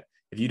with that.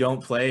 If you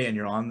don't play and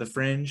you're on the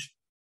fringe,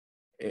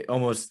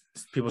 people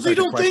start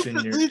to question.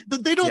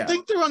 They don't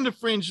think they're on the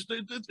fringe.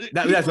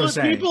 That's what I'm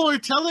saying. People are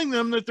telling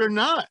them that they're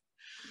not.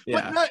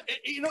 Yeah. But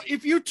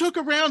if you took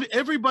around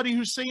everybody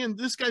who's saying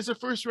this guy's a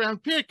first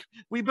round pick,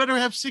 we better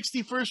have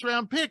 60 first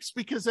round picks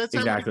because that's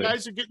how many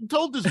guys are getting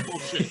told this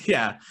bullshit.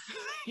 Yeah.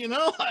 I mean,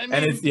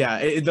 and it's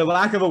the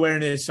lack of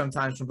awareness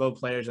sometimes from both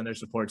players and their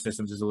support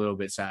systems is a little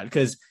bit sad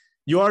because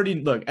you already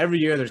look every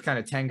year there's kind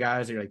of 10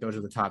 guys that you're those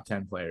are the top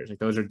 10 players.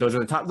 Those are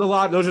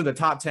the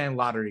top 10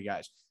 lottery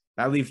guys.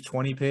 That leaves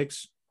 20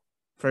 picks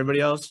for everybody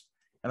else.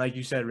 And like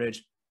you said,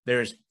 Rich,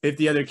 there's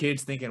 50 other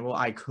kids thinking, well,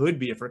 I could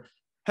be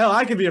Hell,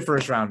 I could be a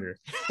first rounder.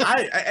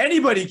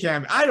 Anybody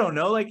can. I don't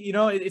know.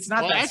 It's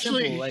not that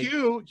actually,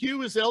 simple.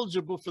 Hugh is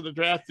eligible for the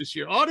draft this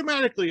year,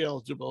 automatically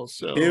eligible.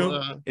 So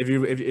Hugh, if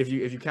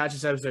you catch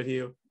this episode,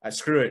 Hugh,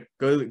 screw it.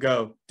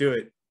 Go do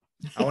it.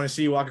 I want to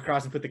see you walk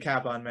across and put the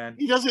cap on, man.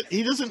 He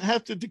doesn't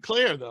have to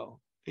declare though.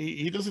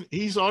 He doesn't.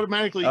 He's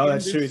automatically. Oh,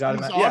 that's true. He's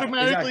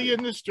automatically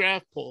in this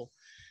draft pool.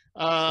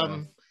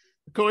 Of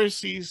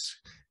course, he's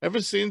ever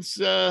since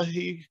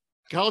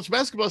college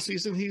basketball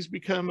season, he's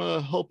become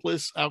a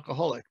hopeless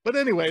alcoholic. But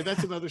anyway,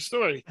 that's another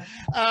story.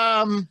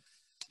 All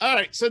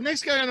right. So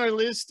next guy on our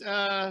list,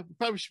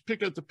 probably should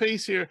pick up the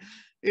pace here.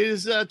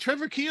 is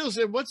Trevor Keels.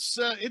 And what's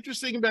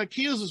interesting about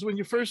Keels is when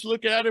you first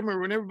look at him, or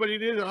when everybody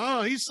did,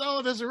 oh, he's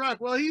solid as a rock.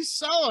 Well, he's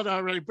solid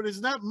already, but it's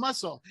not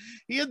muscle.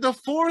 He had the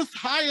 4th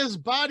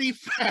highest body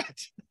fat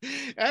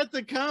at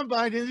the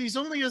combine, and he's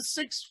only a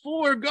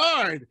 6'4"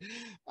 guard.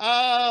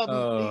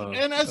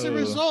 And as a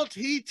result,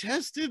 he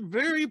tested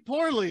very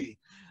poorly.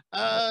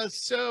 And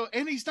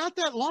he's not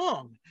that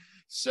long.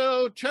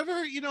 So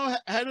Trevor,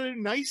 had a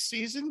nice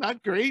season,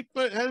 not great,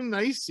 but had a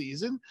nice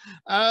season.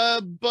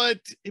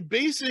 But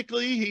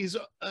basically he's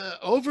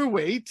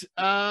overweight.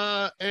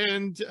 I've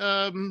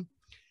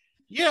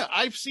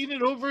seen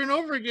it over and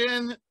over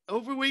again.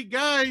 Overweight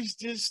guys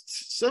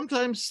just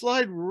sometimes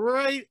slide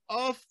right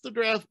off the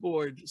draft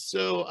board.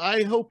 So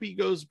I hope he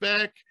goes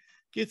back,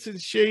 gets in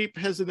shape,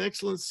 has an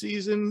excellent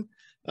season.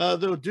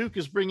 Though Duke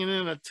is bringing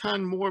in a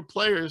ton more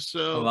players.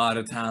 So a lot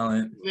of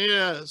talent.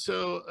 Yeah.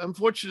 So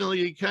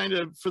unfortunately, kind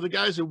of for the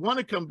guys who want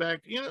to come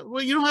back, you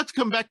don't have to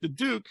come back to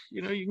Duke.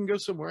 You can go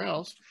somewhere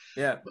else.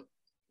 Yeah.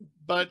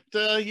 But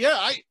I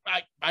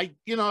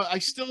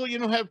still,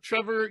 have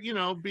Trevor,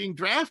 being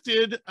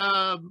drafted,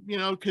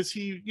 because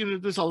he,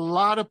 there's a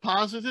lot of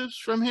positives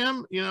from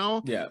him,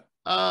 Yeah.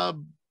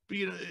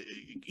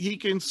 He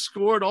can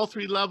score at all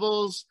 3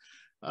 levels.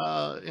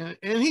 And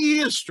he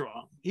is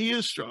strong,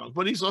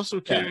 but he's also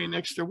carrying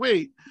extra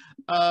weight,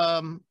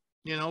 or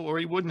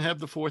he wouldn't have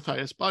the 4th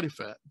highest body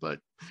fat. But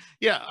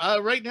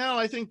right now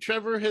I think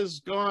Trevor has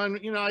gone,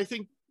 I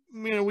think,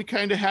 we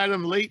kind of had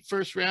him late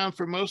 1st round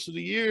for most of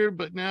the year,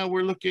 but now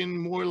we're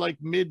looking more like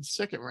mid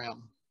 2nd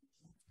round.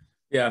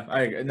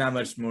 Yeah, not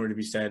much more to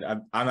be said.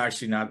 I'm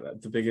actually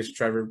not the biggest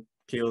Trevor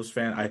Keels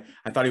fan.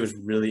 I thought he was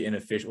really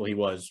inefficient. Well, he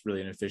was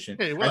really inefficient.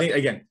 Yeah, I think,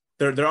 again,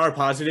 there are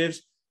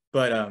positives,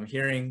 but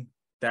hearing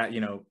that,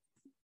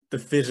 the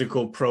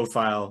physical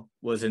profile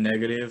was a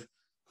negative,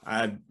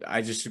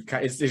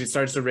 it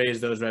starts to raise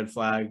those red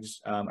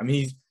flags.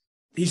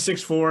 He's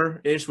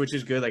 6'4" which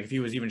is good. Like if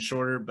he was even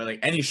shorter, but like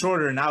any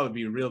shorter now would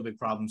be a real big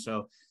problem.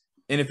 So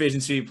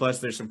inefficiency, plus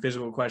there's some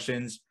physical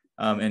questions.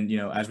 And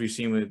as we've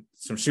seen with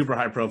some super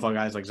high profile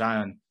guys like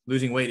Zion,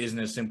 losing weight isn't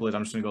as simple as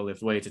I'm just going to go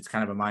lift weights. It's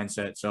kind of a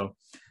mindset. So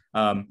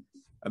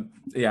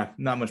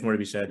not much more to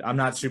be said. I'm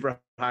not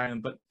super high on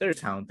him, but there's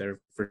talent there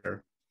for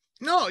sure.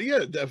 No,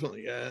 yeah,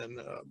 definitely.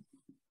 And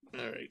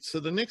all right. So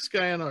the next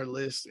guy on our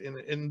list,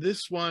 and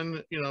this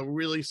one,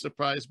 really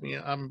surprised me.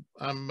 I'm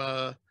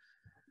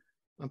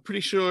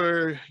pretty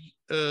sure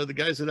the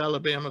guys at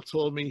Alabama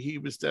told me he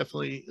was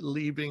definitely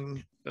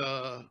leaving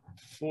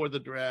for the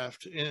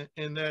draft,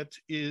 and that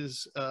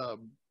is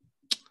I'm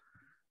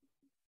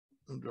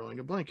drawing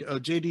a blank.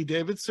 JD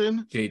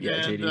Davison.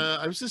 JD.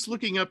 I was just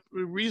looking up.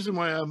 The reason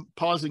why I'm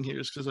pausing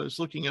here is because I was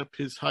looking up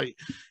his height.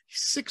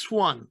 He's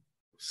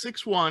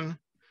 6'1",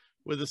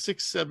 with a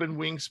 6'7"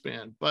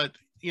 wingspan. But,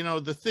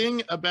 the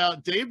thing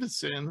about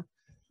Davison,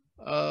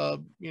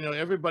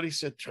 everybody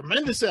said,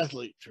 tremendous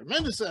athlete.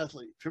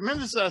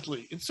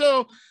 And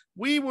so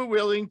we were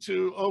willing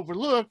to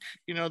overlook,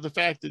 the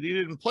fact that he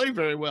didn't play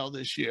very well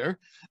this year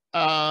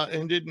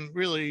and didn't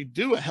really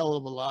do a hell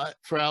of a lot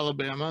for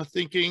Alabama,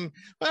 thinking,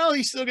 well,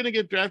 he's still going to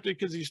get drafted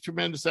because he's a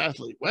tremendous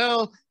athlete.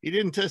 Well, he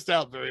didn't test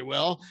out very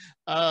well.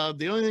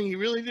 The only thing he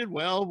really did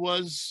well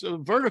was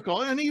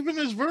vertical, and even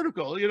his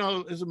vertical,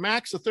 as a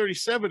max of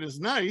 37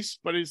 is nice,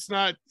 but it's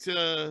not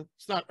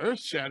earth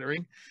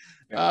shattering.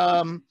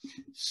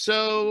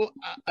 So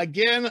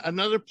again,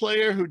 another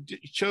player who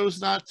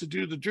chose not to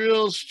do the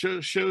drills,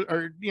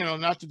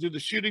 not to do the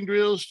shooting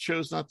drills,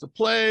 chose not to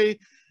play.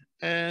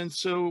 And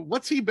so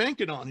what's he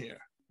banking on here?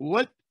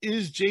 What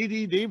is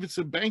JD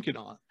Davison banking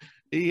on?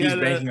 He's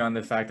banking on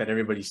the fact that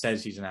everybody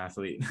says he's an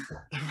athlete.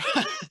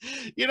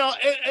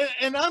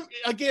 And I'm,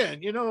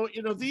 again,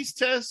 these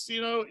tests,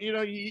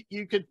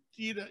 you could,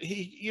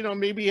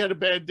 maybe he had a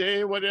bad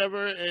day or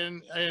whatever.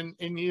 And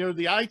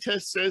the eye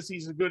test says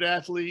he's a good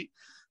athlete,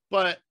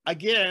 but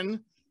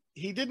again,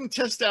 he didn't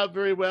test out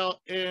very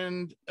well.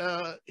 And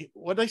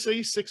what did I say?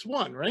 He's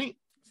 6'1", right?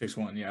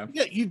 6'1", yeah.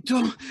 Yeah, you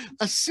don't.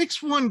 A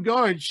 6'1"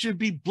 guard should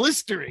be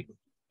blistering,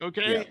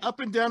 okay, up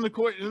and down the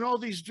court in all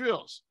these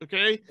drills,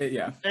 okay.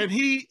 Yeah. And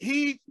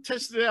he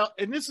tested out,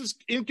 and this is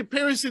in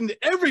comparison to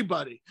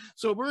everybody.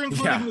 So we're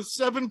including the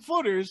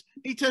 7-footers.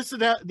 He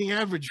tested out in the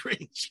average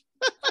range.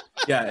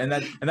 Yeah, and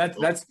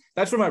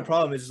that's where my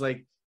problem is.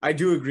 Like, I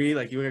do agree.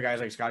 Like, you look at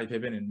guys like Scotty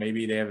Pippen, and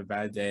maybe they have a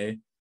bad day,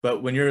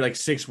 but when you're like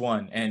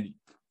 6'1" and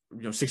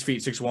 6 feet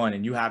 6'1",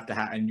 and you have to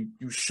and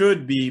you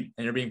should be,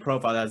 and you're being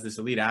profiled as this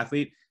elite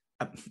athlete.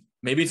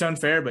 Maybe it's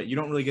unfair, but you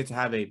don't really get to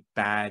have a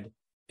bad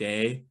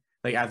day,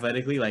 like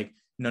athletically. Like,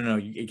 no,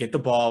 you get the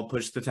ball,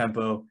 push the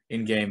tempo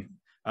in game.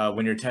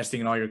 When you're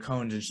testing all your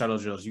cones and shuttle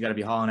drills, you got to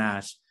be hauling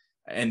ass.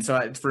 And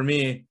so for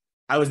me,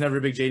 I was never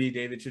a big JD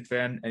Davison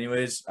fan.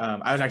 Anyways,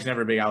 I was actually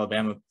never a big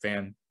Alabama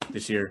fan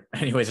this year.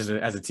 Anyways,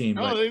 as a team.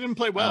 No, they didn't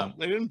play well.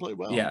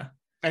 Yeah,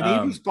 and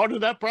he was part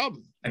of that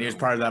problem.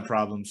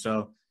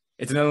 So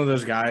it's another of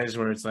those guys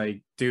where it's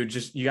like, dude,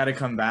 just you got to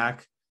come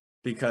back.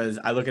 Because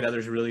I look at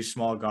others really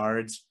small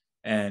guards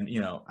And,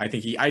 I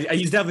think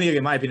he's definitely,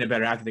 in my opinion, a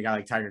better athlete than a guy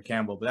like Tiger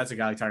Campbell. But that's a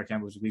guy like Tiger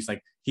Campbell who's at least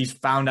like he's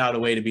found out a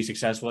way to be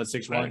successful at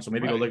 6'1". Right, so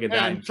maybe go look at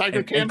that. And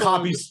Tiger Campbell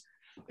copies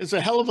is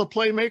a hell of a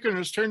playmaker and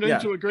has turned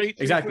into a great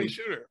three-point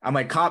shooter. I'm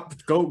like, go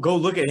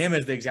look at him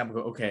as the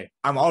example. Go, okay,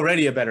 I'm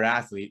already a better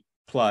athlete.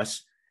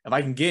 Plus, if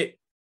I can get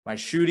my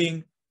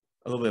shooting,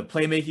 a little bit of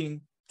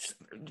playmaking,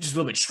 just a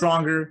little bit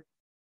stronger,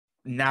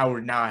 now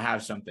I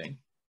have something.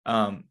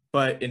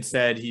 But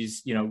instead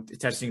he's,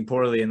 testing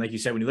poorly. And like you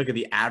said, when you look at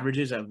the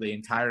averages of the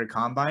entire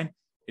combine,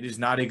 it is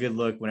not a good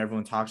look when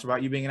everyone talks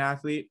about you being an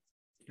athlete.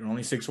 You're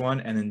only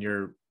 6'1", and then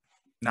you're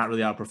not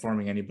really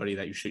outperforming anybody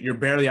that you should. You're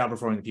barely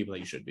outperforming the people that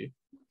you should be.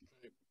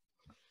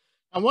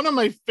 And one of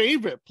my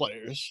favorite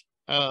players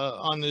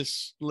on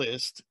this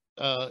list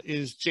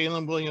is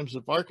Jalen Williams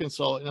of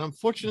Arkansas. And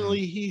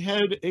unfortunately, he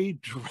had a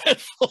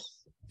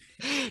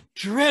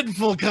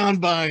dreadful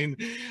combine.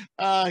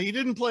 He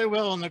didn't play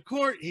well on the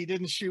court. He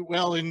didn't shoot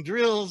well in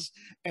drills,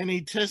 and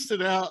he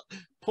tested out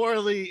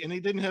poorly, and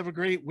he didn't have a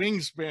great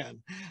wingspan.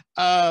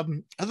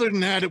 Other than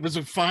that, it was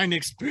a fine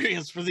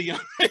experience for the young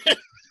man.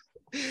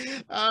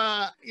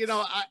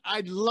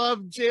 I love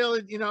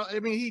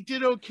Jalen. He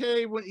did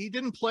okay when he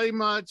didn't play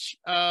much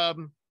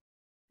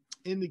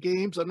in the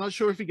games. I'm not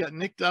sure if he got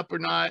nicked up or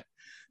not,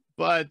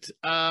 but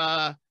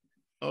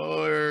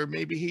or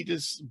maybe he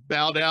just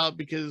bowed out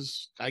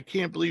because I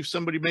can't believe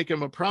somebody make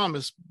him a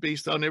promise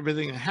based on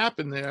everything that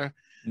happened there.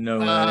 No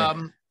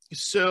way.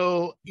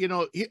 So,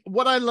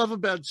 what I love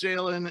about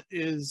Jalen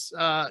is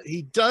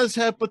he does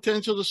have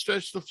potential to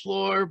stretch the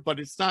floor, but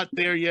it's not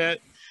there yet.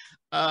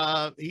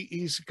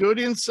 He's good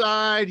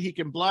inside. He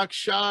can block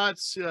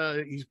shots.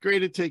 He's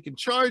great at taking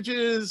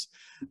charges.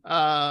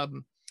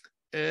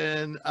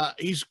 And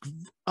he's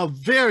a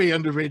very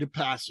underrated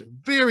passer,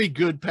 very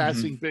good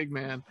passing big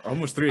man.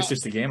 Almost 3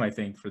 assists a game, I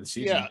think, for the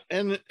season.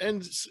 Yeah,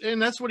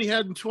 and that's what he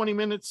had in 20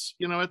 minutes,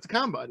 at the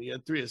combine. He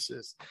had 3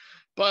 assists.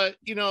 But,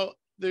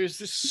 there's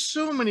just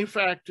so many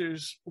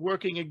factors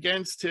working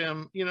against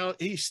him.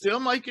 He still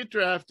might get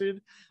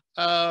drafted.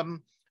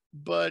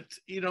 But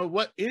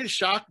it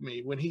shocked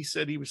me when he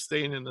said he was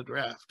staying in the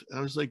draft.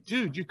 I was like,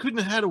 dude, you couldn't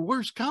have had a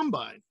worse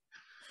combine.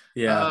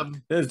 Yeah,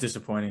 that was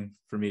disappointing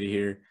for me to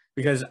hear,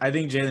 because I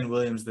think Jalen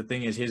Williams, the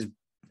thing is his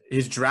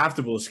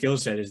draftable skill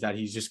set is that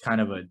he's just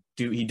kind of a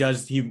dude.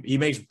 He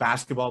makes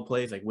basketball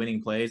plays, like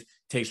winning plays,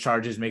 takes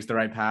charges, makes the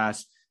right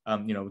pass,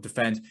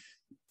 defends.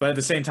 But at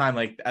the same time,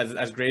 like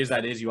as great as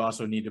that is, you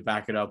also need to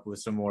back it up with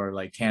some more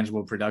like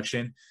tangible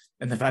production.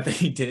 And the fact that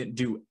he didn't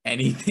do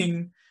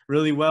anything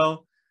really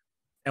well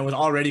and was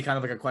already kind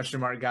of like a question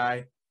mark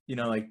guy,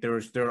 there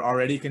were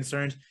already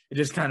concerns. It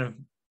just kind of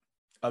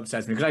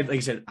upsets me because like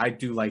you said, I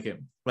do like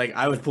him. Like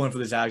I was pulling for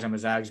the Zags. I'm a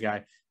Zags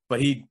guy,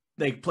 but he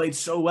like played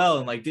so well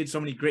and like did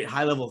so many great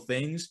high level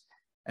things.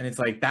 And it's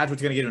like, that's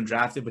what's going to get him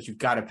drafted, but you've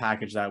got to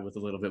package that with a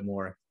little bit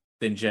more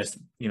than just,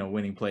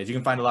 winning plays. You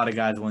can find a lot of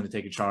guys willing to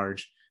take a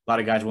charge, a lot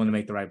of guys willing to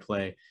make the right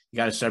play. You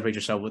got to separate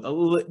yourself with a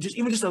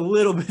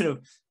little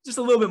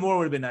bit more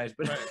would have been nice,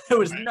 but there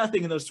was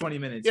nothing in those 20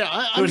 minutes. Yeah,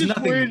 I'm just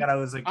worried. That I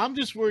was like, I'm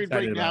just worried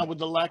right now with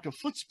the lack of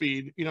foot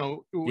speed. They're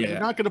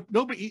not going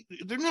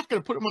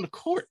to put him on the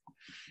court.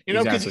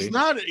 Because he's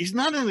not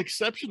an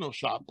exceptional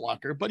shot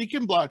blocker, but he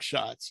can block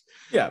shots.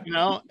 Yeah,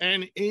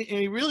 and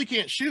he really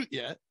can't shoot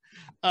yet.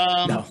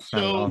 No,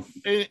 so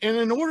and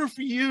in order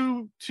for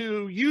you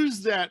to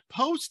use that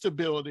post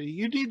ability,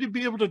 you need to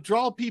be able to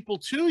draw people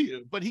to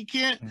you, but he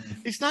can't.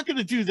 He's not going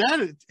to do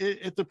that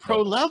at the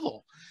pro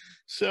level.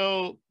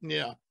 So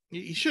yeah,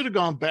 he should have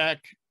gone back.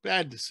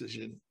 Bad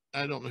decision.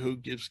 I don't know who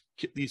gives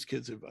these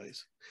kids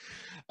advice.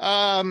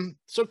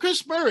 So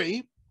Chris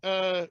Murray,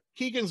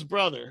 Keegan's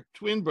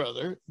twin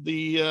brother,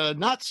 the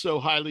not so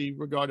highly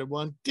regarded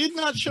one, did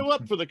not show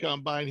up for the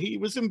combine. He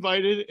was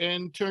invited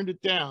and turned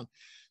it down.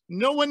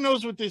 No one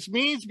knows what this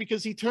means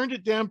because he turned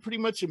it down pretty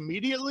much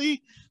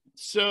immediately.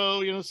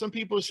 So, some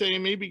people are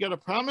saying maybe he got a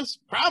promise.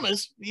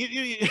 He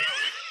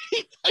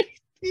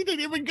didn't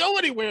even go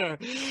anywhere.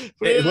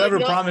 Whoever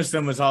promised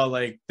them was all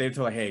like, they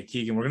told like, hey,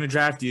 Keegan, we're going to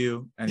draft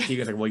you. And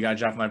Keegan's like, well, you got to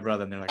draft my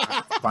brother. And they're like,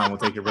 fine, we'll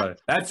take your brother.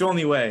 That's the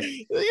only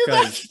way.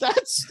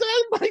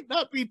 That might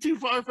not be too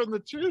far from the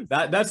truth.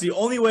 That's the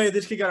only way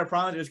this kid got a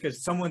promise is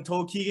because someone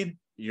told Keegan,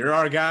 you're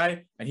our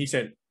guy. And he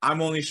said, I'm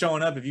only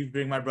showing up if you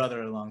bring my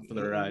brother along for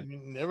the ride.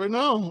 You never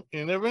know.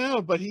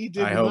 But he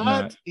did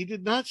not. He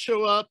did not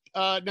show up.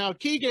 Now,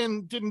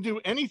 Keegan didn't do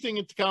anything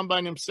at the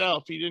combine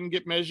himself. He didn't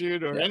get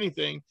measured or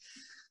anything.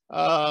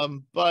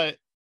 But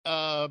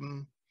I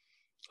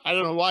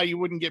don't know why you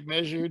wouldn't get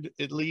measured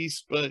at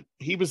least, but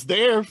he was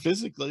there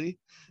physically.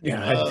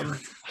 Yeah.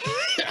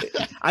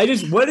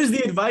 What is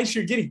the advice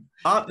you're getting?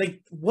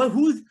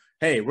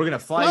 Hey, we're going to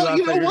fly you out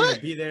there. You're going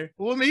to be there.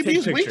 Well, maybe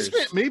his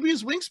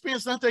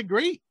wingspan's not that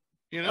great.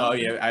 Oh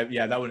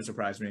yeah. That wouldn't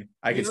surprise me.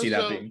 I could see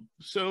that being.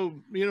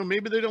 So,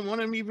 maybe they don't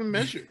want him even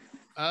measured.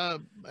 I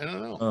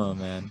don't know. Oh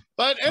man.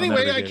 But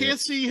anyway, I can't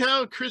see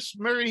how Chris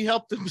Murray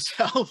helped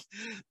himself,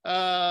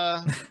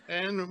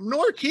 and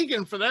nor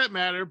Keegan for that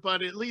matter.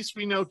 But at least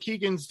we know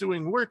Keegan's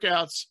doing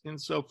workouts and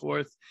so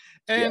forth.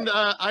 And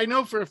I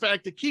know for a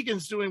fact that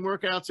Keegan's doing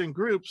workouts in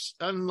groups,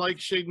 unlike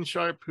Shaedon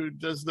Sharpe, who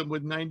does them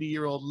with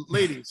 90-year-old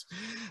ladies.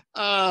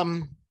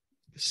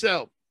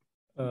 So.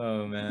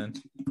 Oh man.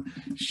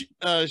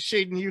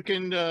 Shaedon, you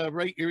can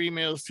write your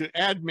emails to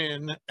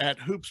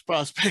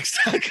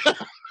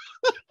admin@hoopsprospects.com.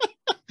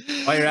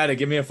 While you're at it,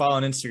 give me a follow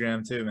on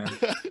Instagram too, man.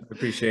 I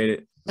appreciate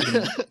it.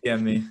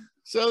 DM me.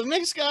 So the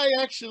next guy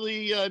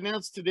actually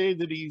announced today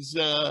that he's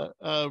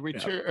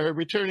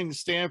returning to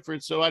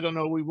Stanford. So I don't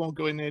know. We won't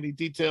go into any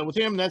detail with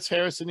him. That's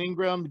Harris and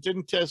Ingram.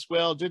 Didn't test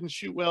well, didn't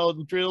shoot well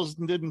in drills,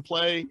 and didn't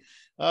play.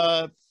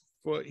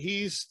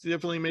 He's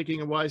definitely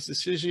making a wise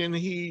decision.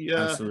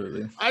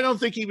 Absolutely. I don't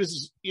think he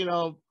was,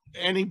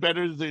 any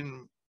better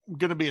than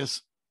going to be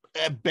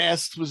at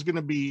best was going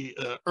to be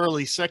an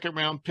early second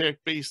round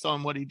pick based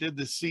on what he did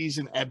this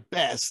season at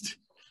best.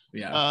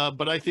 Yeah.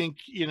 But I think,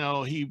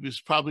 he was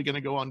probably going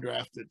to go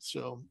undrafted.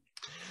 So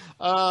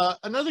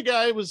another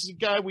guy was a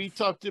guy we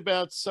talked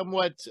about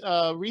somewhat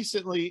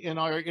recently in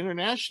our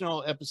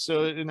international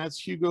episode, and that's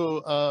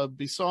Hugo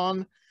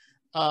Bisson.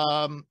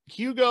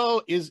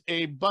 Hugo is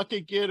a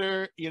bucket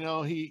getter. He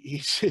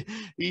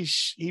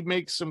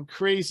makes some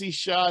crazy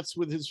shots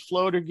with his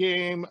floater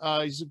game.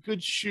 He's a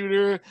good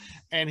shooter,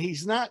 and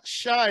he's not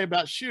shy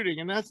about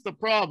shooting, and that's the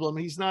problem.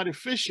 He's not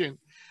efficient.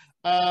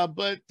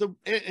 And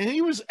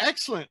he was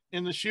excellent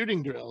in the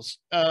shooting drills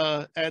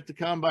at the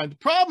combine. The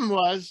problem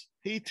was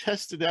he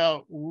tested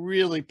out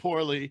really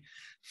poorly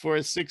for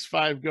a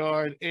 6'5"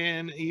 guard,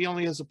 and he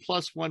only has a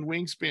 +1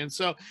 wingspan.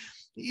 So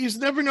he's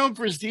never known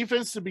for his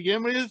defense to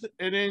begin with.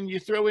 And then you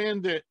throw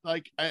in that,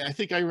 I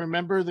think I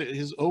remember that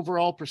his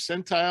overall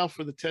percentile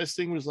for the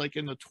testing was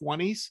in the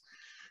 20s.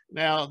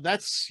 Now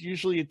that's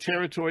usually a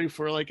territory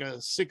for a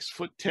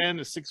 6'10",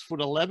 a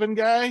 6'11"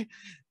 guy.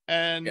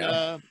 And,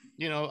 a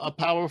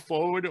power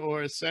forward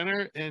or a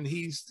center, and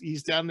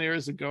he's down there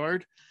as a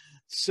guard.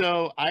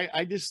 So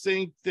I just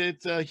think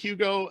that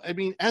Hugo,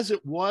 as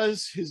it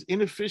was, his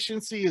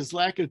inefficiency, his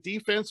lack of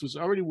defense was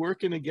already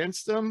working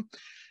against him.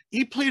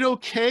 He played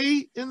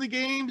okay in the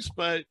games,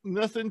 but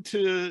nothing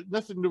to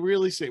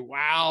really say,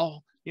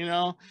 wow,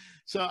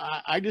 So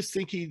I just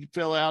think he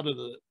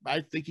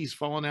I think he's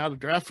fallen out of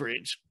draft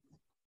range.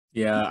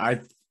 Yeah,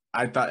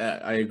 I thought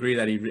I agree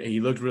that he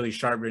looked really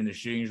sharp in the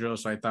shooting drill.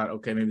 So I thought,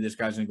 okay, maybe this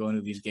guy's gonna go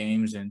into these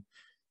games, and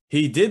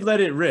he did let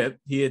it rip.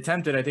 He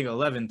attempted, I think,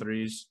 11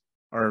 threes,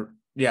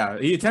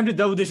 he attempted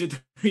double-digit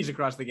threes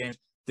across the games.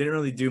 Didn't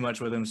really do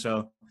much with him.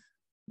 So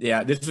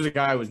yeah, this was a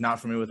guy I was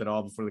not familiar with at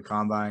all before the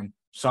combine.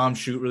 Saw him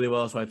shoot really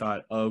well, so I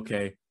thought,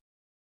 okay,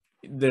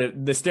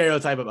 the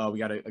stereotype of we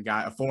got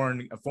a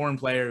foreign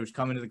player who's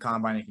coming to the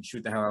combine and can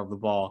shoot the hell out of the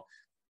ball,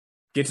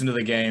 gets into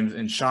the games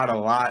and shot a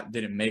lot,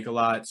 didn't make a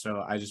lot.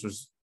 So I just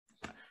was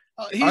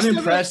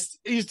unimpressed.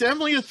 He's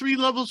definitely a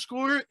 3-level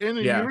scorer. And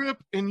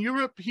in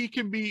Europe, he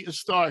can be a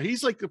star. He's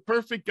the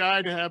perfect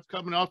guy to have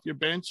coming off your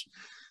bench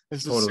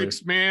as a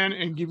sixth man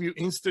and give you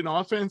instant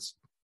offense,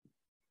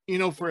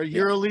 for a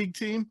EuroLeague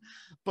team.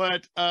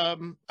 But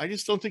I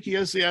just don't think he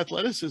has the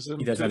athleticism.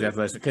 He doesn't have the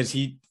athleticism because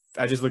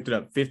I just looked it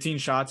up. 15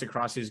 shots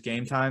across his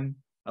game time,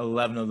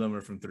 11 of them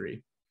were from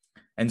 3.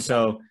 And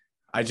so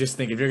I just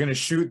think if you're going to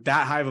shoot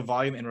that high of a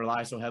volume and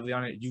rely so heavily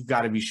on it, you've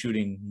got to be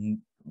shooting,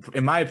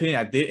 in my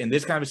opinion, in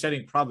this kind of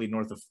setting, probably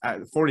north of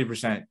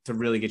 40% to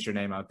really get your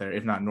name out there,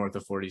 if not north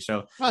of 40.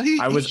 So he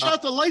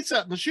shot the lights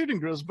out in the shooting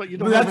drills, but you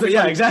don't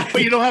exactly.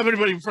 But you don't have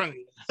anybody in front of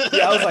you.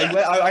 Yeah, I was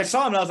I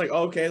saw him and I was like,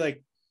 okay,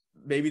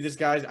 maybe this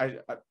guy's going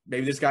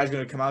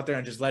to come out there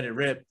and just let it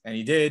rip. And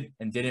he did,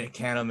 and didn't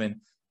can him. And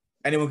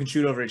anyone can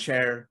shoot over a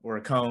chair or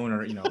a cone,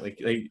 or,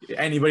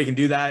 anybody can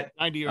do that.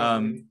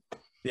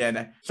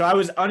 So I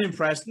was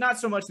unimpressed, not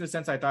so much in the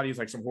sense I thought he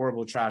was some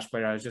horrible trash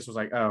player. I just was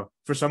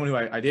for someone who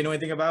I didn't know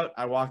anything about,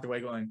 I walked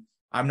away going,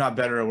 I'm not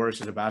better or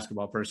worse as a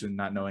basketball person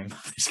not knowing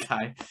about this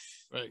guy.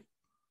 Right.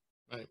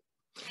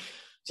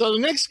 So the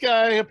next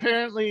guy,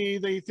 apparently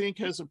they think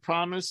has a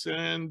promise,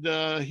 and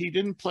he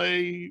didn't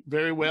play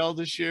very well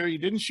this year. He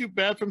didn't shoot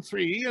bad from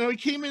 3. He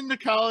came into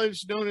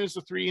college known as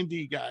a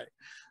 3-and-D guy.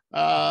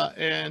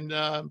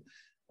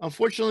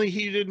 Unfortunately,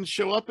 he didn't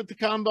show up at the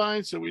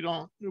combine, so we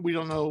don't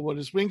know what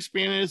his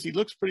wingspan is. He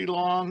looks pretty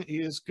long. He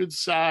has good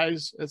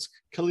size. That's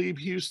Caleb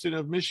Houston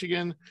of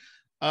Michigan.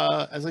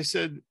 As I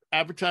said,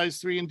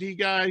 advertised 3-and-D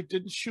guy,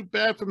 didn't shoot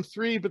bad from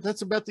 3, but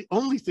that's about the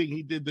only thing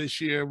he did this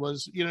year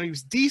was, he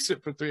was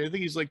decent for 3. I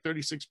think he's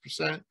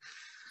 36%.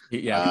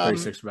 Yeah,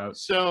 36 about.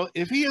 So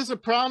if he has a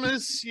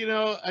promise, he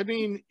was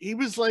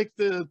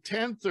the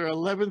 10th or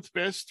 11th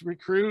best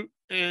recruit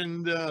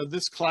in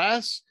this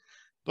class,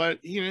 but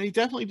he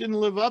definitely didn't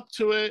live up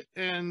to it.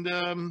 And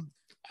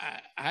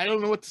I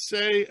don't know what to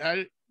say.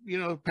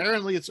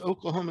 Apparently it's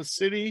Oklahoma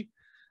City.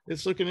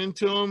 It's looking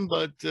into him,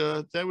 but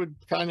that would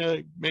kind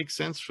of make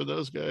sense for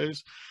those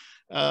guys.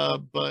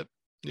 But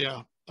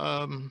yeah,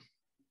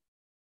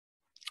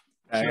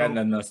 I got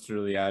nothing else to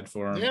really add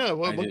for him. Yeah,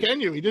 well, what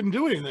can you? He didn't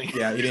do anything.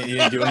 Yeah, he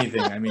didn't do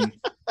anything. I mean,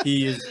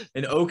 he is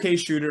an okay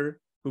shooter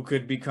who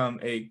could become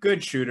a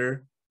good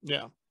shooter.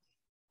 Yeah.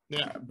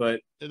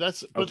 But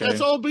that's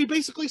all we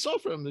basically saw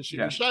from him this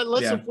year. He shot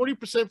less than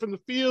 40% from the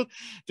field,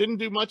 didn't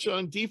do much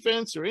on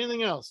defense or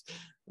anything else.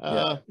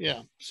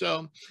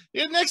 So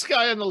the next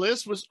guy on the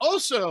list was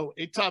also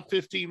a top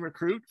 15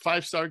 recruit,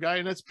 5-star guy,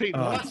 and that's Peyton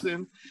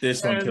Watson.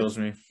 This one kills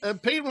me.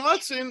 Peyton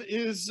Watson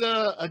is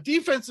a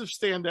defensive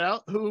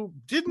standout who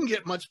didn't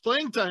get much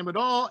playing time at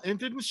all and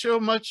didn't show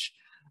much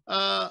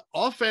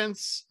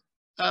offense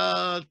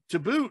to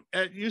boot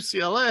at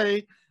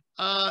UCLA.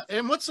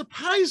 And what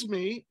surprised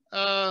me,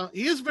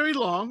 he is very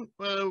long.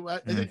 I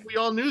think we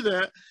all knew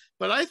that,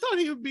 but I thought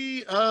he would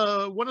be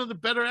one of the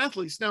better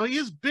athletes. Now he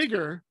is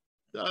bigger.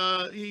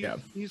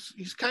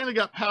 He's kind of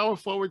got power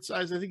forward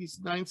size. I think he's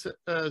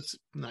 6'7",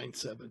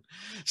 6'8".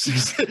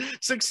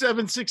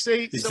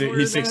 He's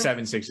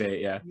 6'7",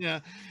 6'8". Yeah.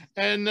 Yeah,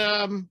 and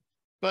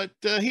but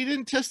he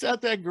didn't test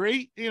out that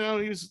great. He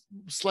was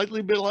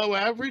slightly below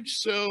average.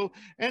 So,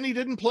 and he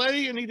didn't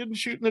play and he didn't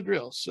shoot in the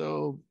drill.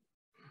 So.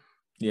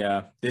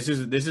 Yeah, this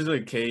is a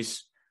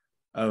case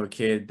of a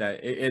kid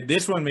that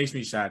this one makes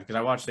me sad because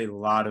I watched a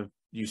lot of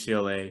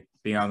UCLA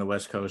being on the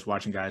West Coast,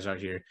 watching guys out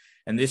here,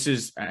 and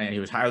he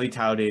was highly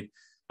touted.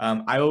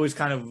 I always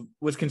kind of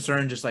was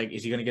concerned, just like,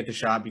 is he going to get the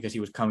shot because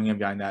he was coming in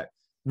behind that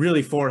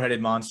really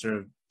four-headed monster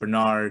of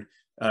Bernard,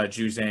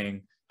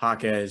 Juzang,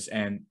 Jaquez,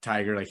 and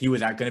Tiger. Like he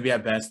was going to be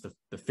at best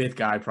the fifth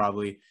guy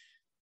probably.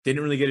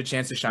 Didn't really get a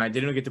chance to shine.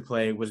 Didn't really get to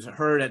play. Was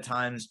hurt at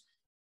times,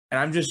 and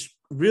I'm just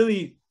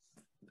really.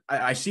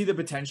 I see the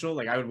potential.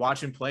 Like I would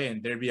watch him play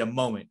and there'd be a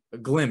moment, a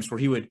glimpse where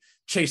he would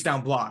chase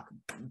down block,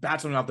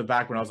 bat something off the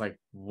back when I was like,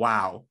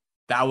 wow,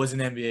 that was an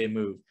NBA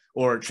move.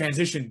 Or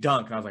transition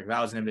dunk. And I was like, that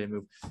was an NBA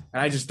move.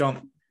 And I just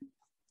don't,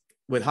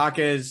 with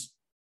Jaquez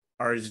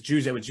or with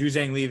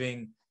Juzang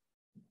leaving,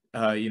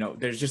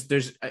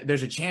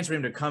 there's a chance for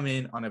him to come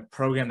in on a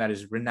program that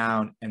is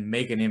renowned and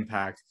make an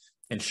impact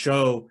and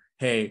show,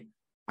 hey,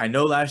 I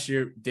know last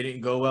year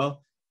didn't go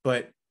well,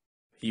 but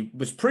he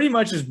was pretty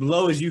much as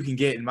low as you can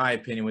get, in my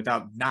opinion,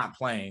 without not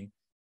playing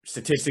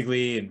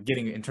statistically and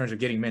in terms of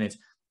getting minutes.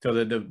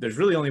 So there's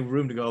really only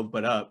room to go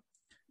but up.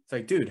 It's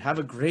like, dude, have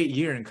a great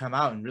year and come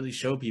out and really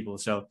show people.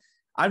 So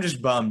I'm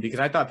just bummed because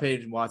I thought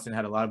Peyton Watson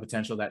had a lot of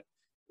potential that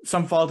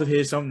some fault of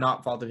his, some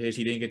not fault of his,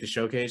 he didn't get to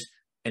showcase.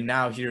 And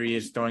now here he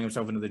is throwing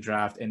himself into the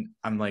draft. And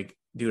I'm like,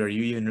 dude, are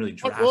you even really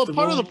draftable? Well,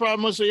 part of the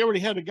problem was they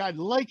already had a guy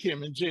like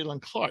him in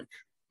Jalen Clark.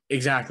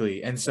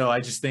 Exactly. And so I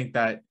just think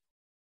that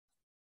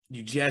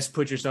you just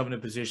put yourself in a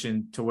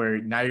position to where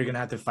now you're going to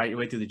have to fight your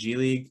way through the G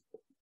League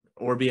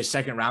or be a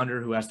second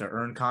rounder who has to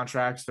earn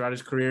contracts throughout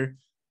his career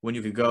when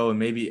you could go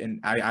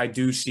and I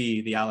do see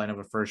the outline of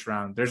a first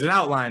round. There's an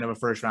outline of a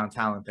first round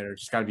talent there.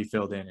 It's just got to be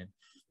filled in. And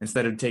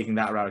instead of taking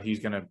that route, he's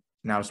going to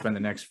now spend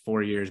the next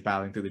 4 years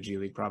battling through the G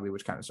League probably,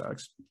 which kind of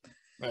sucks.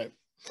 Right.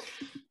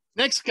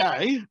 Next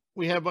guy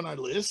we have on our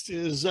list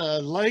is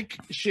like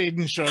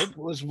Shaedon Sharpe,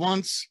 was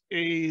once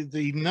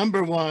the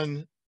number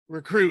one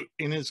recruit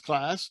in his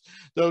class,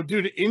 though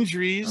due to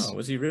injuries. Oh,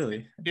 was he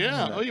really?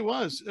 Yeah, he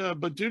was.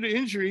 But due to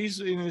injuries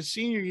in his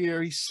senior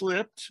year, he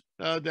slipped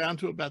down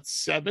to about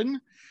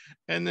 7.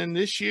 And then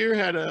this year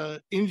had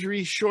a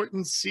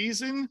injury-shortened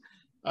season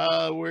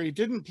where he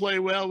didn't play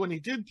well when he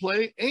did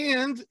play.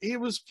 And he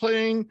was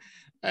playing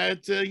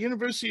at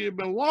University of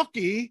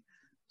Milwaukee.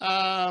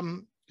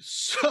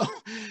 So,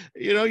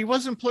 he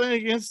wasn't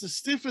playing against the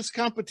stiffest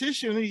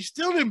competition. And he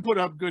still didn't put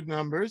up good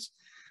numbers.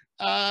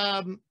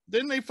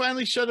 Then they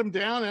finally shut him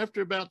down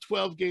after about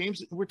 12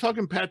 games. We're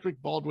talking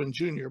Patrick Baldwin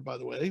Jr., by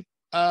the way.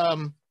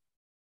 So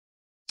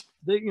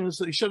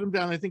they shut him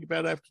down, I think,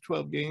 about after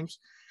 12 games.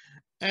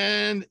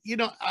 And,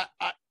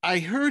 I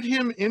heard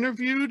him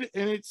interviewed,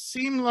 and it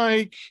seemed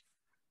like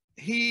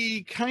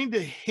he kind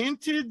of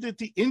hinted that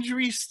the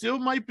injury still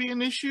might be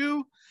an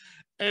issue.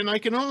 And I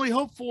can only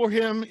hope for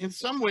him in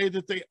some way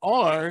that they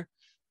are,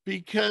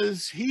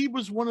 because he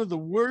was one of the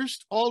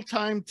worst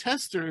all-time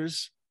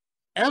testers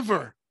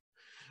ever.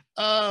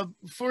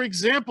 For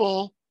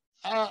example,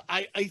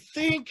 I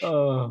think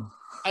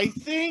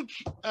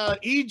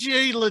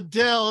EJ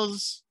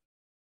Liddell's.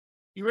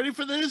 You ready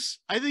for this?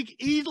 I think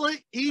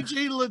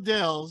EJ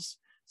Liddell's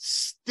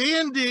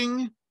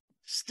standing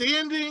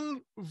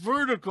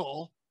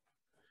vertical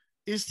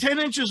is 10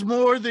 inches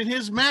more than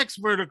his max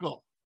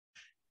vertical.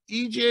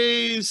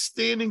 EJ's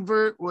standing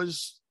vert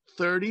was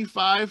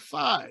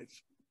 35.5.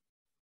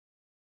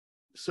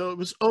 So it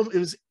was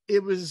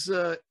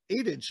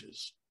 8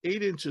 inches.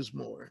 8 inches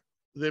more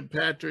than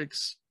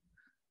Patrick's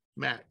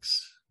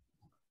max.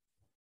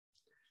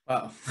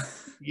 Wow.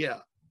 Yeah.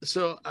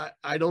 So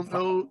I don't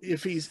know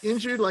if he's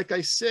injured. Like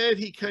I said,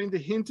 he kind of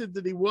hinted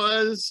that he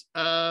was.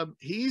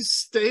 He's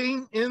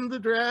staying in the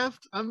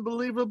draft,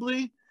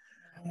 unbelievably.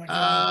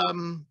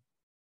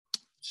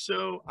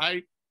 So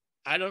I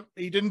don't.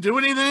 He didn't do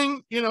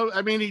anything.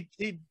 I mean,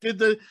 he did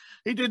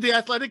the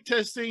athletic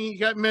testing. He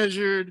got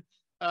measured.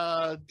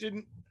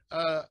 Did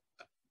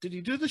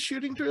he do the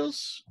shooting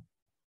drills?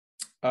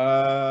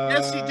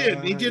 Yes, he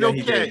did. He did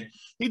okay.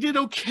 He did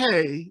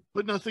okay,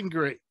 but nothing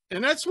great.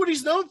 And that's what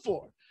he's known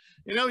for.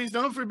 You know, he's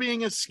known for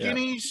being a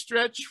skinny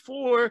stretch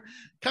four,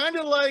 kind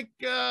of like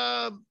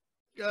the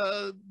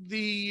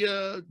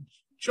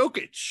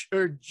Jokic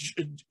or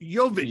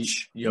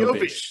Jovic,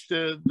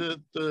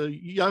 the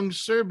young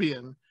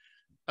Serbian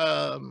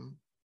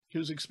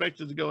who's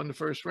expected to go in the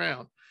first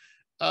round.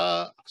 So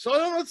I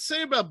don't know what to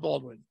say about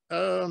Baldwin.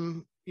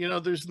 You know,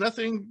 there's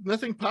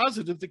nothing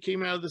positive that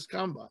came out of this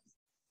combine.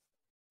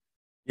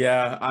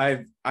 Yeah,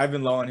 I've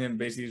been low on him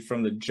basically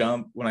from the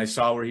jump when I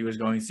saw where he was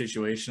going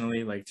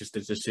situationally, like just the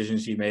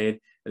decisions he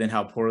made and then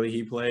how poorly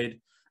he played.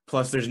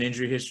 Plus, there's an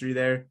injury history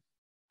there.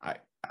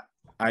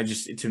 I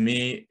just, to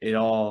me,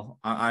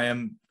 I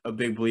am a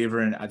big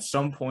believer in at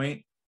some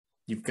point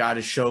you've got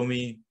to show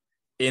me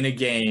in a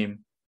game,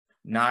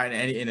 not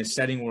in a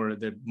setting where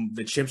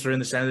the chips are in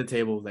the center of the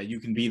table, that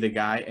you can be the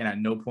guy. And at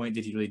no point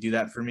did he really do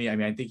that for me. I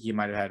mean, I think he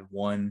might have had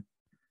one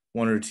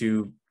or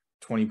two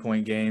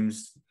 20-point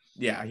games.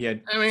 Yeah, he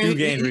had 2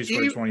 games where he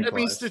scored 20 plus. I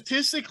mean,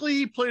 statistically,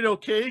 he played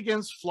okay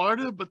against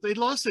Florida, but they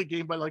lost that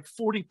game by like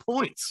 40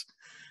 points.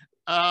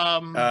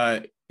 Yeah,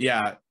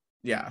 it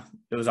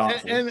was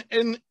awful.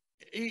 And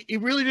he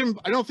really didn't.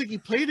 I don't think he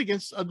played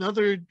against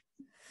another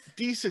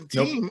decent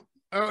team.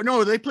 Nope.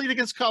 No, they played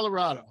against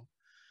Colorado.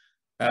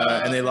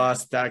 And they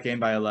lost that game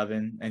by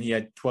 11, and he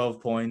had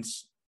 12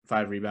 points,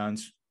 5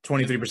 rebounds.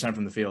 23%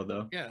 from the field,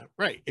 though. Yeah,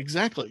 right.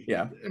 Exactly.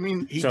 Yeah. I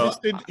mean, he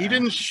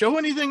didn't show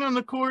anything on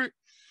the court.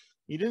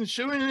 He didn't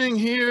show anything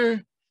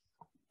here.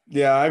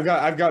 Yeah, I've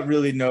got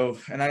really no,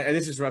 and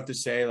this is rough to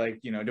say. Like,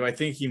 you know, do I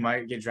think he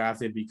might get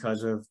drafted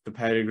because of the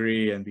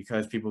pedigree and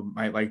because people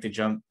might like the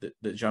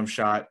jump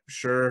shot?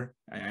 Sure.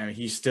 I mean,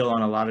 he's still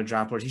on a lot of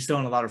draft boards. He's still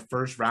on a lot of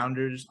first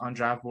rounders on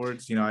draft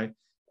boards. You know,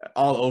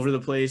 all over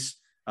the place.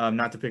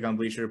 Not to pick on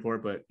Bleacher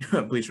Report,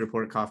 but Bleacher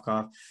Report, cough,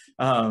 cough.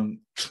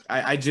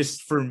 I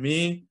just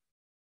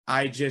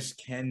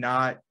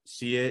cannot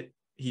see it.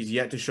 He's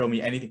yet to show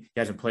me anything. He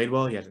hasn't played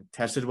well. He hasn't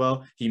tested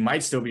well. He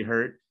might still be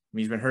hurt. I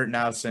mean, he's been hurt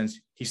now since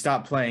he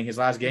stopped playing. His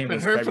last game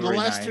was hurt February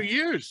for the last 9th. 2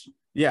 years.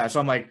 Yeah, so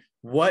I'm like,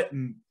 what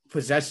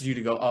possesses you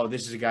to go, oh,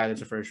 this is a guy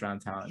that's a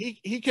first-round talent?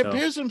 He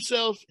compares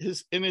himself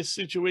in his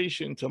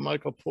situation to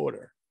Michael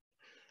Porter.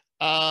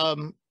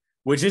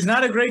 Which is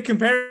not a great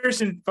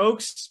comparison,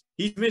 folks.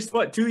 He's missed,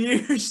 2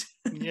 years?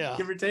 Yeah.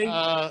 Give or take?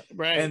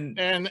 Right.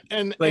 And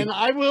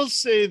I will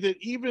say that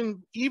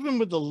even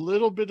with the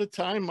little bit of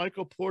time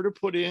Michael Porter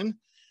put in,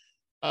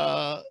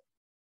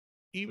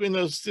 even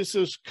though this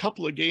was a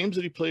couple of games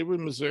that he played with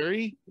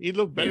Missouri, he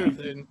looked better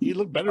than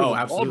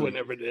Baldwin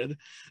ever did.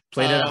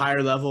 Played at a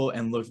higher level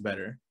and looked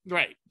better.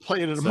 Right.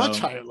 Played at a much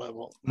higher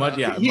level.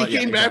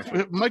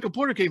 Michael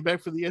Porter came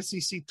back for the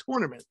SEC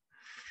tournament.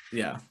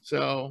 Yeah.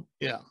 So,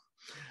 yeah.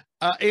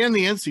 And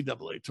the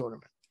NCAA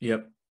tournament.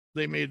 Yep.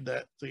 They made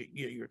that the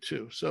year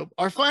too. So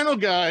our final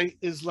guy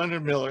is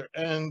Leonard Miller.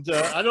 And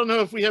I don't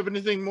know if we have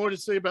anything more to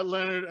say about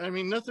Leonard. I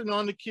mean, nothing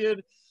on the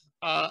kid.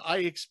 I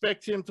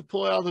expect him to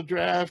pull out of the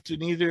draft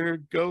and either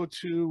go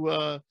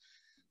to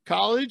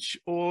college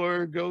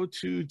or go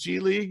to G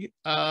League.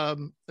 I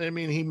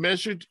mean,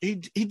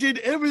 he did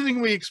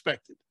everything we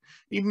expected.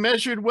 He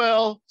measured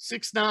well,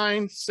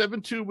 6'9",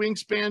 7'2"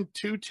 wingspan,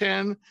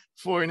 210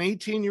 for an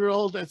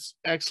 18-year-old. That's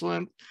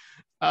excellent.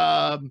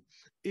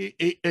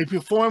 He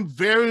performed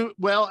very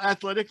well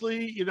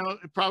athletically, you know,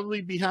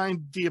 probably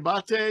behind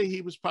Diabate.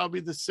 He was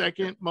probably the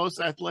second most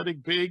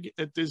athletic big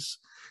at this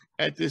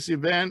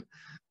event.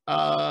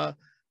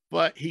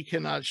 But he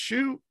cannot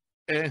shoot,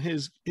 and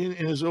in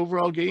his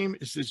overall game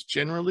is just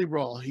generally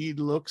raw. He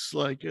looks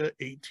like an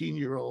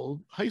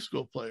 18-year-old high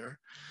school player.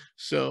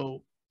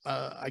 So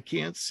I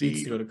can't see.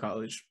 Needs to go to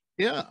college.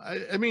 Yeah,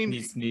 I mean,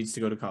 needs to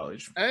go to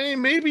college. I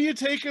mean, maybe you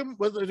take him.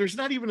 Whether there's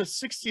not even a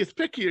 60th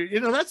pick here,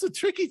 you know, that's a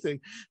tricky thing.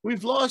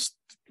 We've lost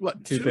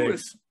two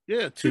picks.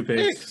 Two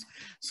picks.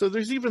 So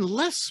there's even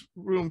less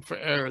room for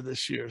error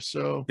this year.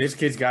 So this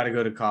kid's got to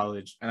go to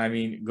college, and I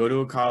mean, go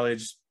to a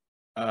college,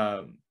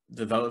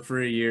 develop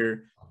for a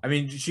year. I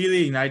mean, G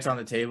League Ignite's on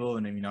the table,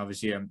 and I mean,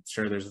 obviously, I'm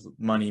sure there's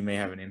money may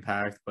have an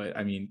impact, but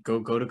I mean,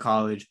 go to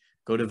college,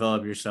 go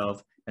develop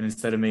yourself, and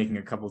instead of making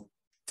a couple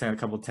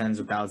tens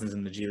of thousands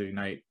in the G League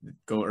Ignite,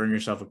 go earn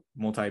yourself a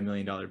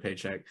multi-million-dollar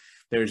paycheck.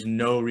 There's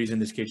no reason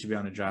this kid should be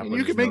on a draft.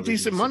 You can make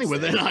decent money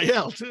with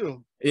NIL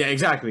too. Yeah,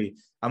 exactly.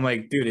 I'm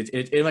like, dude,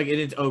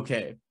 it's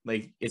okay.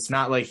 Like, it's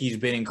not like he's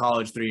been in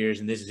college 3 years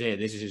and this is it.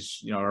 This is his,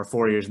 you know, or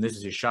 4 years and this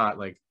is his shot.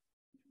 Like,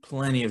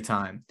 plenty of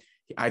time.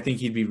 I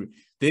think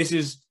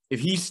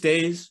if he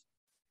stays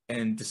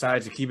and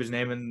decides to keep his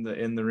name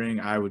in the ring,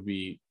 I would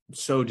be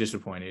so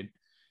disappointed,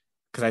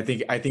 because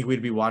I think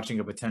we'd be watching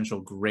a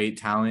potential great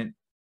talent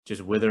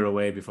just wither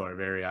away before our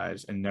very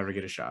eyes and never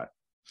get a shot.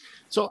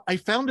 So I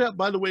found out,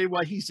 by the way,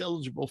 why he's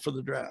eligible for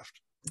the draft.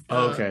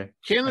 Oh, okay.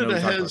 Canada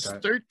has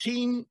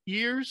 13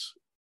 years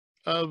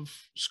of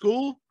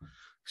school.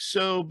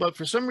 So, but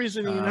for some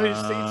reason, the United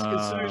States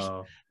considers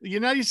the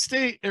United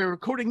States, or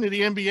according to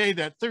the NBA,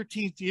 that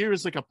 13th year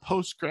is like a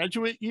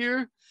postgraduate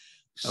year.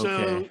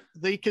 So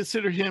they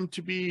consider him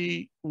to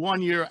be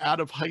 1 year out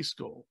of high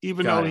school,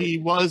 even though he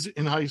was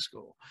in high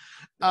school.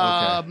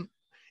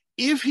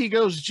 If he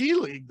goes G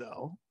League,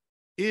 though,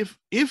 if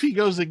he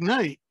goes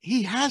Ignite,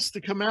 he has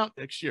to come out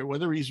next year,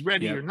 whether he's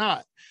ready or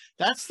not.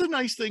 That's the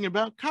nice thing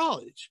about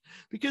college,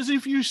 because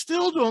if you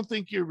still don't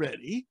think you're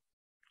ready,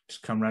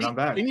 just come right on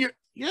back. And you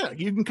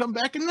can come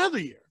back another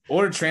year.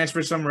 Or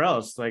transfer somewhere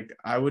else. Like,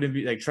 I wouldn't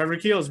be like Trevor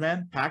Keels,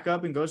 man. Pack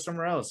up and go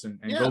somewhere else and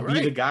go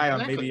be the guy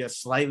on maybe a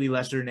slightly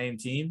lesser named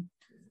team.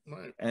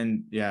 Right.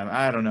 And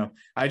I don't know.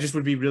 I just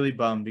would be really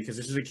bummed because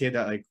this is a kid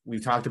that, like,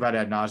 we've talked about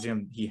ad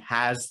nauseum. He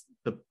has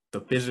the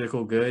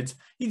physical goods.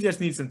 He just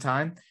needs some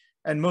time.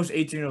 And most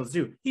 18-year-olds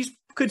do. He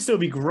could still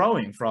be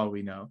growing for all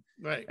we know.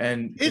 Right.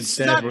 And it's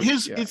not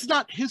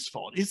his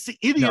fault. It's the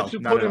idiots who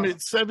put him at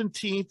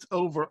 17th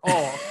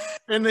overall.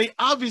 And they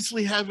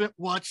obviously haven't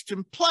watched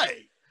him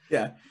play.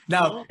 Yeah.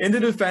 Now, in the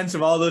defense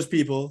of all those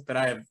people that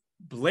I have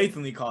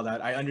blatantly called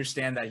out, I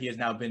understand that he has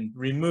now been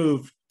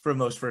removed from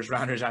most first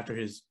rounders after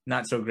his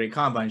not so great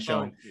combine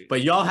showing.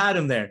 But y'all had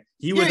him there.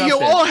 He was you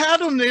all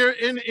had him there.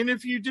 And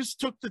if you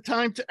just took the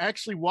time to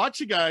actually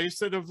watch a guy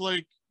instead of,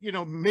 like,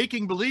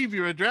 making believe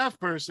you're a draft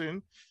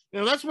person,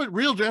 that's what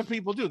real draft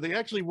people do. They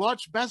actually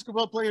watch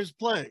basketball players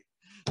play.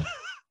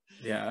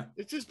 Yeah.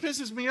 It just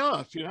pisses me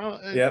off,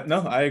 Yeah,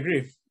 no, I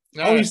agree.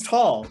 He's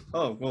tall.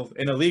 Oh, well,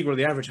 in a league where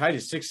the average height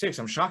is 6'6",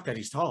 I'm shocked that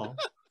he's tall.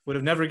 Would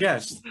have never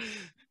guessed.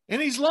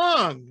 And he's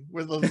long,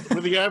 where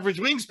the average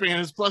wingspan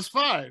is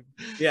 +5.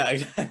 Yeah,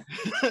 exactly.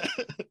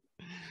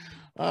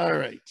 All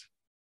right.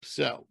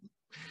 So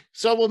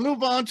we'll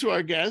move on to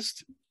our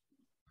guest.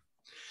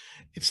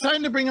 It's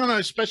time to bring on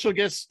our special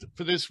guest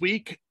for this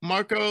week,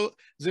 Marko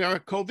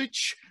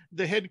Zarkovic,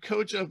 the head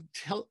coach of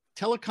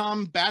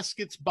Telekom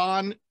Baskets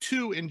Bonn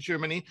II in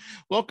Germany.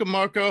 Welcome,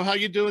 Marko. How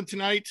you doing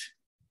tonight?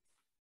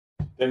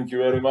 Thank you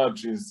very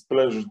much. It's a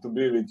pleasure to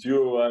be with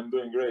you. I'm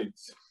doing great.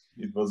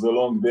 It was a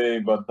long day,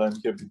 but I'm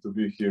happy to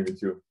be here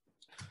with you.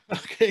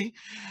 Okay.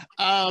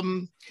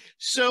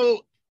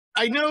 So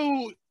I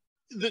know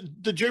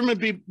the German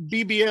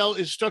BBL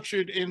is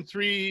structured in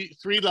three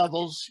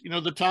levels,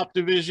 the top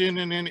division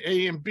and then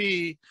A and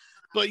B,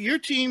 but your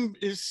team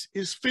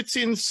fits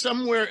in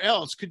somewhere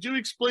else. Could you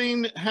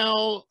explain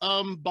how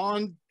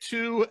Bonn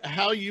II,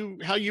 how you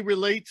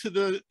relate to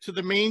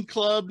the main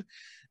club,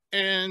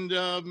 and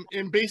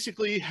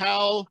basically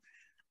how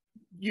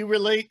you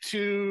relate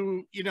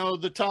to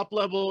the top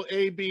level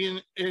A, B,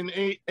 and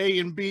A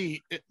and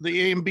B,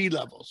 the A and B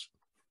levels?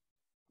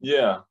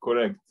 Yeah,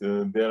 correct.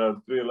 There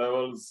are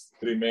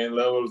three main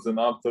levels, and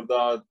after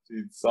that,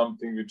 it's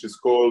something which is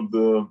called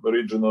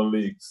regional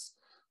leagues.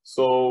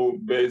 So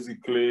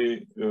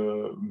basically,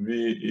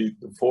 the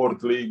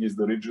fourth league is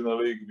the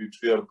regional league which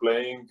we are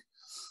playing,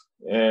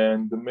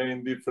 and the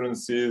main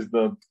difference is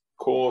that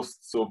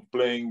costs of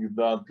playing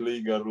that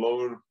league are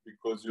lower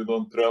because you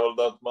don't travel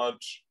that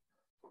much,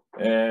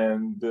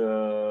 and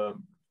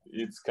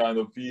it's kind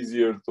of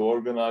easier to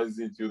organize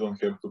it. You don't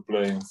have to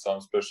play in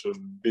some special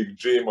big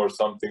gym or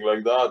something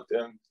like that.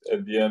 And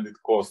at the end, it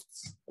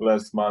costs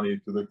less money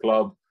to the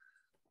club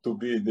to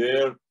be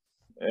there.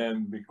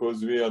 And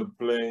because we are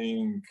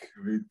playing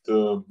with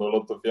a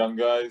lot of young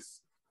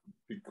guys,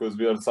 because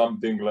we are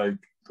something like,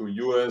 to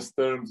US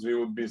terms, we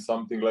would be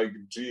something like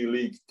G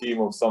League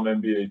team of some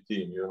NBA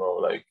team,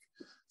 like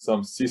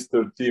some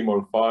sister team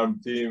or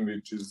farm team,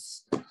 which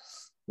is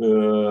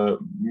the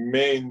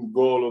main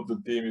goal of the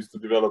team is to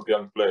develop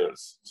young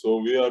players. So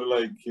we are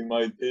like, in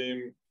my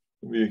team,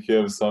 we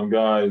have some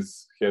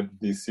guys had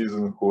this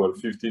season who are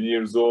 15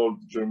 years old,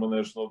 German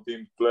national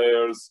team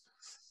players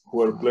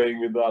who are playing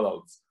with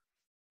adults.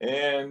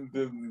 And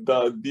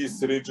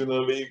these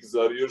regional leagues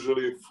are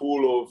usually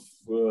full of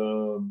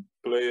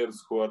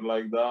players who are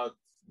like that,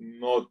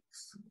 not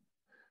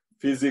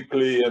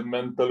physically and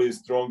mentally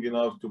strong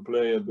enough to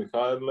play at the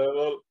higher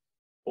level,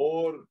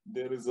 or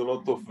there is a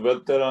lot of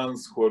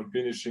veterans who are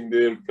finishing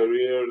their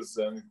careers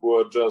and who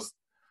are just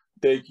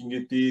taking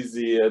it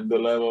easy at the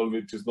level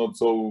which is not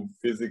so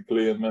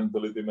physically and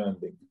mentally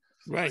demanding.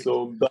 Right.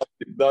 So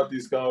that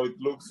is how it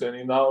looks. And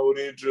in our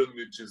region,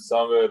 which is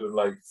somewhere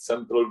like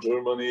central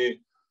Germany,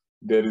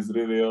 there is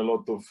really a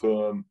lot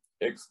of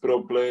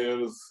ex-pro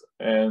players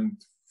and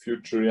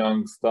future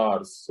young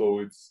stars. So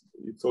it's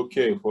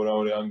okay for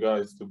our young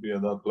guys to be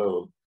at that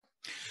level.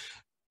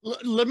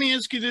 Let me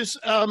ask you this.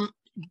 Am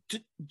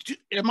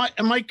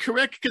I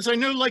correct? Because I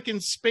know, like in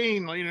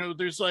Spain,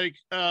 there's like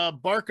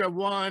Barca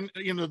 1,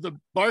 the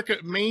Barca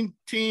main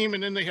team,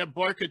 and then they have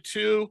Barca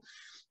 2.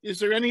 Is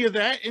there any of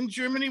that in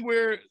Germany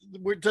where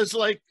does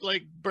like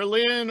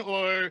Berlin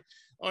or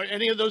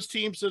any of those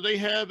teams, do they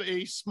have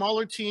a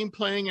smaller team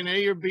playing in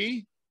A or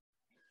B?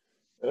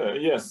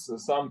 Yes,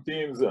 some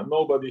teams,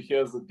 nobody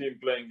has a team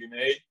playing in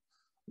A,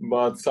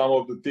 but some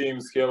of the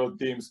teams have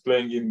teams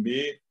playing in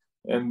B.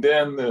 And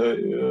then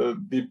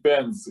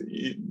depends.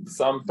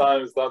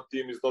 Sometimes that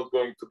team is not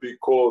going to be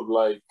called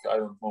like, I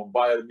don't know,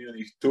 Bayern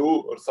Munich 2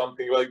 or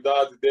something like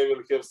that. They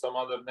will have some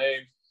other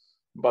name,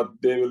 but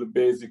they will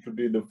basically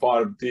be the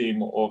farm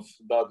team of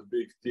that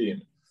big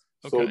team.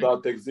 So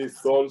that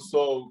exists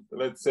also.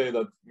 Let's say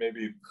that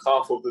maybe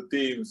half of the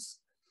teams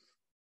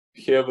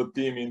have a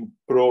team in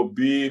Pro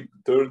B,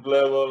 third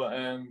level,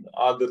 and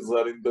others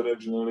are in the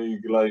regional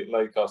league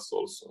like us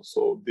also.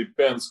 So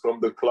depends from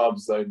the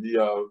club's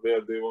idea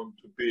where they want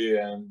to be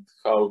and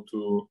how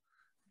to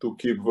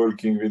keep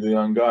working with the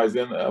young guys.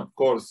 And of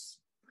course,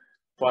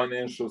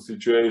 financial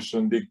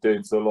situation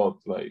dictates a lot.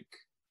 Like,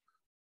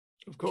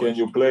 can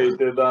you play at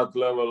that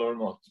level or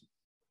not?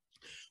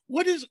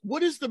 What is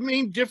the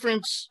main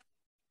difference?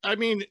 I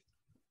mean,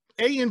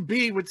 A and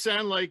B would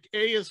sound like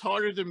A is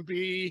harder than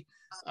B.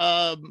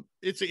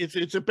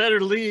 It's a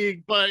better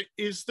league, but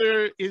is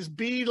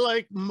B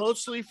like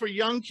mostly for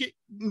young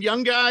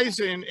guys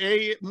and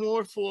A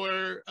more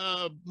for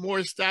more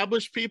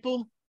established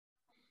people?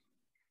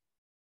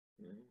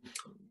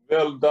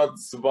 Well,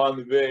 that's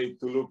one way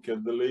to look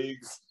at the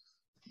leagues.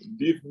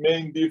 The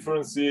main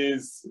difference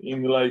is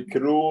in like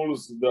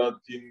rules that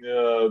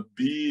in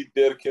B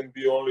there can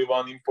be only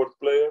one import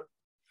player.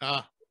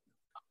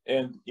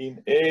 And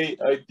in A,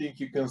 I think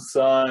you can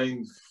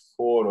sign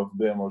 4 of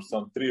them or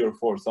 3 or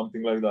 4,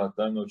 something like that.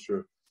 I'm not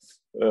sure.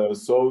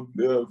 So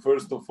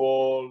first of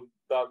all,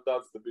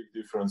 that's the big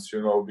difference,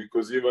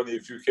 because even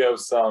if you have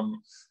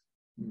some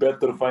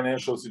better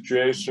financial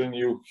situation,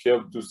 you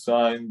have to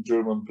sign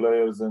German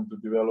players and to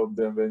develop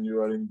them when you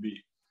are in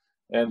B.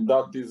 And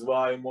that is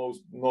why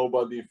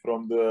nobody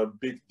from the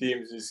big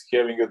teams is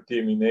having a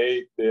team in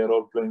A. They are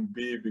all playing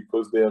B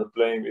because they are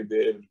playing with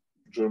their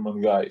German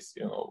guys,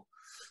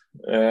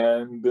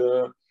 And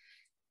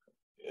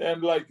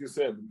like you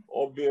said,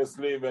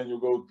 obviously, when you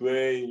go to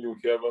A, you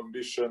have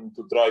ambition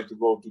to try to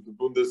go to the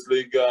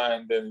Bundesliga,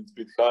 and then it's a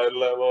bit higher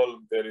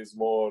level. There is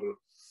more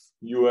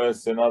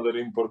US and other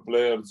import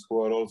players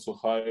who are also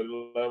higher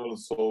level,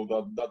 so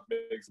that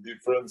makes a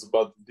difference.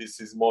 But this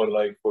is more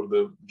like for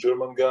the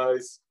German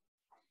guys.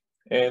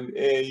 And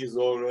A is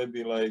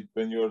already like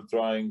when you're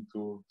trying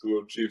to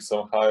achieve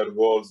some higher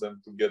goals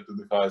and to get to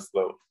the highest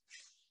level.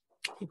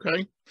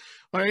 Okay.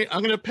 All right.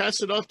 I'm going to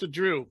pass it off to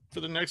Drew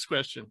for the next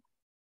question.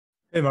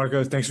 Hey,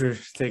 Marko. Thanks for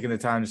taking the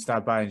time to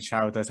stop by and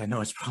chat with us. I know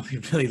it's probably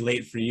really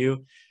late for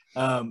you.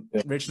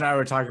 Rich and I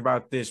were talking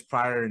about this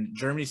prior, and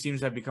Germany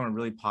seems to have become a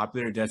really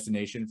popular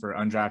destination for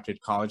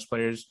undrafted college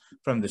players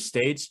from the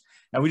States.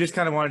 And we just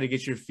kind of wanted to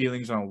get your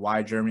feelings on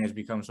why Germany has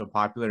become so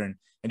popular. And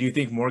do you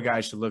think more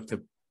guys should look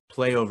to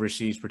play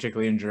overseas,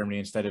 particularly in Germany,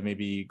 instead of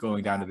maybe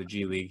going down to the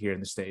G League here in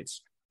the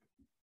States?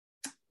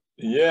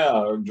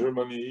 Yeah,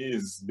 Germany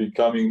is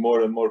becoming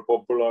more and more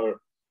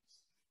popular,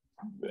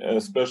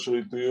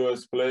 especially to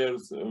US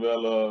players.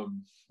 Well,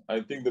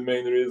 I think the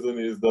main reason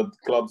is that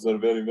clubs are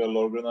very well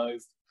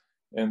organized,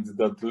 and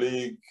that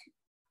league,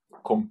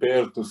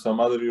 compared to some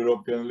other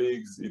European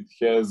leagues, it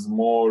has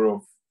more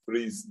of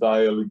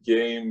freestyle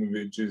game,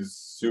 which is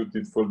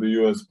suited for the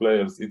US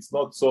players. It's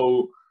not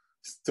so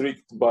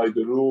strict by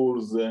the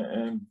rules,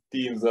 and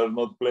teams are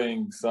not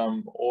playing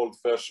some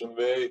old-fashioned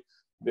way.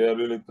 They are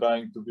really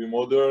trying to be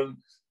modern.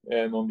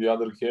 And on the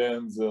other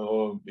hand,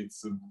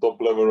 it's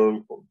top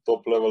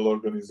level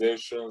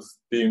organizations.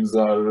 Teams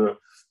are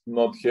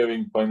not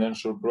having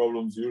financial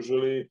problems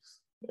usually,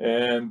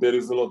 and there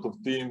is a lot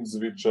of teams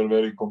which are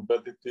very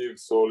competitive.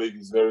 So league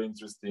is very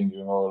interesting.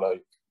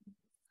 Like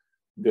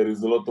there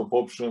is a lot of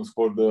options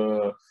for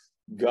the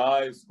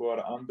guys who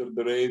are under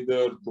the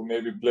radar to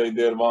maybe play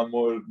there 1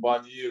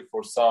 year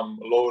for some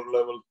lower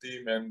level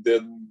team, and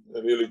then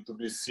really to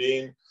be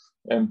seen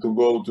and to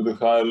go to the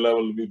higher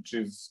level, which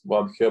is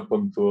what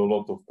happened to a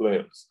lot of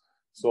players.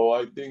 So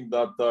I think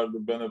that are the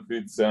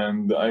benefits.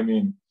 And I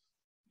mean,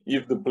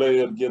 if the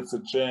player gets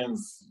a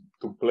chance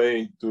to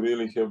play, to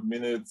really have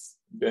minutes,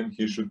 then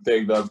he should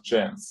take that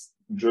chance.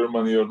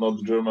 Germany or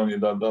not Germany,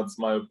 that's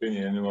my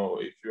opinion.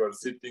 If you are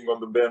sitting on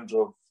the bench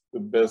of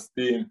the best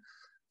team,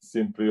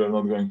 simply you're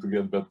not going to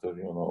get better,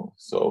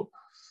 So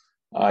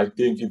I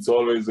think it's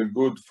always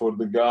good for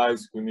the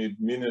guys who need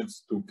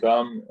minutes to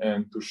come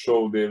and to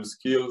show their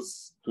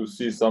skills, to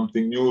see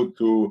something new,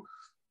 to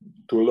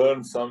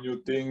learn some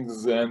new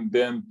things, and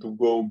then to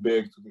go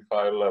back to the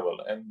higher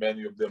level. And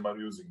many of them are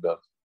using that.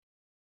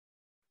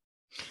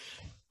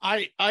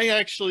 I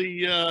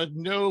actually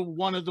know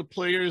one of the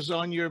players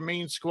on your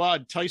main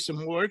squad,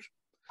 Tyson Ward.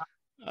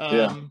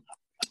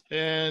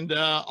 And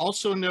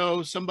also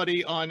know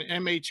somebody on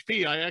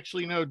MHP. I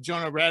actually know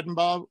Jonah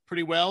Radenbaugh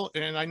pretty well,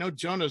 and I know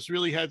Jonah's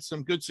really had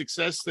some good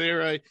success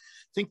there. I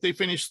think they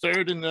finished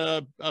 3rd in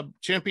the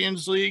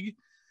Champions League,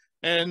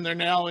 and they're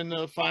now in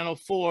the Final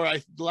Four.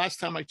 The last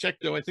time I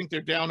checked, though, I think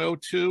they're down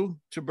 0-2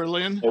 to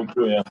Berlin.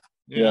 0-2,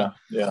 yeah.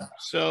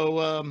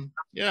 So,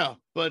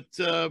 but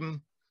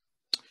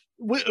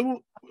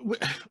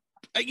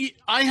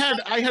I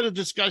had a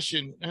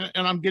discussion,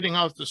 and I'm getting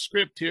off the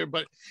script here,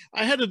 but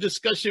I had a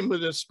discussion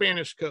with a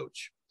Spanish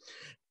coach,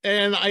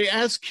 and I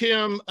asked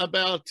him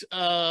about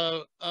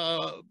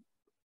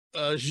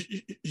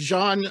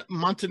Jean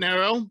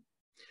Montanero,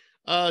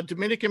 a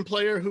Dominican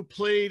player who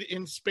played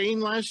in Spain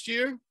last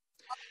year.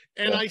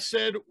 And I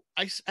said,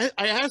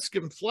 I asked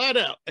him flat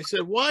out. I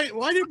said, why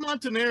did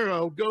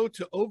Montenegro go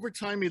to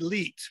Overtime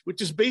Elite,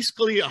 which is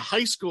basically a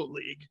high school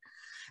league,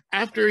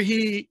 after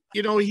he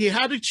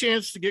had a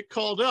chance to get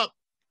called up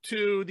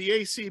to the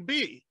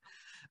ACB?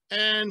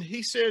 And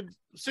he said,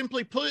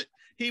 simply put,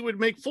 he would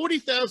make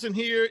 40,000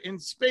 here in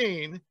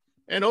Spain,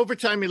 and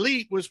Overtime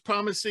Elite was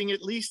promising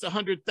at least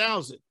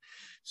 100,000.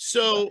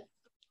 So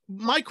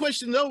my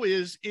question though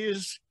is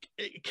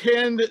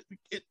can the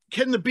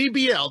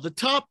BBL,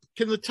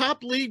 can the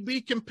top league be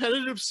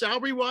competitive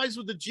salary wise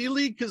with the G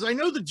League? Because I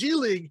know the G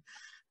League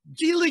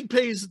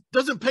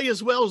doesn't pay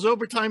as well as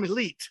Overtime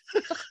Elite.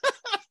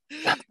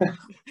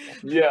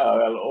 Yeah,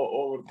 well,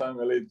 Overtime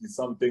Elite is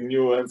something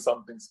new and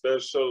something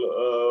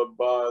special.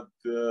 But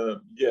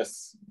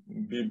yes,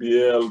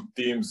 BBL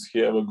teams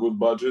have a good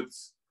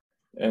budgets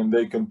and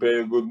they can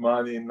pay good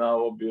money.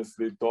 Now,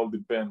 obviously, it all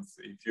depends.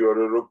 If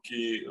you're a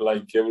rookie,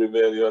 like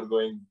everywhere, you are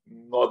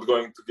not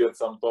going to get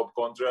some top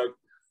contract.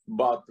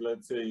 But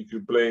let's say if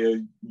you play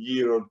a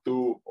year or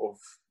two of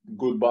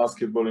good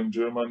basketball in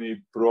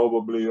Germany,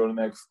 probably your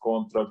next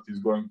contract is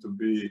going to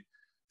be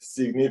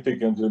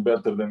significantly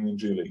better than in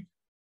G League.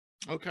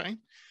 Okay.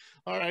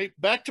 All right.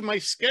 Back to my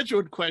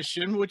scheduled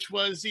question, which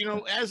was,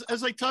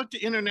 as I talk to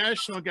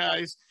international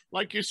guys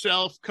like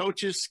yourself,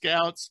 coaches,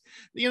 scouts,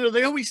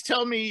 they always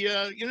tell me,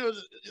 a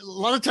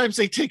lot of times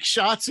they take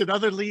shots at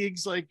other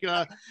leagues. Like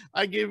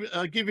I give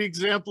you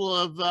example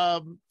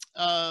of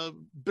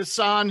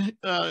Bassan,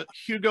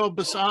 Hugo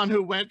Bassan,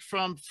 who went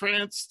from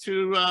France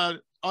to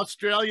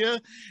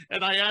Australia,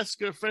 and I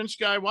asked a French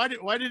guy, why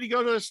did he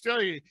go to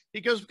Australia?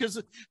 He goes,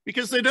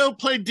 because they don't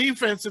play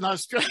defense in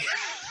Australia.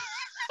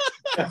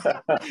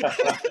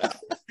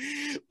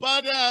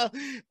 But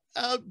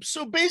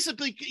so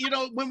basically,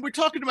 when we're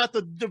talking about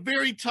the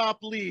very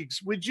top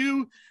leagues,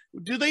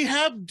 do they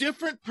have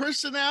different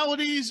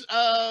personalities?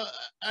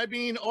 I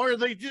mean, or are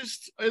they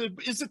just,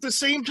 is it the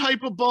same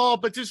type of ball,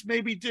 but just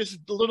maybe just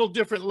a little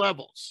different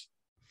levels?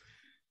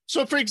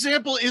 So, for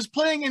example, is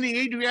playing in the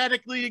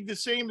Adriatic League the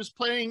same as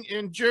playing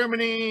in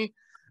Germany,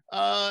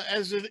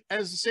 as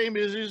the same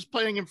as it is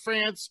playing in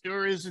France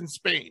or is in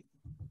Spain?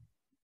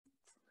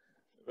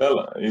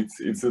 Well,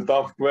 it's a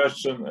tough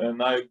question,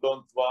 and I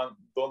don't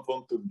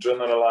want to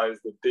generalize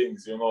the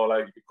things,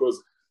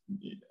 because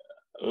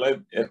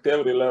at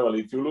every level,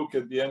 if you look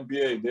at the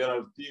NBA, there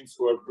are teams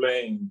who are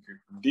playing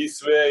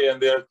this way,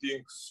 and there are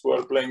teams who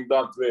are playing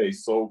that way.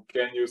 So,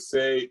 can you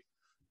say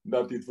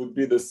that it would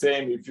be the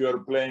same if you are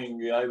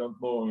playing, I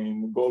don't know,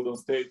 in Golden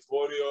State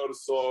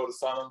Warriors or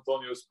San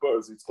Antonio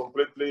Spurs? It's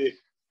completely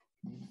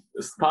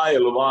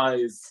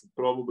style-wise,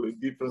 probably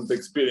different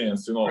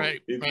experience.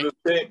 Right,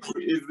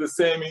 It's the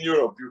same in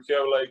Europe.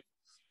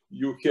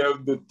 You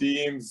have the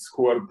teams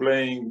who are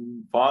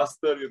playing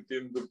faster. You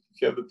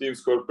have the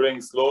teams who are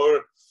playing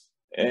slower,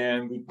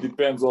 and it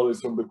depends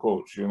always on the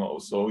coach.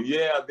 So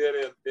yeah, there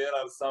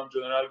are some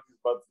generalities,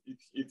 but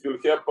it will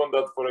happen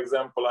that, for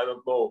example, I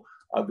don't know,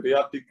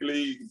 Adriatic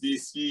League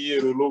this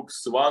year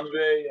looks one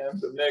way and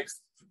the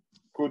next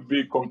could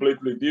be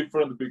completely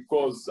different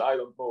because, I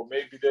don't know,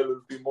 maybe there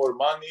will be more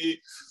money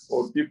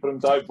or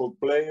different type of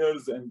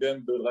players, and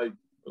then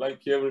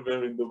like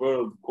everywhere in the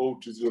world,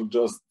 coaches will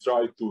just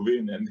try to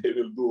win and they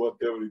will do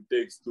whatever it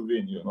takes to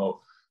win,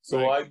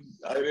 So right.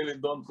 I really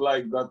don't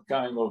like that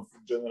kind of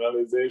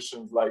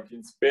generalizations. Like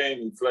in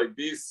Spain, it's like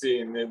this,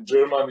 in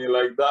Germany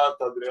like that,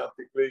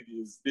 Adriatic League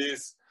is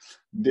this.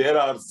 There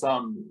are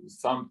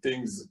some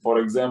things, for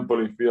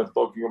example, if we are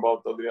talking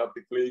about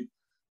Adriatic League,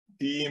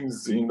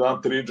 teams in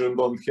that region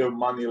don't have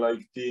money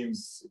like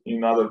teams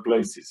in other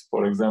places,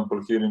 for example,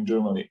 here in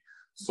Germany.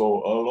 So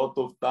a lot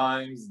of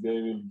times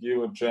they will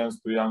give a chance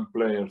to young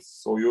players.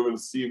 So you will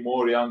see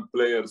more young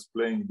players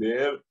playing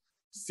there,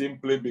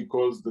 simply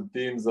because the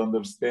teams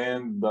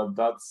understand that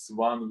that's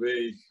one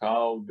way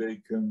how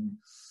they can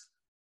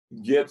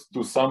get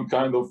to some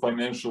kind of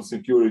financial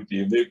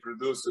security. If they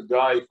produce a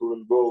guy who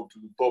will go to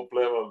the top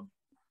level,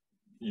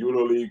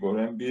 EuroLeague or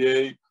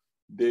NBA,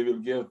 they will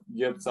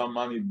get some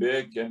money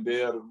back, and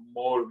they are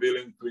more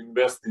willing to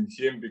invest in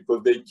him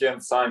because they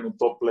can't sign a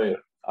top player.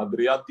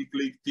 Adriatic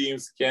League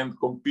teams can't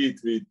compete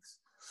with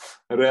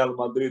Real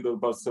Madrid or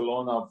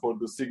Barcelona for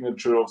the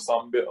signature of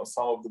some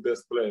of the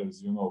best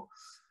players,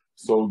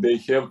 So they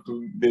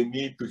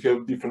need to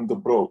have different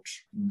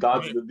approach.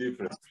 That's the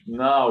difference.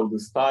 Now the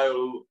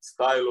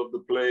style of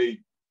the play,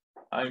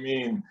 I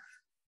mean,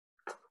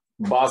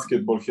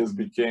 basketball has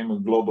become a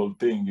global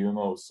thing,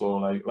 So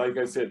like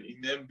I said,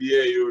 in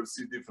NBA you will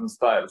see different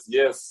styles.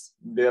 Yes,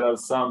 there are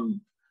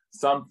some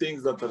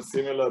things that are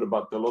similar,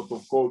 but a lot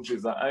of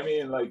coaches. I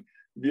mean, like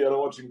we are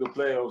watching the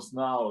playoffs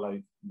now.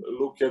 Like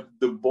look at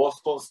the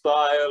Boston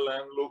style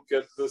and look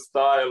at the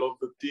style of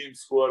the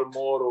teams who are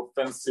more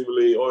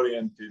offensively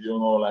oriented.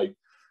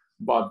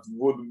 But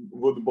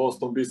would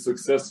Boston be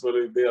successful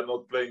if they are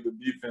not playing the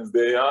defense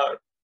they are?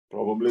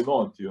 Probably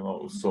not.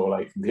 So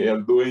they are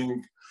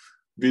doing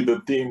with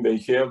the team they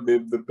have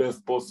the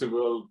best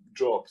possible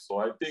job. So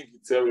I think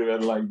it's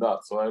everywhere like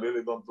that. So I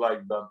really don't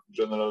like that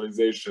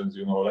generalizations,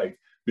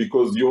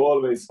 because you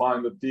always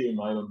find a team,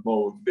 I don't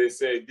know, they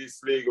say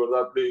this league or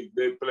that league,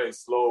 they play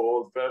slow,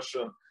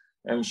 old-fashioned,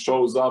 and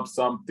shows up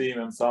some team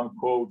and some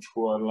coach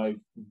who are like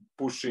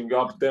pushing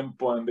up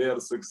tempo and they are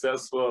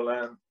successful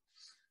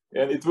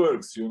and it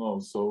works, you know.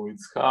 So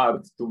it's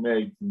hard to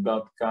make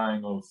that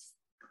kind of,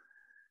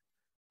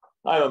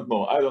 I don't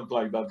know. I don't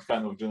like that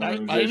kind of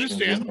generalization. I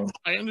understand. You know?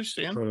 I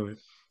understand. Totally.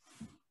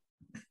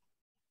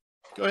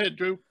 Go ahead,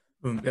 Drew.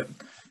 Yeah.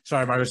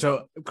 Sorry, Marko.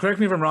 So correct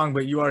me if I'm wrong,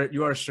 but you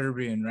are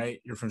Serbian,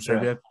 right? You're from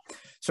Serbia. Yeah.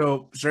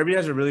 So Serbia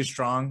has a really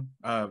strong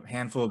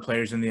handful of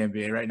players in the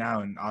NBA right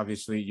now, and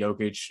obviously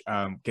Jokic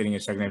getting a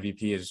second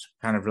MVP has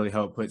kind of really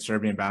helped put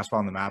Serbian basketball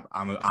on the map.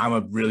 I'm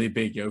a really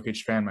big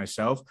Jokic fan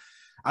myself.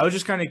 I was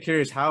just kind of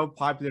curious, how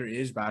popular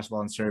is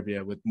basketball in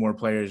Serbia with more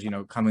players, you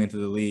know, coming into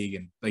the league,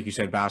 and like you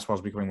said, basketball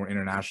is becoming more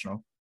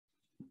international?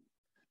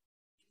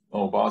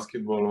 Oh,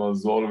 basketball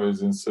was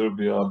always in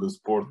Serbia the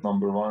sport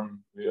number one.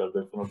 We are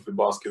definitely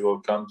basketball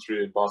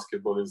country.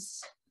 Basketball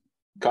is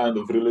kind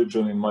of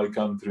religion in my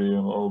country, you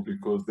know,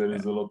 because there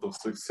is a lot of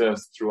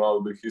success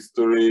throughout the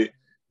history.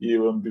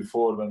 Even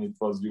before, when it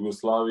was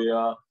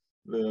Yugoslavia,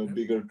 the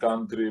bigger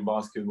country,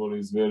 basketball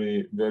is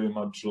very, very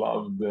much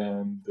loved.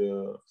 And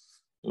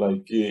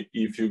like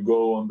if you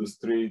go on the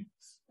street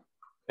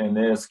and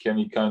ask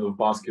any kind of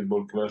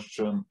basketball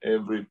question,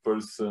 every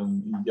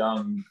person,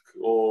 young,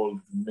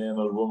 old, man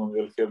or woman,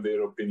 will have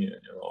their opinion,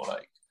 you know,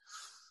 like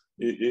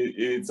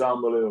it's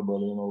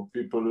unbelievable, you know.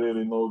 People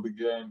really know the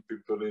game,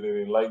 people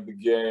really like the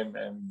game,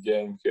 and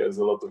game has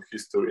a lot of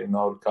history in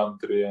our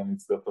country, and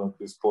it's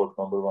definitely sport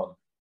number one.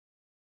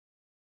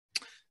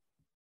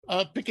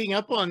 Picking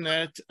up on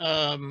that,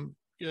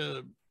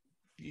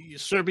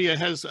 Serbia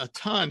has a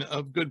ton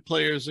of good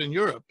players in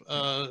Europe.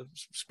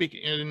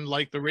 Speaking in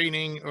like the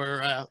reigning,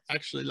 or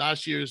actually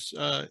last year's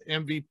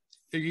MVP,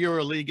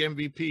 EuroLeague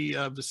MVP,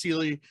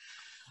 Vasilij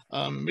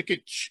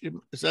Mikic.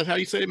 Is that how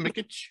you say it,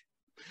 Mikic?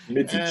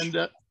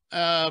 Mikic.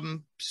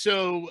 And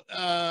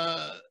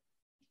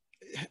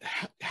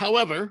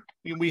however,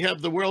 we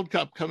have the World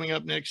Cup coming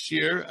up next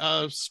year.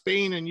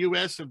 Spain and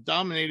US have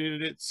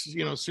dominated it,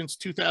 you know, since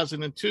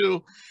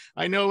 2002.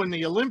 I know in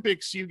the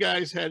Olympics, you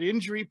guys had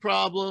injury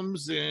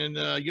problems, and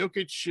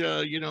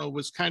Jokic, you know,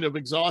 was kind of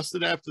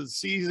exhausted after the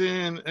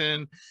season.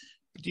 And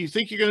do you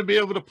think you're going to be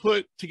able to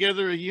put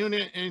together a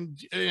unit? And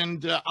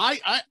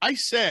I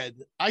said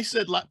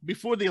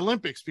before the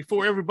Olympics,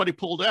 before everybody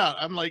pulled out,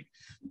 I'm like,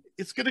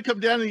 it's going to come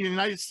down to the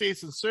United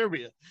States and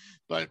Serbia,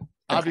 but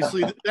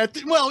obviously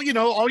well, you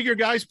know, all your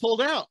guys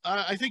pulled out.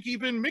 I think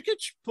even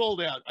Mikic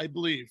pulled out, I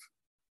believe,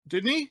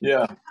 didn't he?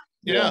 Yeah.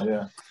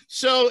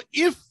 So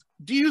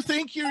do you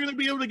think you're going to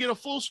be able to get a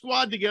full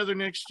squad together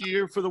next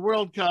year for the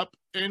World Cup?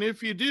 And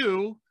if you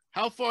do,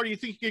 how far do you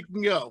think you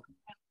can go?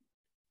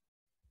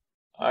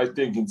 I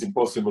think it's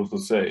impossible to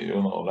say, you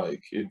know,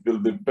 like it will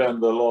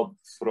depend a lot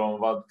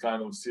from what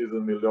kind of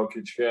season will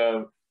Jokic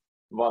have,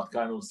 what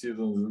kind of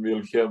seasons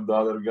will have the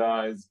other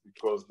guys,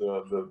 because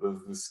the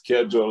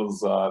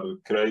schedules are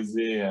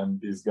crazy and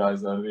these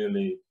guys are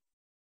really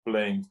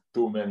playing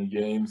too many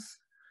games,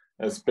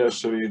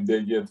 especially if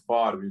they get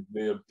far with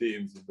their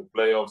teams in the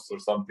playoffs or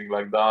something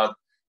like that.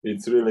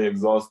 It's really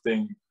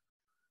exhausting.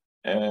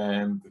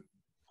 And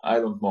I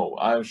don't know.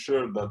 I'm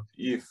sure that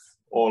if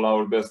all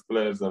our best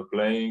players are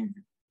playing,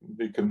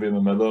 we can win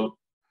a medal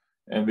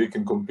and we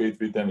can compete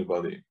with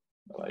anybody.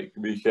 Like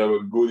we have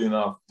a good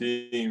enough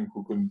team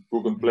who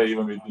can play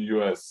even with the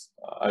US,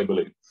 I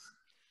believe.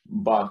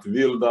 But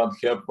will that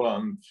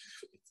happen?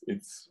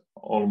 It's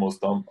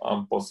almost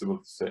impossible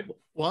to say.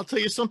 Well, I'll tell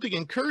you something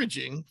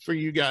encouraging for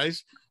you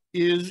guys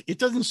is it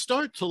doesn't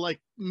start till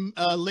like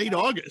late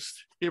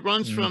August. It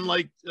runs from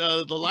like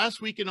the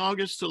last week in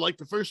August to like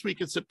the first week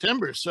in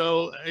September.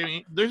 So I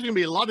mean, there's going to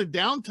be a lot of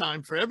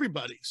downtime for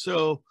everybody.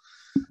 So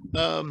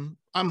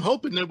I'm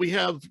hoping that we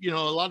have, you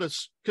know, a lot of,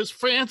 because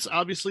France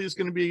obviously is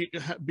going to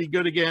be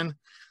good again.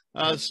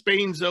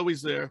 Spain's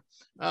always there.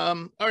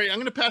 All right, I'm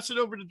going to pass it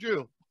over to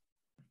Drew.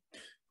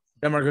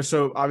 Yeah, Marko.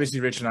 So obviously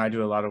Rich and I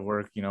do a lot of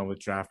work, you know, with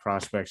draft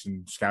prospects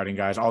and scouting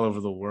guys all over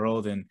the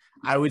world. And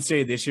I would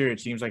say this year, it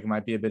seems like it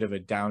might be a bit of a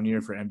down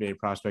year for NBA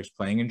prospects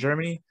playing in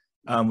Germany.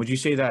 Would you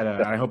say that,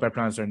 I hope I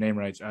pronounced their name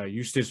right,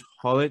 Justus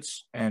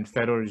Holitz and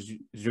Fedor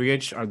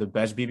Zujic are the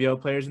best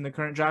BBL players in the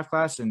current draft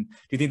class? And do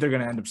you think they're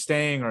going to end up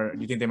staying, or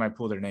do you think they might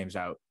pull their names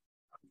out?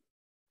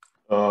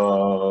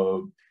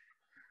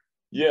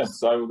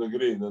 Yes, I would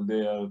agree that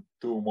they are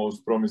two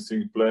most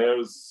promising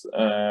players.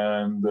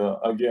 And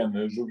again,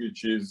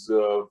 Zujic is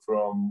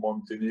from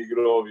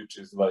Montenegro, which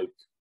is like,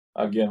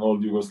 again,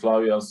 old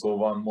Yugoslavia. So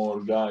one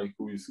more guy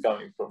who is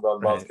coming from that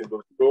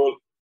basketball school,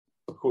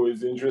 who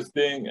is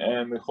interesting.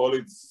 And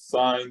Holitz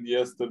signed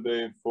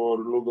yesterday for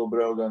Lugo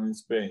Breogan in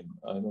Spain.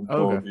 I don't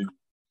know,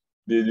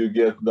 did you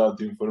get that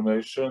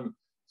information?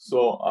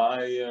 So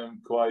I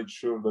am quite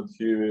sure that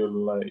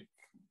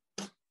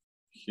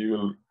he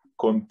will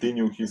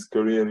continue his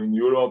career in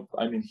Europe.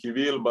 I mean, he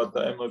will, but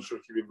I'm not sure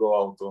he will go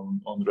out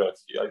on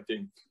draft. I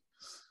think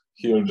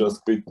he'll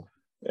just quit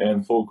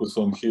and focus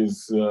on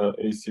his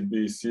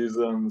ACB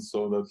season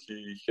so that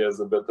he has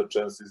a better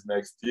chances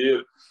next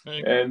year.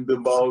 And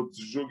about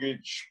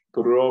Djukic,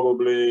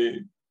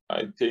 probably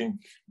I think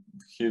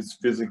he's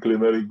physically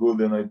very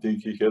good and I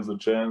think he has a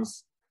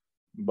chance.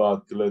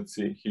 But let's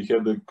see. He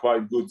had a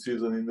quite good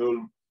season in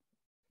Ulm.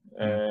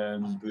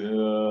 And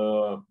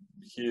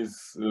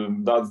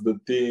that's the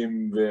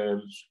team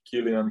where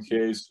Killian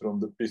Hayes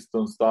from the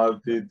Pistons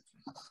started.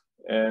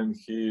 And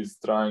he is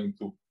trying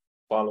to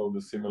follow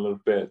the similar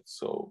path.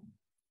 So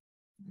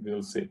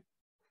we'll see.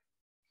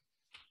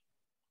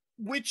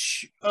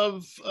 Which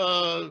of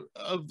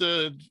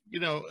the,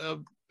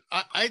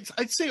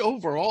 I'd say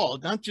overall,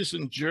 not just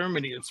in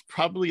Germany, it's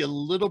probably a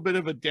little bit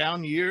of a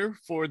down year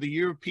for the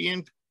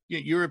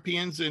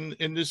Europeans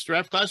in this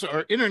draft class,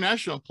 or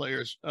international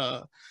players.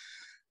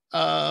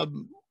 Are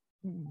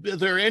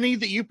there any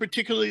that you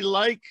particularly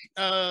like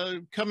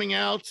coming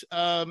out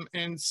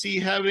and see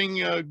having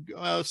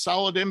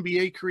solid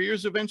NBA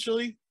careers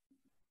eventually?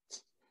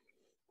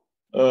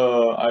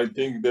 I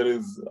think there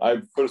is.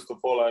 First of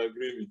all, I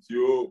agree with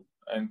you,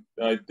 and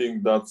I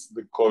think that's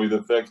the COVID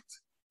effect,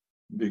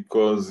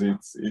 because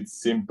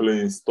it's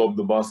simply stopped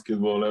the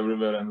basketball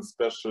everywhere, and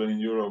especially in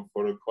Europe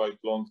for a quite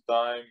long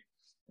time,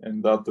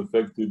 and that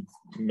affected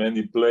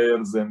many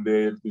players and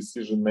their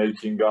decision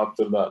making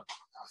after that.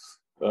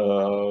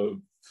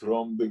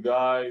 From the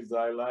guys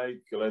I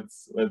like,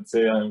 let's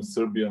say I'm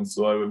Serbian,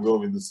 so I will go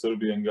with the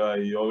Serbian guy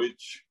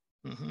Jovic,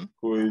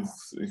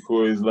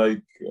 who is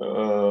like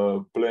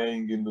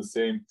playing in the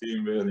same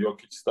team where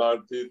Jokic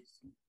started,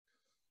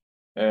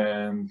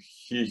 and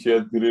he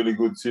had a really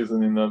good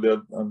season in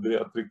the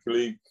Adriatic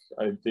League.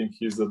 I think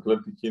he's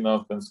athletic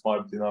enough and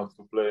smart enough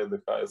to play at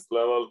the highest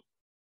level.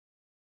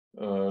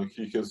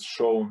 He has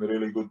shown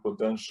really good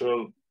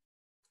potential,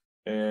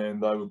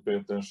 and I would pay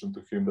attention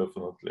to him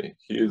definitely.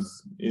 He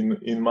is,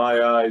 in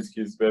my eyes,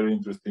 he's very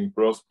interesting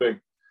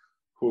prospect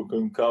who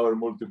can cover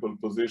multiple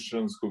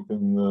positions, who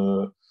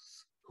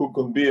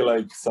can be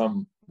like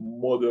some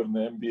modern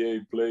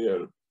NBA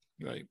player.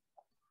 Right.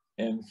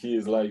 And he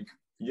is like,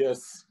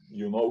 yes,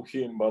 you know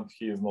him, but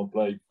he is not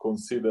like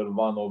considered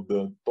one of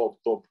the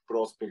top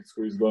prospects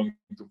who is going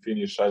to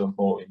finish, I don't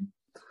know,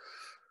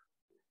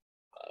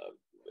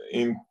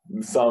 in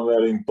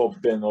somewhere in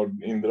top 10 or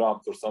in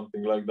draft or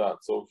something like that.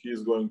 So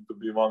he's going to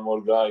be one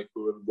more guy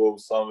who will go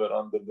somewhere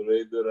under the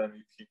radar, and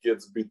if he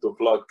gets a bit of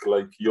luck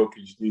like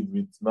Jokic did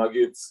with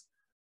Nuggets,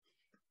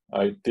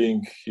 I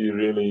think he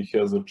really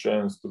has a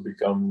chance to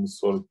become a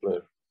solid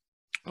player.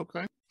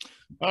 Okay.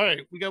 All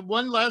right. We got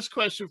one last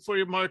question for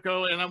you,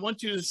 Marko, and I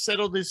want you to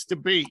settle this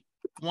debate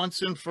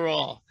once and for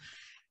all.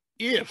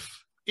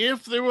 If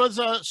there was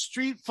a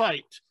street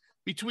fight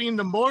between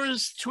the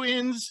Morris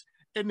twins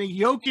and the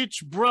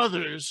Jokic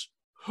brothers,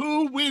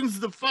 who wins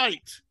the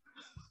fight?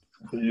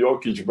 The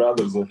Jokic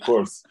brothers, of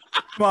course.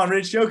 Come on,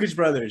 Rich, Jokic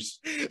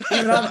brothers.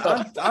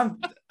 I'm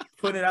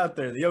putting it out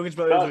there. The Jokic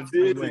brothers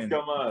would win.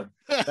 Come on.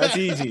 That's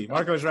easy.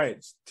 Marco's right.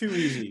 It's too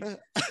easy.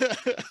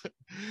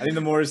 I think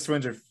the Morris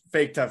twins are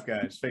fake tough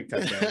guys.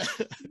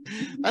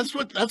 That's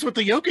what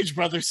the Jokic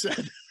brothers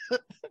said.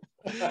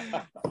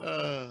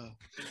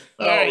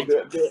 Right.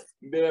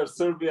 They are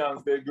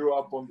Serbians. They grew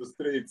up on the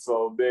streets,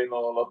 so they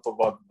know a lot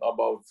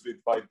about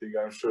street fighting.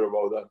 I'm sure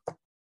about that.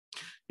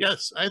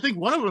 Yes, I think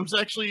one of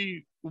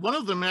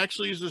them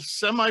actually is a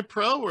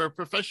semi-pro or a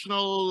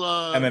professional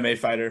MMA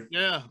fighter.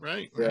 Yeah,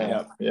 right.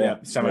 Yeah.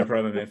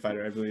 Semi-pro MMA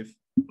fighter, I believe.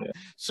 Yeah.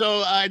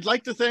 So I'd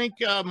like to thank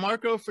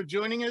Marko for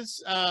joining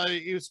us.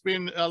 It's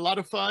been a lot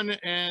of fun,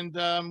 and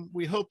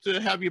we hope to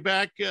have you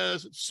back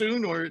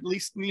soon, or at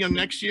least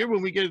next year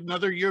when we get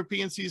another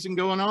European season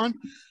going on.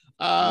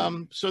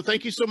 So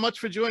thank you so much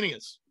for joining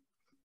us.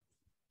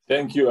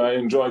 Thank you. I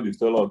enjoyed it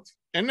a lot.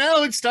 And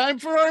now it's time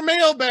for our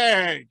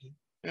mailbag.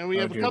 And we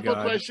have a couple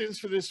of questions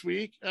for this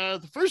week.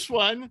 The first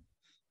one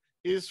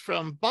is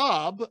from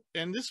Bob,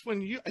 and this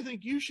one I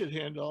think you should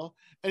handle.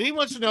 And he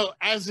wants to know,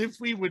 as if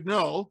we would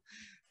know,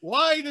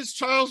 why does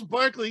Charles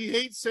Barkley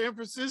hate San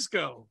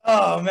Francisco?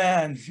 Oh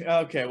man.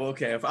 Okay.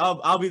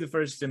 I'll be the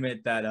first to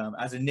admit that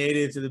as a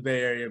native to the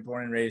Bay Area,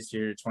 born and raised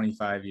here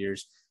 25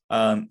 years,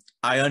 I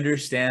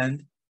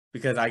understand,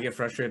 because I get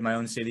frustrated in my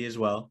own city as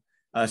well.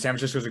 San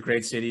Francisco is a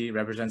great city,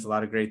 represents a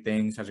lot of great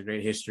things, has a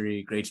great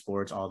history, great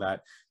sports, all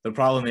that. The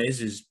problem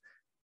is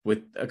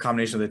with a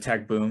combination of the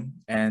tech boom,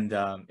 and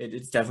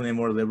it's definitely a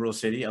more liberal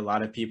city. A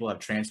lot of people have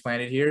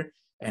transplanted here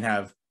and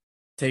have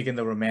taken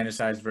the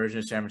romanticized version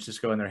of San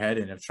Francisco in their head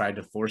and have tried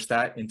to force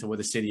that into what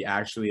the city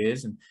actually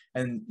is.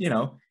 And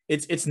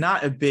it's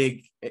not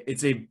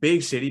it's a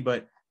big city,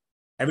 but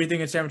everything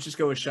in San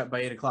Francisco is shut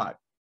by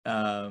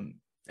 8:00.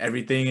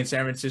 Everything in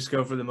San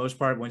Francisco, for the most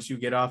part, once you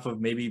get off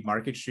of maybe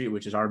Market Street,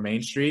 which is our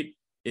main street,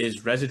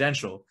 is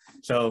residential.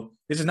 So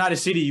this is not a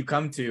city you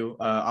come to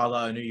a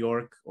la New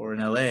York or in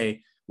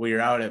LA, where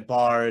you're out at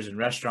bars and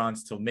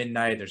restaurants till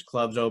midnight. There's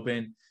clubs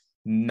open.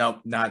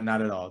 Nope, not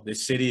at all.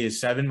 This city is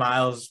 7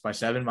 miles by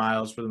 7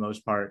 miles for the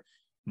most part.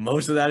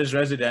 Most of that is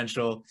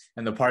residential,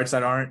 and the parts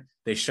that aren't,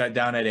 they shut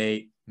down at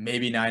 8,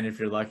 maybe 9 if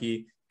you're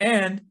lucky.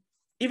 And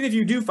even if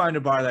you do find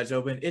a bar that's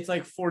open, it's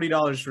like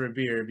 $40 for a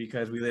beer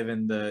because we live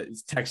in the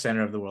tech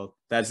center of the world.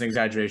 That's an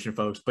exaggeration,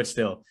 folks, but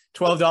still,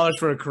 $12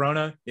 for a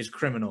Corona is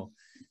criminal.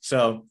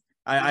 So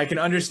I can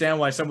understand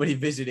why somebody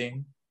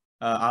visiting,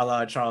 a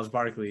la Charles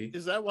Barkley.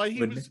 Is that why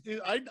he was?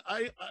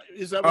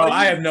 Is that? Oh, why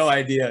I have no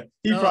idea.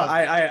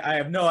 I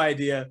have no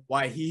idea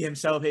why he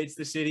himself hates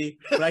the city,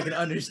 but I can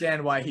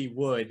understand why he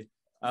would.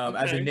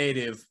 As a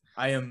native,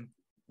 I'm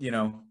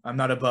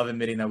not above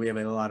admitting that we have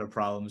a lot of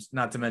problems.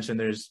 Not to mention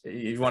if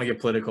you want to get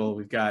political,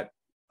 we've got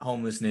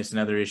homelessness and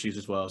other issues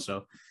as well.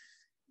 So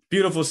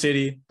beautiful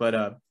city,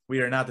 but we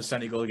are not the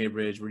sunny Golden Gate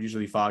Bridge. We're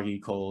usually foggy,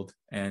 cold,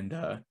 and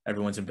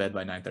everyone's in bed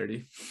by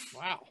 9:30.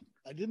 Wow.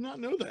 I did not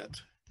know that.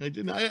 I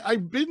didn't.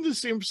 I've been to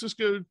San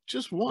Francisco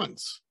just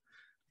once.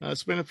 I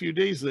spent a few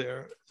days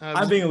there.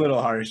 I'm being a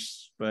little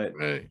harsh, but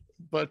right.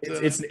 But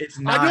it's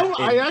not.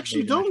 I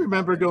actually don't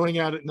remember going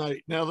out at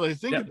night. Now that I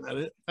think about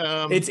it,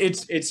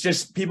 it's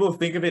just people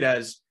think of it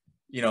as,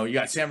 you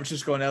got San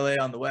Francisco and LA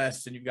on the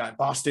west, and you've got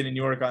Boston and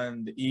New York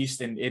on the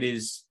east, and it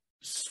is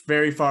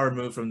very far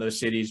removed from those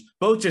cities,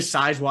 both just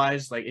size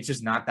wise, like it's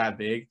just not that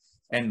big,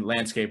 and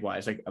landscape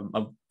wise, like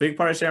a big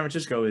part of San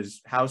Francisco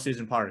is houses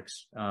and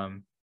parks,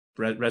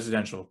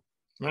 residential.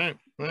 Right.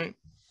 All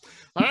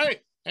right.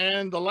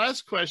 And the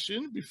last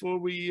question before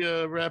we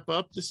wrap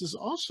up, this is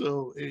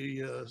also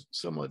a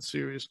somewhat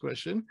serious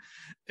question.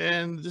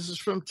 And this is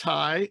from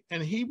Ty,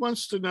 and he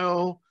wants to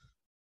know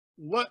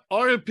what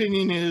our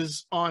opinion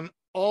is on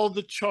all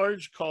the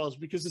charge calls,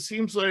 because it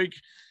seems like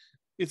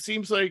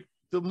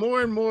the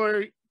more and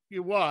more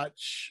you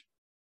watch,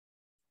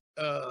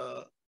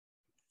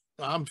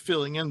 I'm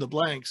filling in the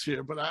blanks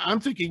here, but I'm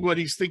thinking what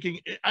he's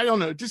thinking. I don't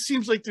know. It just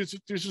seems like there's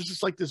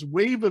just like this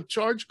wave of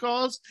charge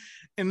calls,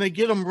 and they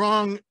get them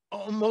wrong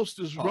almost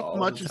as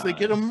much as they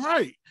get them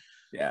right.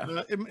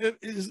 Yeah.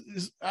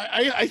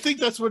 I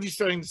think that's what he's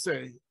trying to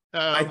say.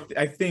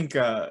 I think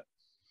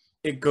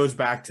it goes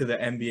back to the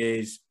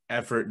NBA's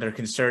effort, their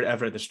concerted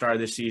effort at the start of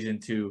the season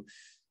to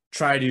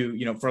try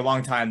to, for a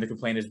long time, the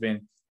complaint has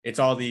been, it's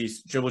all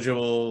these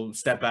dribble,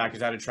 step back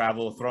is out of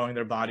travel, throwing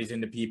their bodies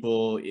into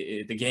people.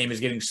 The game is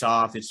getting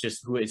soft. It's a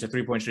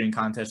 3-point shooting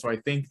contest. So I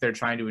think they're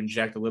trying to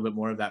inject a little bit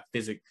more of that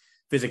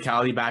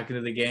physicality back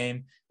into the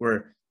game,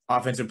 where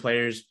offensive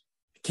players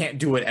can't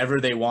do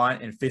whatever they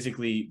want and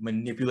physically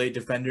manipulate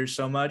defenders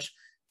so much.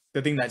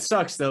 The thing that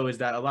sucks, though, is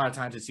that a lot of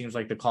times it seems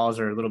like the calls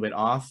are a little bit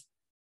off.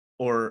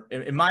 Or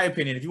in my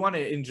opinion, if you want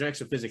to inject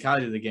some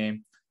physicality to the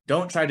game,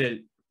 don't try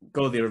to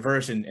go the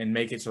reverse and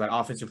make it so that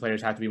offensive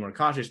players have to be more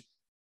cautious.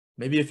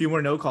 Maybe a few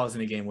more no calls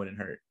in a game wouldn't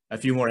hurt. A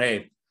few more,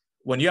 hey,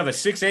 when you have a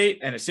 6'8"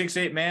 and a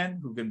 6'8" man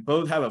who can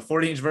both have a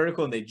 40-inch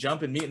vertical and they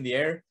jump and meet in the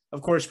air,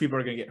 of course people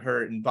are going to get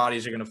hurt and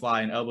bodies are going to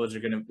fly and elbows are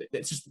going to –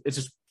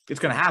 it's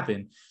going to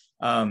happen.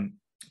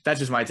 That's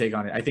just my take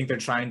on it. I think they're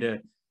trying to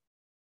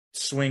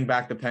swing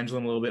back the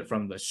pendulum a little bit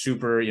from the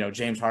super,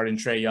 James Harden,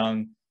 Trae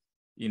Young,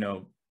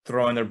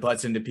 throwing their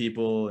butts into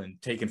people and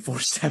taking 4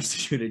 steps to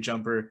shoot a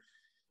jumper.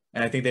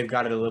 And I think they've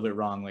got it a little bit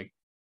wrong. Like,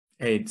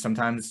 hey,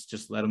 sometimes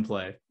just let them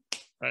play.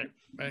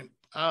 Right.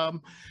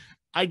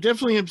 I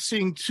definitely am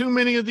seeing too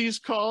many of these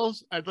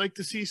calls. I'd like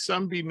to see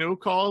some be no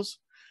calls.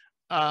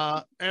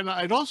 And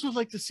I'd also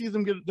like to see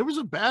them there was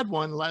a bad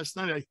one last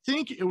night. I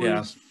think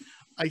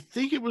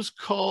it was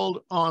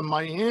called on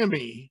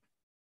Miami.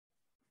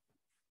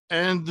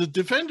 And the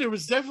defender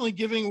was definitely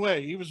giving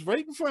way. He was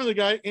right in front of the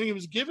guy and he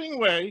was giving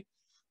way.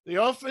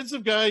 The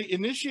offensive guy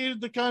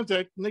initiated the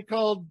contact and they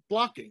called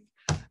blocking.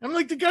 I'm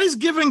like, the guy's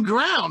giving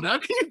ground. How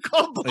can you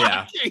call blocking?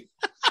 Yeah.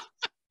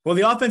 Well,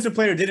 the offensive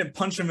player didn't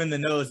punch him in the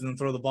nose and then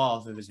throw the ball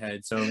off of his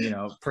head. So,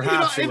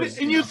 perhaps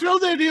you throw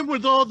that in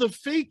with all the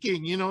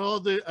faking, all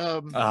the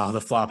the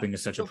flopping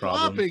is such a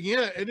problem. Flopping,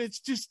 yeah, and it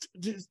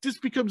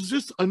just becomes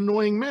just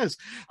annoying mess.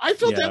 I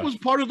felt that was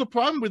part of the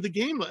problem with the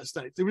game last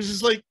night. There was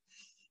there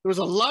was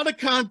a lot of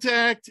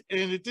contact,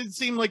 and it didn't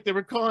seem like they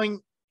were calling.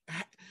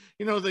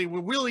 They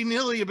were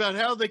willy-nilly about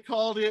how they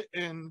called it,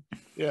 and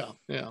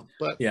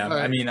but yeah.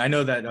 Right. I mean, I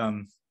know that I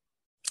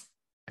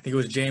think it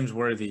was James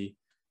Worthy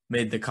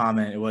made the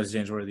comment. It was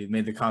James Worthy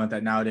made the comment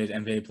that nowadays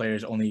NBA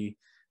players only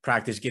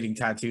practice getting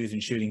tattoos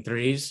and shooting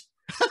threes,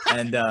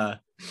 and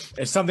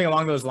it's something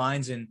along those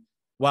lines. And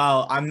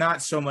while I'm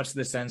not so much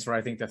the sense where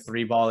I think the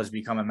 3-ball has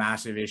become a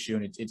massive issue,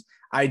 and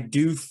I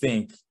do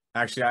think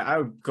actually I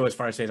would go as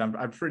far as say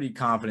I'm pretty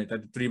confident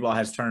that the 3-ball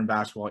has turned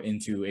basketball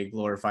into a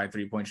glorified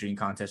 3-point shooting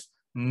contest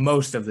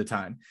most of the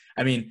time.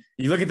 I mean,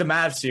 you look at the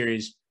Mavs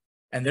series,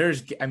 and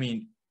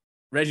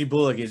Reggie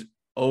Bullock is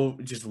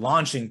just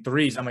launching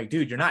threes. I'm like,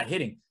 dude, you're not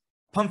hitting.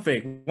 Pump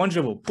fake, one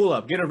dribble, pull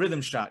up, get a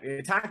rhythm shot,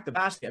 attack the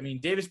basket. I mean,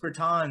 Davis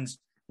Bertans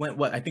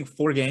went, I think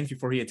 4 games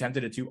before he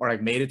attempted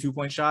made a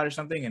 2-point shot or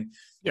something. And,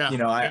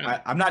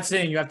 I'm not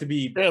saying you have to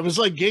be. Yeah, it was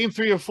like game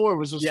 3 or 4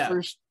 was his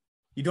first.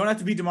 You don't have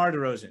to be DeMar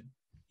DeRozan.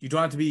 You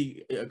don't have to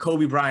be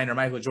Kobe Bryant or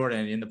Michael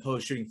Jordan in the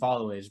post shooting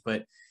followaways,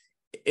 but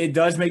it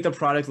does make the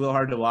product a little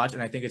hard to watch.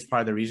 And I think it's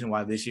part of the reason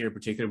why this year in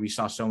particular, we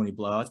saw so many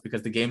blowouts,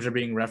 because the games are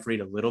being refereed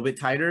a little bit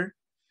tighter,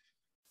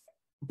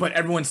 but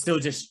everyone's still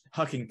just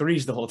hucking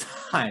threes the whole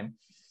time.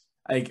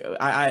 like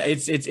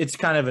it's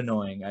kind of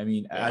annoying. I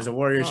mean, as a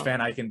Warriors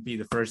fan, I can be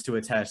the first to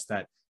attest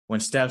that when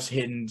Steph's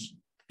hitting,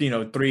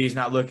 threes,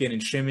 not looking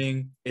and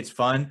shimming, it's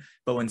fun.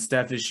 But when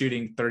Steph is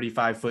shooting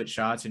 35-foot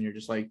shots and you're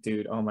just like,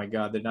 dude, oh my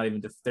God, they're not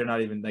even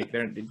like,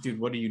 dude,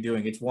 what are you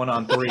doing? It's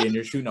 1-on-3 and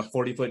you're shooting a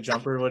 40-foot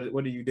jumper.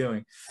 What are you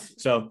doing?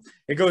 So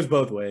it goes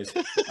both ways.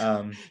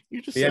 The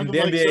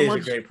NBA is a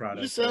great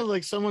product. You sound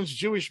like someone's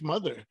Jewish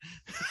mother.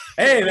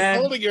 Hey, man.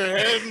 Holding your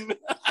head.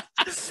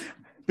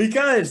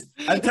 Because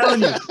I'm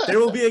telling you, there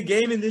will be a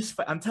game in this.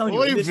 I'm telling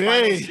you, in this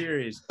final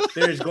series,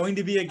 there is going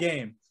to be a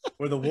game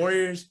where the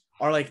Warriors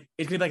are like,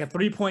 it's going to be like a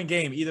 3-point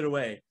game either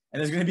way. And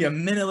there's going to be a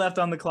minute left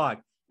on the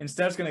clock. And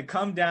Steph's going to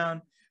come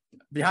down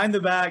behind the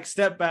back,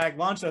 step back,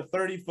 launch a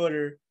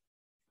 30-footer,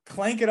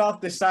 clank it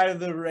off the side of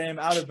the rim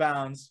out of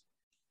bounds.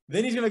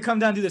 Then he's going to come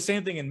down, do the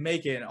same thing and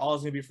make it. And all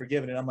is going to be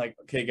forgiven. And I'm like,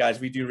 okay, guys,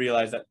 we do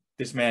realize that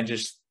this man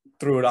just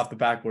threw it off the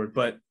backboard.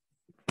 But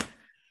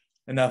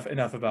enough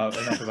about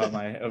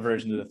my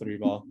aversion to the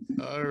 3-ball.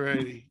 All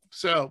righty.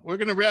 So we're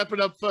going to wrap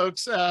it up,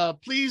 folks.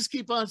 Please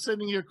keep on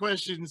sending your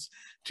questions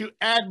to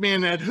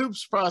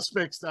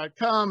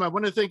admin@hoopsprospects.com. I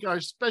want to thank our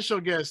special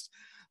guest,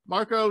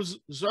 Marko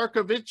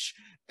Zarkovic,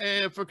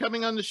 for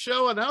coming on the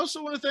show. And I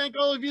also want to thank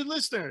all of you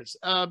listeners.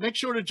 Make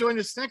sure to join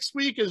us next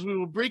week as we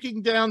will be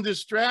breaking down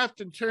this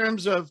draft in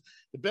terms of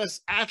the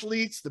best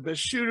athletes, the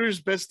best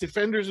shooters, best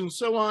defenders, and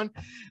so on.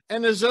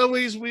 And as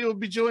always, we will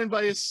be joined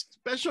by a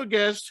special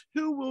guest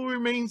who will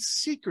remain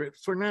secret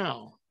for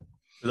now.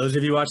 For those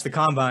of you who watch the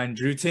Combine,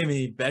 Drew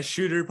Timme, best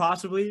shooter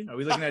possibly? Are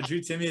we looking at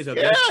Drew Timme as a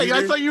best shooter? Yeah,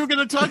 I thought you were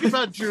going to talk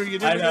about Drew. You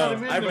never got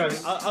him in there.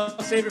 I'll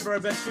save it for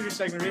our best shooter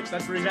segment, Rich.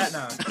 That's where he's at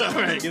now. All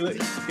right. He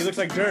looks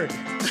like Dirk.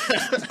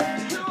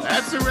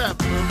 That's a wrap,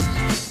 folks.